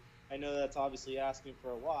Leonard. I know that's obviously asking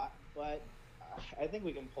for a lot, but I think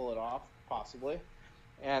we can pull it off possibly.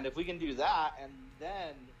 And if we can do that, and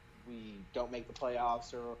then we don't make the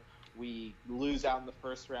playoffs or we lose out in the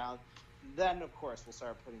first round, then of course we'll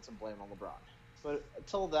start putting some blame on LeBron. But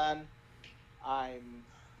until then, I'm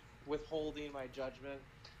withholding my judgment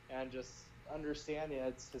and just understanding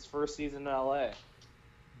it's his first season in LA.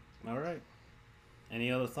 All right.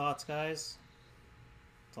 Any other thoughts, guys?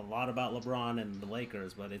 It's a lot about LeBron and the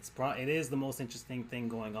Lakers, but it is the most interesting thing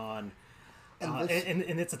going on. And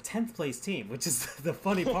it's a 10th place team, which is the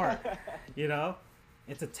funny part.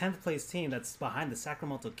 It's a 10th place team that's behind the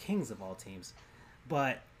Sacramento Kings of all teams.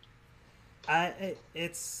 But it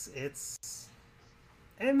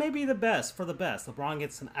may be the best for the best. LeBron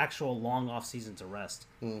gets an actual long off season to rest.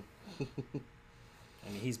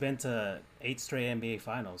 He's been to 8 straight NBA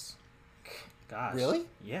Finals. Gosh, really?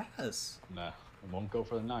 Yes. Nah, it won't go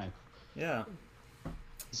for the 9th. Yeah.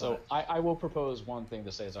 So I will propose one thing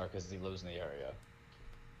to Cesar because he lives in the area.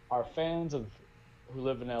 Are fans who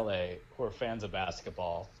live in LA who are fans of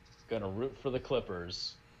basketball going to root for the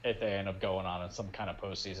Clippers if they end up going on some kind of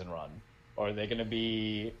postseason run? Or are they going to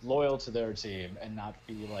be loyal to their team and not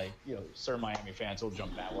be like, Sir Miami fans who'll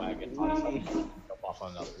jump bandwagon on some, jump off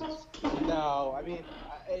on others? No,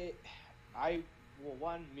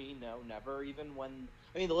 No, never. Even when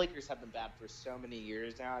the Lakers have been bad for so many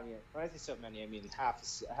years now. I mean, when I say so many, I mean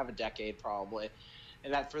half a decade probably,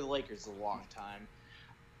 and that for the Lakers is a long time.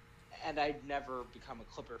 And I'd never become a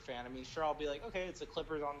Clipper fan. I mean, sure, I'll be like, okay, it's the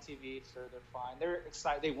Clippers on TV, sure, they're fine. They're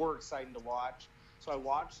excited. They were exciting to watch, so I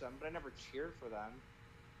watched them, but I never cheered for them.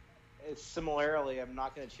 Similarly, I'm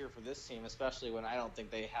not going to cheer for this team, especially when I don't think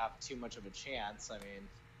they have too much of a chance. I mean,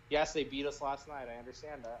 yes, they beat us last night. I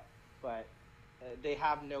understand that, but they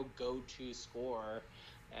have no go-to scorer,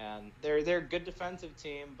 and they're a good defensive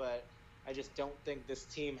team, but I just don't think this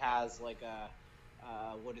team has like a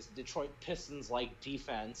what is Detroit Pistons like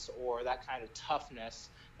defense or that kind of toughness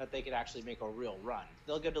that they could actually make a real run.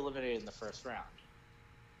 They'll get eliminated in the first round.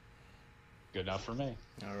 Good enough for me.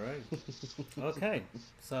 All right. Okay.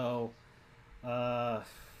 So,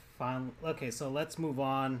 fine. Okay, so let's move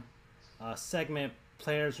on. Segment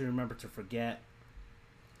players we remember to forget.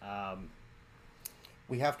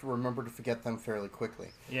 We have to remember to forget them fairly quickly.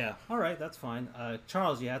 Yeah. All right, that's fine.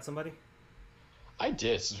 Charles, you had somebody? I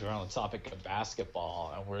did, since we're on the topic of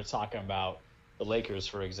basketball, and we're talking about the Lakers,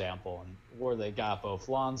 for example, and where they got both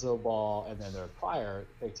Lonzo Ball and then their prior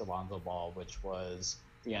pick to Lonzo Ball, which was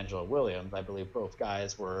D'Angelo Williams. I believe both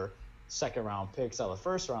guys were second-round picks out of the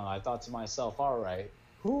first round. I thought to myself, all right,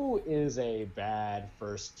 who is a bad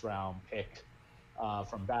first-round pick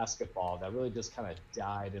from basketball that really just kind of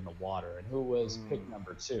died in the water, and who was pick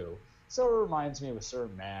number 2? So it reminds me of a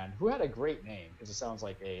certain man who had a great name, because it sounds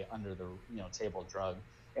like a under-the-table drug,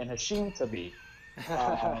 and Hashim Thabit.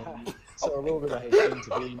 So a little bit about Hashim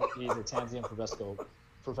Thabit. He's a Tanzanian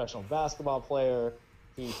professional basketball player.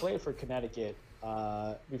 He played for Connecticut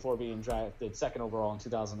before being drafted second overall in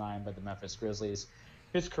 2009 by the Memphis Grizzlies.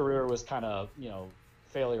 His career was kind of,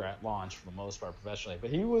 failure at launch for the most part professionally, but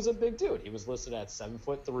he was a big dude. He was listed at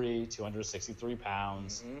 7'3", 263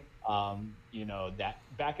 pounds. That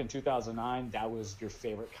back in 2009, that was your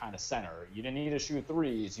favorite kind of center. You didn't need to shoot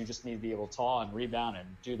threes. You just need to be able to tall and rebound and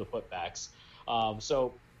do the putbacks.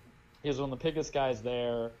 So he was one of the biggest guys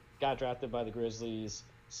there, got drafted by the Grizzlies,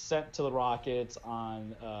 sent to the Rockets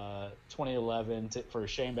on 2011 for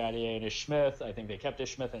Shane Battier and Ish Smith. I think they kept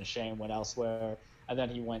Ish Smith and Shane went elsewhere. And then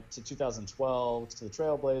he went to 2012 to the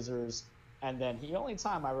Trailblazers. And then the only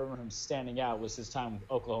time I remember him standing out was his time with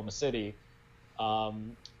Oklahoma City,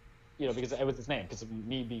 because with his name, because of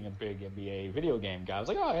me being a big NBA video game guy. I was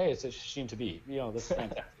like, oh, hey, it's Hashim Thabit. This is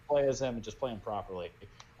fantastic. Play as him and just play him properly.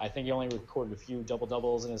 I think he only recorded a few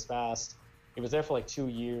double-doubles in his past. He was there for like 2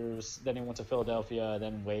 years. Then he went to Philadelphia,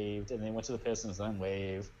 then waived. And then he went to the Pistons, then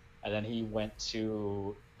waived. And then he went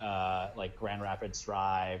to Grand Rapids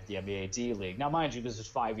Drive, the NBA D League. Now, mind you, this is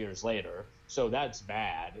 5 years later, so that's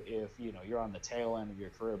bad if you're on the tail end of your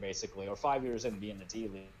career basically, or 5 years in being in the D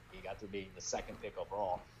League after being the second pick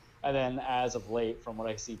overall. And then as of late, from what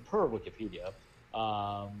I see per Wikipedia,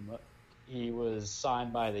 he was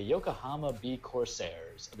signed by the Yokohama B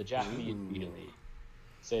Corsairs of the Japanese B League.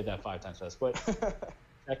 Say that 5 times fast, but.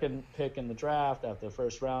 Second pick in the draft after the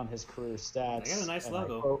first round, his career stats. They got a nice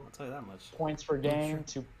logo, I'll tell you that much. Points per game,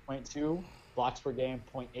 2.2. Blocks per game,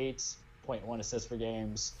 0.8. 0.1 assists per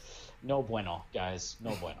games. No bueno, guys.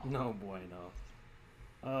 No bueno. No bueno.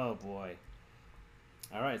 Oh, boy.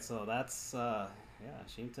 All right, so that's,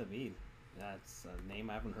 Hashim Thabit. That's a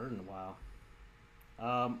name I haven't heard in a while.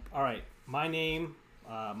 All right, my name,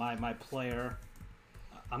 my player,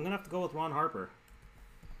 I'm going to have to go with Ron Harper.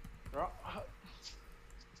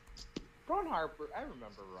 Ron Harper, I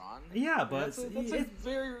remember Ron. Yeah, but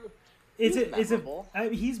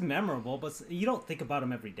he's memorable, but you don't think about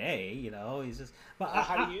him every day, He's just. But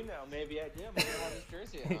how do you know? Maybe I do. Maybe I have his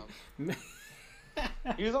jersey at home.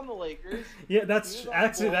 He was on the Lakers. Yeah, that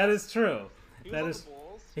is true. That is.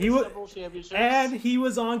 He was and he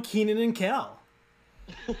was on Keenan and Kel.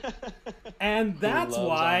 And that's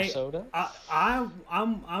why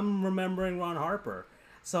I'm remembering Ron Harper.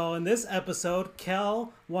 So in this episode,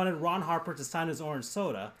 Kel wanted Ron Harper to sign his orange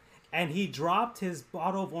soda, and he dropped his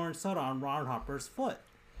bottle of orange soda on Ron Harper's foot,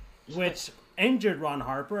 which injured Ron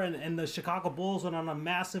Harper, and the Chicago Bulls went on a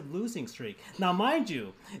massive losing streak. Now, mind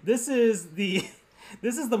you, this is the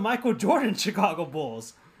Michael Jordan Chicago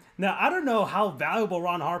Bulls. Now, I don't know how valuable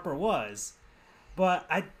Ron Harper was, but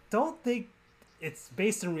I don't think it's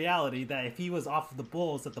based in reality that if he was off of the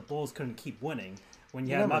Bulls, that the Bulls couldn't keep winning. When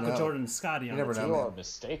you had Michael Jordan and Scotty on the team. You are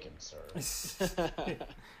mistaken, sir.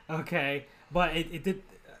 Okay, but it did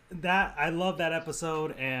that. I love that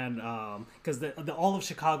episode, and because the all of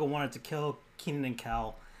Chicago wanted to kill Keenan and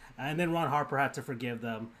Kel, and then Ron Harper had to forgive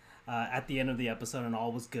them at the end of the episode, and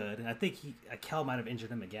all was good. And I think Kel might have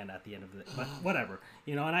injured him again at the end of it, but whatever,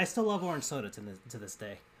 And I still love orange soda to this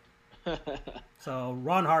day. So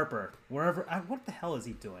Ron Harper, wherever, what the hell is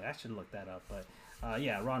he doing? I should look that up, but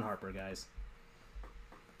yeah, Ron Harper, guys.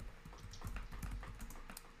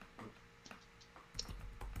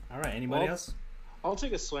 All right, anybody else? I'll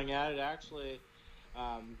take a swing at it. Actually,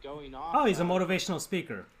 going off. Oh, he's a motivational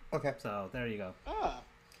speaker. Okay. So there you go.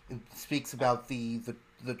 It speaks about the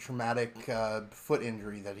traumatic foot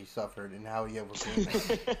injury that he suffered and how he overcame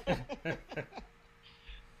it.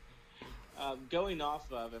 Going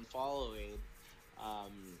off of and following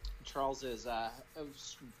Charles's,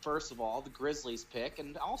 first of all, the Grizzlies pick,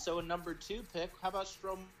 and also a number 2 pick. How about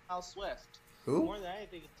Stromile Swift? Who? More than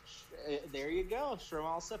anything, there you go.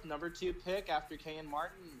 Stromile Swift, number 2 pick after Kenyon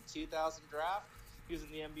Martin in the 2000 draft. He was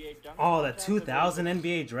in the NBA dunk Oh, the contest. 2000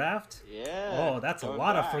 NBA draft? Yeah. Oh, that's a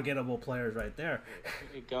lot of forgettable players right there.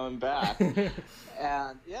 Going back. And,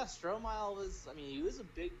 yeah, Stromile was, he was a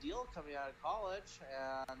big deal coming out of college,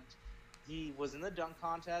 and he was in the dunk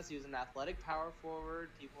contest. He was an athletic power forward.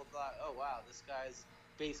 People thought, oh, wow, this guy's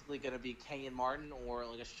basically going to be Kenyon Martin or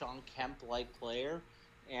like a Sean Kemp-like player.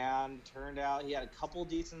 And turned out he had a couple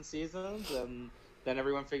decent seasons, and then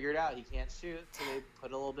everyone figured out he can't shoot, so they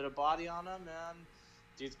put a little bit of body on him, and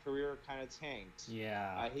dude's career kind of tanked.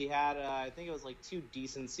 Yeah. He had, I think it was like 2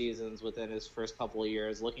 decent seasons within his first couple of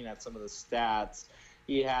years. Looking at some of the stats,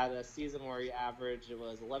 he had a season where he averaged, it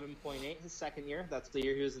was 11.8 his second year. That's the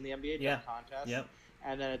year he was in the NBA dunk contest. Yep.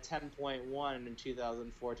 And then a 10.1 in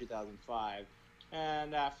 2004, 2005.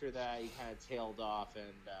 And after that, he kind of tailed off and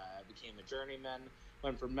became a journeyman.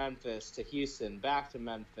 Went from Memphis to Houston, back to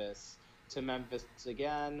Memphis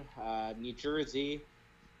again, New Jersey,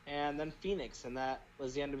 and then Phoenix. And that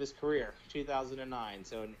was the end of his career, 2009.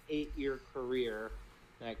 So an 8-year career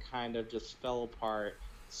that kind of just fell apart.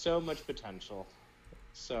 So much potential.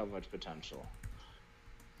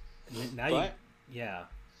 Now yeah.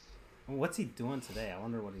 What's he doing today? I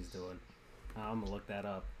wonder what he's doing. I'm going to look that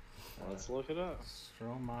up. Let's look it up.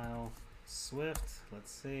 Stromile Swift.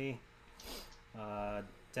 Let's see.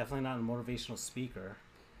 Definitely not a motivational speaker.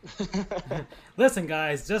 Listen,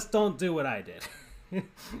 guys, just don't do what I did.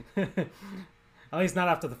 At least not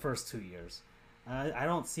after the first 2 years. I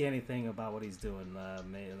don't see anything about what he's doing. The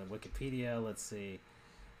Wikipedia, let's see.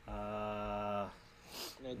 I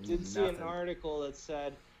did see an article that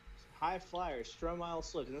said, High Flyer, Stromile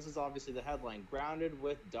Swift, and this is obviously the headline, grounded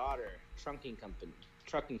with daughter, trucking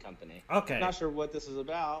company. Okay. Not sure what this is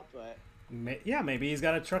about, but... Yeah, maybe he's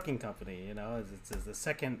got a trucking company. It's the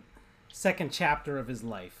second chapter of his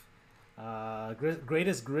life.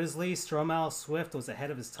 Greatest Grizzly, Stromile Swift was ahead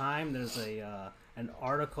of his time. There's an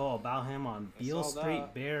article about him on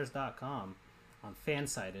BealeStreetBears.com on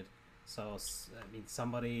Fansided. So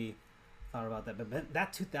somebody thought about that. But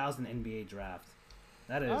that 2000 NBA draft,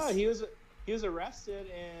 that is. Oh, he was arrested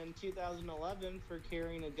in 2011 for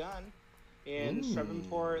carrying a gun in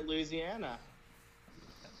Shreveport, Louisiana.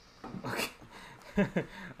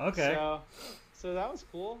 Okay. So that was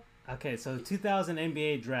cool. Okay, so 2000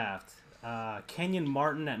 NBA draft. Kenyon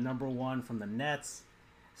Martin at number 1 from the Nets.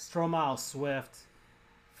 Stromile Swift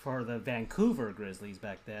for the Vancouver Grizzlies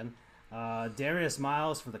back then. Darius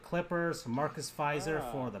Miles for the Clippers. Marcus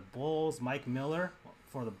Fizer for the Bulls. Mike Miller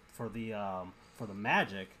for the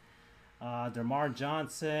Magic. DeMar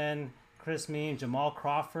Johnson, Chris Mean, Jamal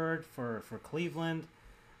Crawford for Cleveland.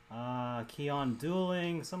 Keon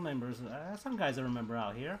Dooling, some guys I remember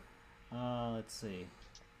out here. Let's see.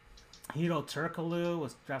 Hito Turkoglu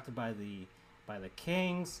was drafted by the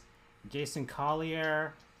Kings. Jason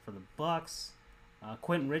Collier for the Bucks.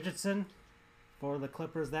 Quentin Richardson for the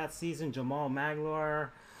Clippers that season. Jamal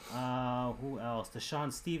Magloire. Who else?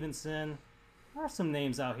 Deshaun Stevenson. There are some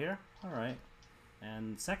names out here. All right.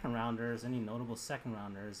 And second rounders. Any notable second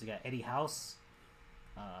rounders? You got Eddie House.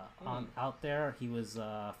 Out there, he was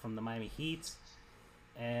from the Miami Heat,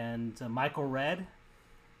 and Michael Redd.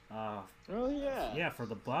 For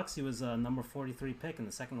the Bucks, he was a number 43 pick in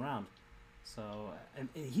the second round. So, and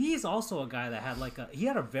he's also a guy that had he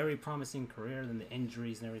had a very promising career. Than the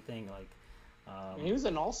injuries and everything, he was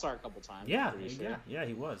an all-star a couple times. Yeah,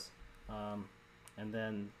 he was. And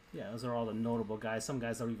then those are all the notable guys. Some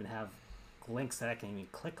guys don't even have links that I can even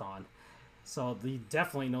click on. So you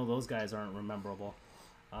definitely know those guys aren't rememberable.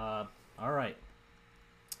 All right.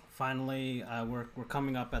 Finally, we're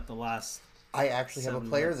coming up at the last. I actually have a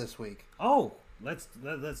player this week. Oh, let's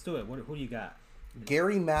do it. Who do you got?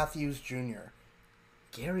 Gary Matthews Jr.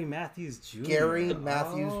 Gary Matthews Jr. Gary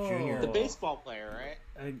Matthews Jr. The baseball player,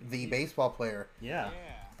 right? The baseball player. Yeah.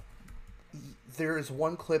 There is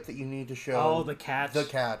one clip that you need to show. Oh, the catch. The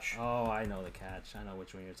catch. Oh, I know the catch. I know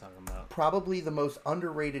which one you're talking about. Probably the most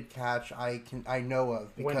underrated catch I know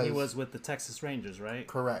of. Because when he was with the Texas Rangers, right?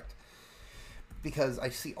 Correct. because I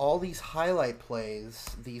see all these highlight plays,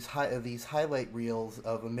 these highlight reels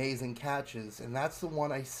of amazing catches, and that's the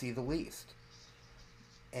one I see the least.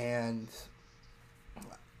 And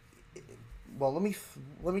well, let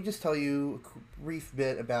me just tell you a brief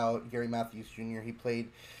bit about Gary Matthews Jr. He played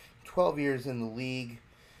 12 years in the league.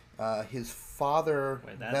 His father,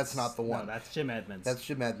 Wait, that's not the one. No, that's Jim Edmonds. That's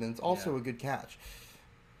Jim Edmonds. Also Yeah. a good catch.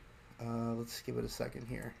 Let's give it a second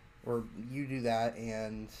here. Or you do that,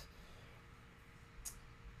 and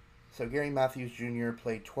so Gary Matthews Jr.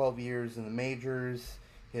 played 12 years in the majors.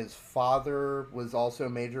 His father was also a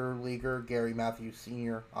major leaguer, Gary Matthews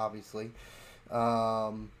Sr., obviously.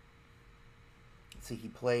 Let's see, he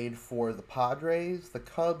played for the Padres, the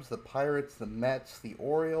Cubs, the Pirates, the Mets, the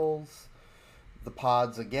Orioles, the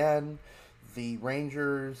Pods again, the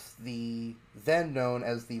Rangers, the then known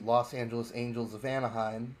as the Los Angeles Angels of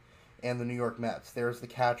Anaheim, and the New York Mets. There's the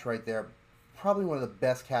catch right there. Probably one of the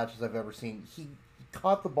best catches I've ever seen. He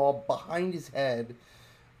caught the ball behind his head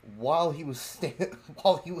while he was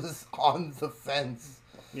while he was on the fence.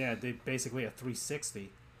 Yeah, they basically a 360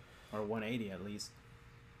 or 180 at least.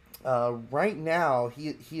 Right now,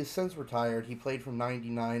 he has since retired. He played from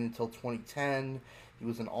 99 until 2010. He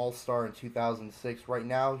was an all-star in 2006. Right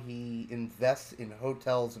now, he invests in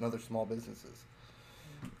hotels and other small businesses.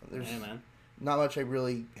 There's man. not much I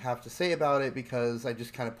really have to say about it because I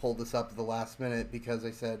just kind of pulled this up at the last minute because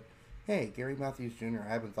I said, hey, Gary Matthews Jr.,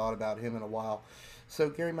 I haven't thought about him in a while. So,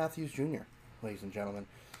 Gary Matthews Jr., ladies and gentlemen.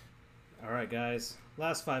 All right, guys.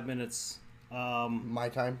 Last 5 minutes. My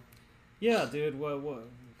time? Yeah, dude. What?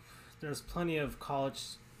 There's plenty of college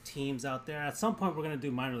teams out there. At some point, we're going to do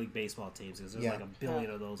minor league baseball teams because there's Yeah. like a billion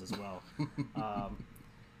of those as well.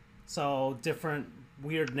 So different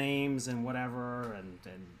weird names and whatever and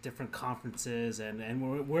different conferences.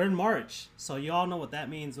 And we're in March. So you all know what that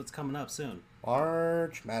means, what's coming up soon.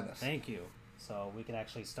 March Madness. Thank you. So we can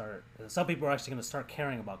actually start. Some people are actually going to start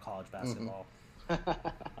caring about college basketball.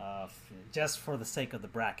 Just for the sake of the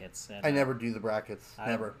brackets. And, I never do the brackets.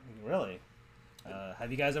 Never. Really? Have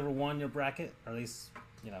you guys ever won your bracket? Or at least,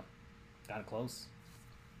 gotten close?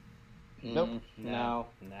 Nope. No.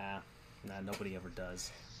 Nah, nobody ever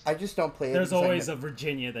does. I just don't play it. There's because always a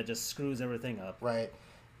Virginia that just screws everything up. Right.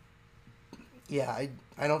 Yeah,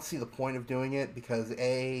 I don't see the point of doing it because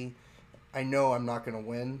I know I'm not going to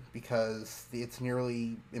win because it's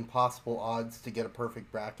nearly impossible odds to get a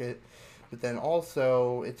perfect bracket. But then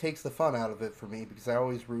also, it takes the fun out of it for me because I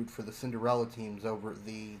always root for the Cinderella teams over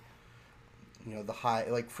the high.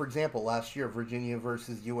 Like, for example, last year, Virginia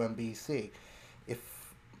versus UMBC. If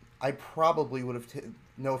I probably would have,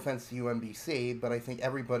 no offense to UMBC, but I think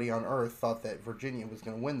everybody on earth thought that Virginia was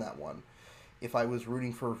going to win that one. If I was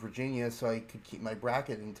rooting for Virginia so I could keep my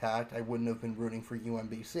bracket intact, I wouldn't have been rooting for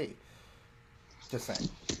UMBC. Just saying.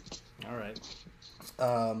 All right.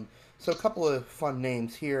 So a couple of fun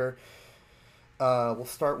names here. We'll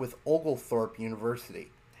start with Oglethorpe University.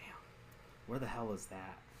 Where the hell is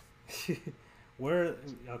that?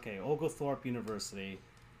 Okay, Oglethorpe University.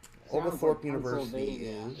 Oglethorpe University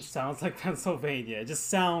It is... sounds like Pennsylvania. It just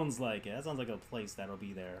sounds like it. That sounds like a place that'll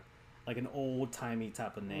be there. Like an old-timey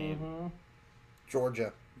type of name. Mm-hmm.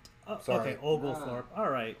 Georgia. Sorry. Okay, Oglethorpe. All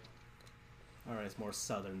right, it's more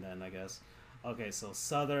southern then, I guess. Okay, so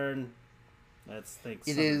southern. Let's think.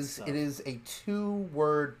 It southern is. stuff. It is a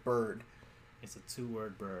 2-word bird. It's a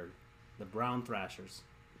 2-word bird. The brown thrashers.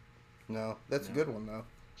 No, that's a No. good one though.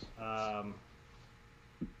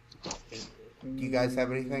 Do you guys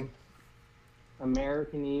have anything?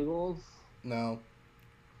 American Eagles. No.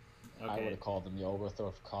 I would Okay. have called them the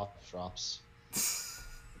Oglethorpe cough drops.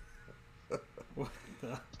 What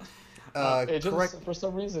the- It just, Correct. for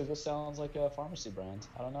some reason, it just sounds like a pharmacy brand.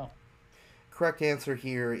 I don't know. Correct answer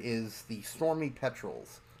here is the Stormy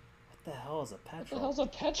Petrels. What the hell is a What the petrol? hell's a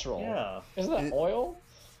petrol? Yeah. Isn't that It- oil?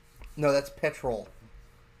 No, that's petrol.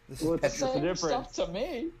 This is What's petrol. the Same difference? stuff to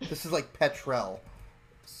me. This is like petrel.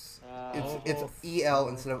 It's EL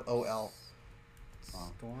instead of OL.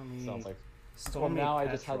 Stormy. Sounds like. Well, Stormy now I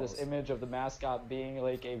just had this petrels. image of the mascot being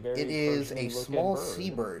like a very. It is a Persian-looking small bird.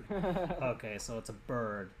 seabird. Okay, so it's a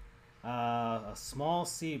bird. A small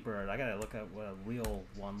seabird. I gotta look at what a real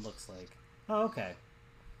one looks like. Oh, okay.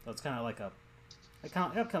 So it's kind of like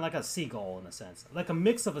kind of like a seagull in a sense, like a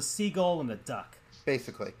mix of a seagull and a duck.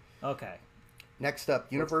 Basically. Okay, Next up,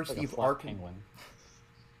 Like University a of flat Arkansas. penguin.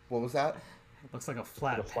 What was that? looks like a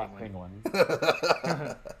flat, Like a flat penguin.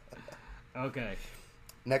 penguin. Okay,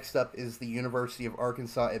 Next up is the University of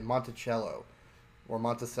Arkansas at Monticello. Or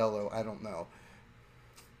Monticello, I don't know.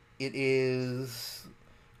 It is...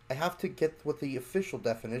 I have to get what the official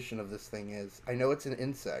definition of this thing is. I know it's an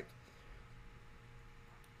insect.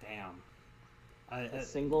 damn. A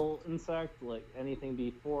single insect, like anything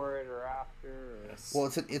before it or after? Or... Well,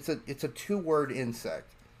 it's a 2-word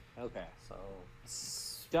insect. Okay, so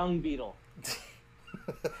dung beetle.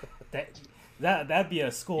 That'd be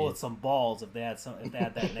a school with some balls if they had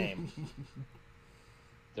that name.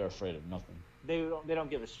 They're afraid of nothing. They don't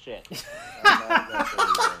give a shit.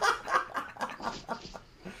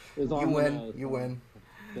 You win.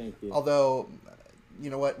 Thank you. Although, you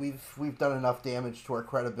know what, we've done enough damage to our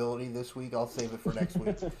credibility this week. I'll save it for next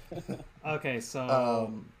week. Okay,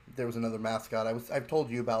 so there was another mascot I've told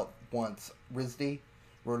you about once. RISD,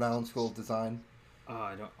 Rhode Island School of Design.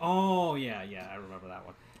 Oh yeah, I remember that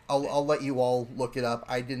one. I'll let you all look it up.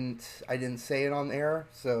 I didn't say it on air,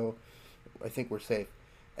 so I think we're safe.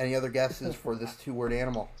 Any other guesses for this 2-word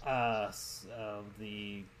animal?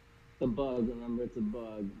 The bug. Remember, it's a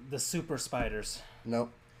bug. The super spiders.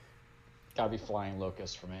 Nope. Gotta be flying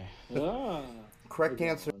locust for me. Correct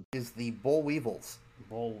answer is the boll weevils.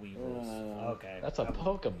 Boll weevils. Okay. That's a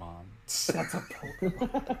Pokemon. That's a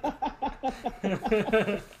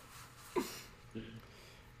Pokemon.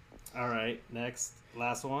 All right, next.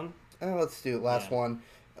 Last one. Let's do it. Last one.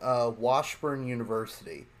 Washburn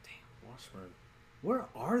University. Damn, Washburn. Where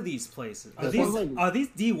are these places? Are these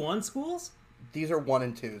D1 schools? These are 1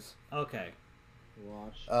 and 2s. Okay.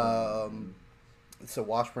 Washburn. So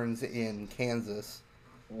Washburn's in Kansas.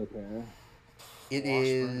 Okay. It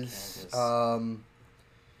Washburn, is. Kansas.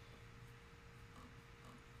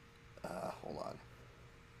 Hold on.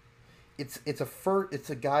 It's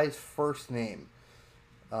a guy's first name.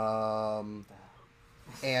 And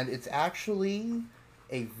it's actually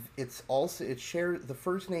the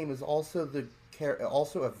first name is also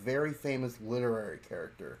also a very famous literary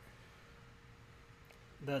character.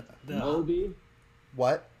 The Moby.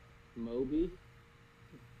 What? Moby.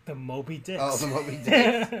 The Moby Dicks. Oh, the Moby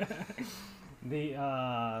Dicks. the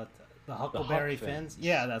Huckleberry Finns.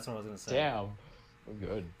 Yeah, that's what I was gonna say. Damn, we're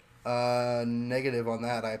good. Negative on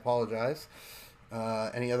that. I apologize.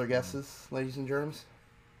 Any other guesses, ladies and germs?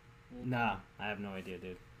 Nah, I have no idea,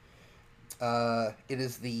 dude. It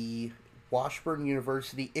is the Washburn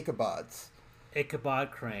University Ichabods.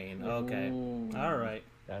 Ichabod Crane. Okay. All right.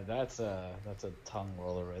 That's a tongue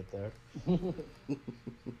roller right there.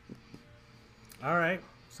 All right.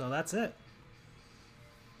 So that's it.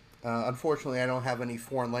 Unfortunately, I don't have any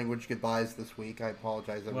foreign language goodbyes this week. I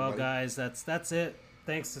apologize, everybody. Well, guys, that's it.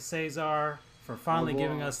 Thanks to Cesar for finally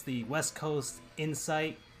giving us the West Coast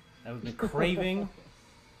insight that we've been craving.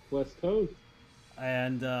 West Coast.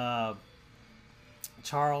 And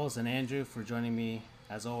Charles and Andrew for joining me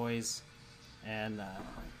as always. And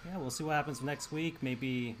yeah, we'll see what happens next week.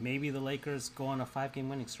 Maybe the Lakers go on a 5-game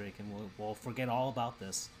winning streak, and we'll forget all about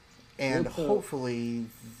this. And hopefully,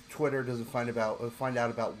 Twitter doesn't find out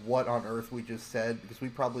about what on earth we just said, because we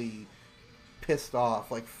probably pissed off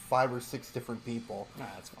like 5 or 6 different people. Nah,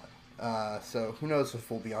 that's fine. So who knows if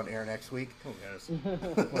we'll be on air next week? Who cares?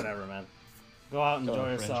 Whatever, man. Go out and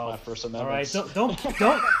enjoy yourself. All right,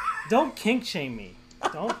 don't kink shame me.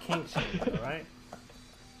 Don't kink shame me. All right.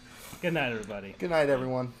 Good night, everybody. Good night,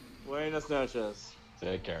 everyone. Buenas noches.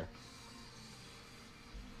 Take care.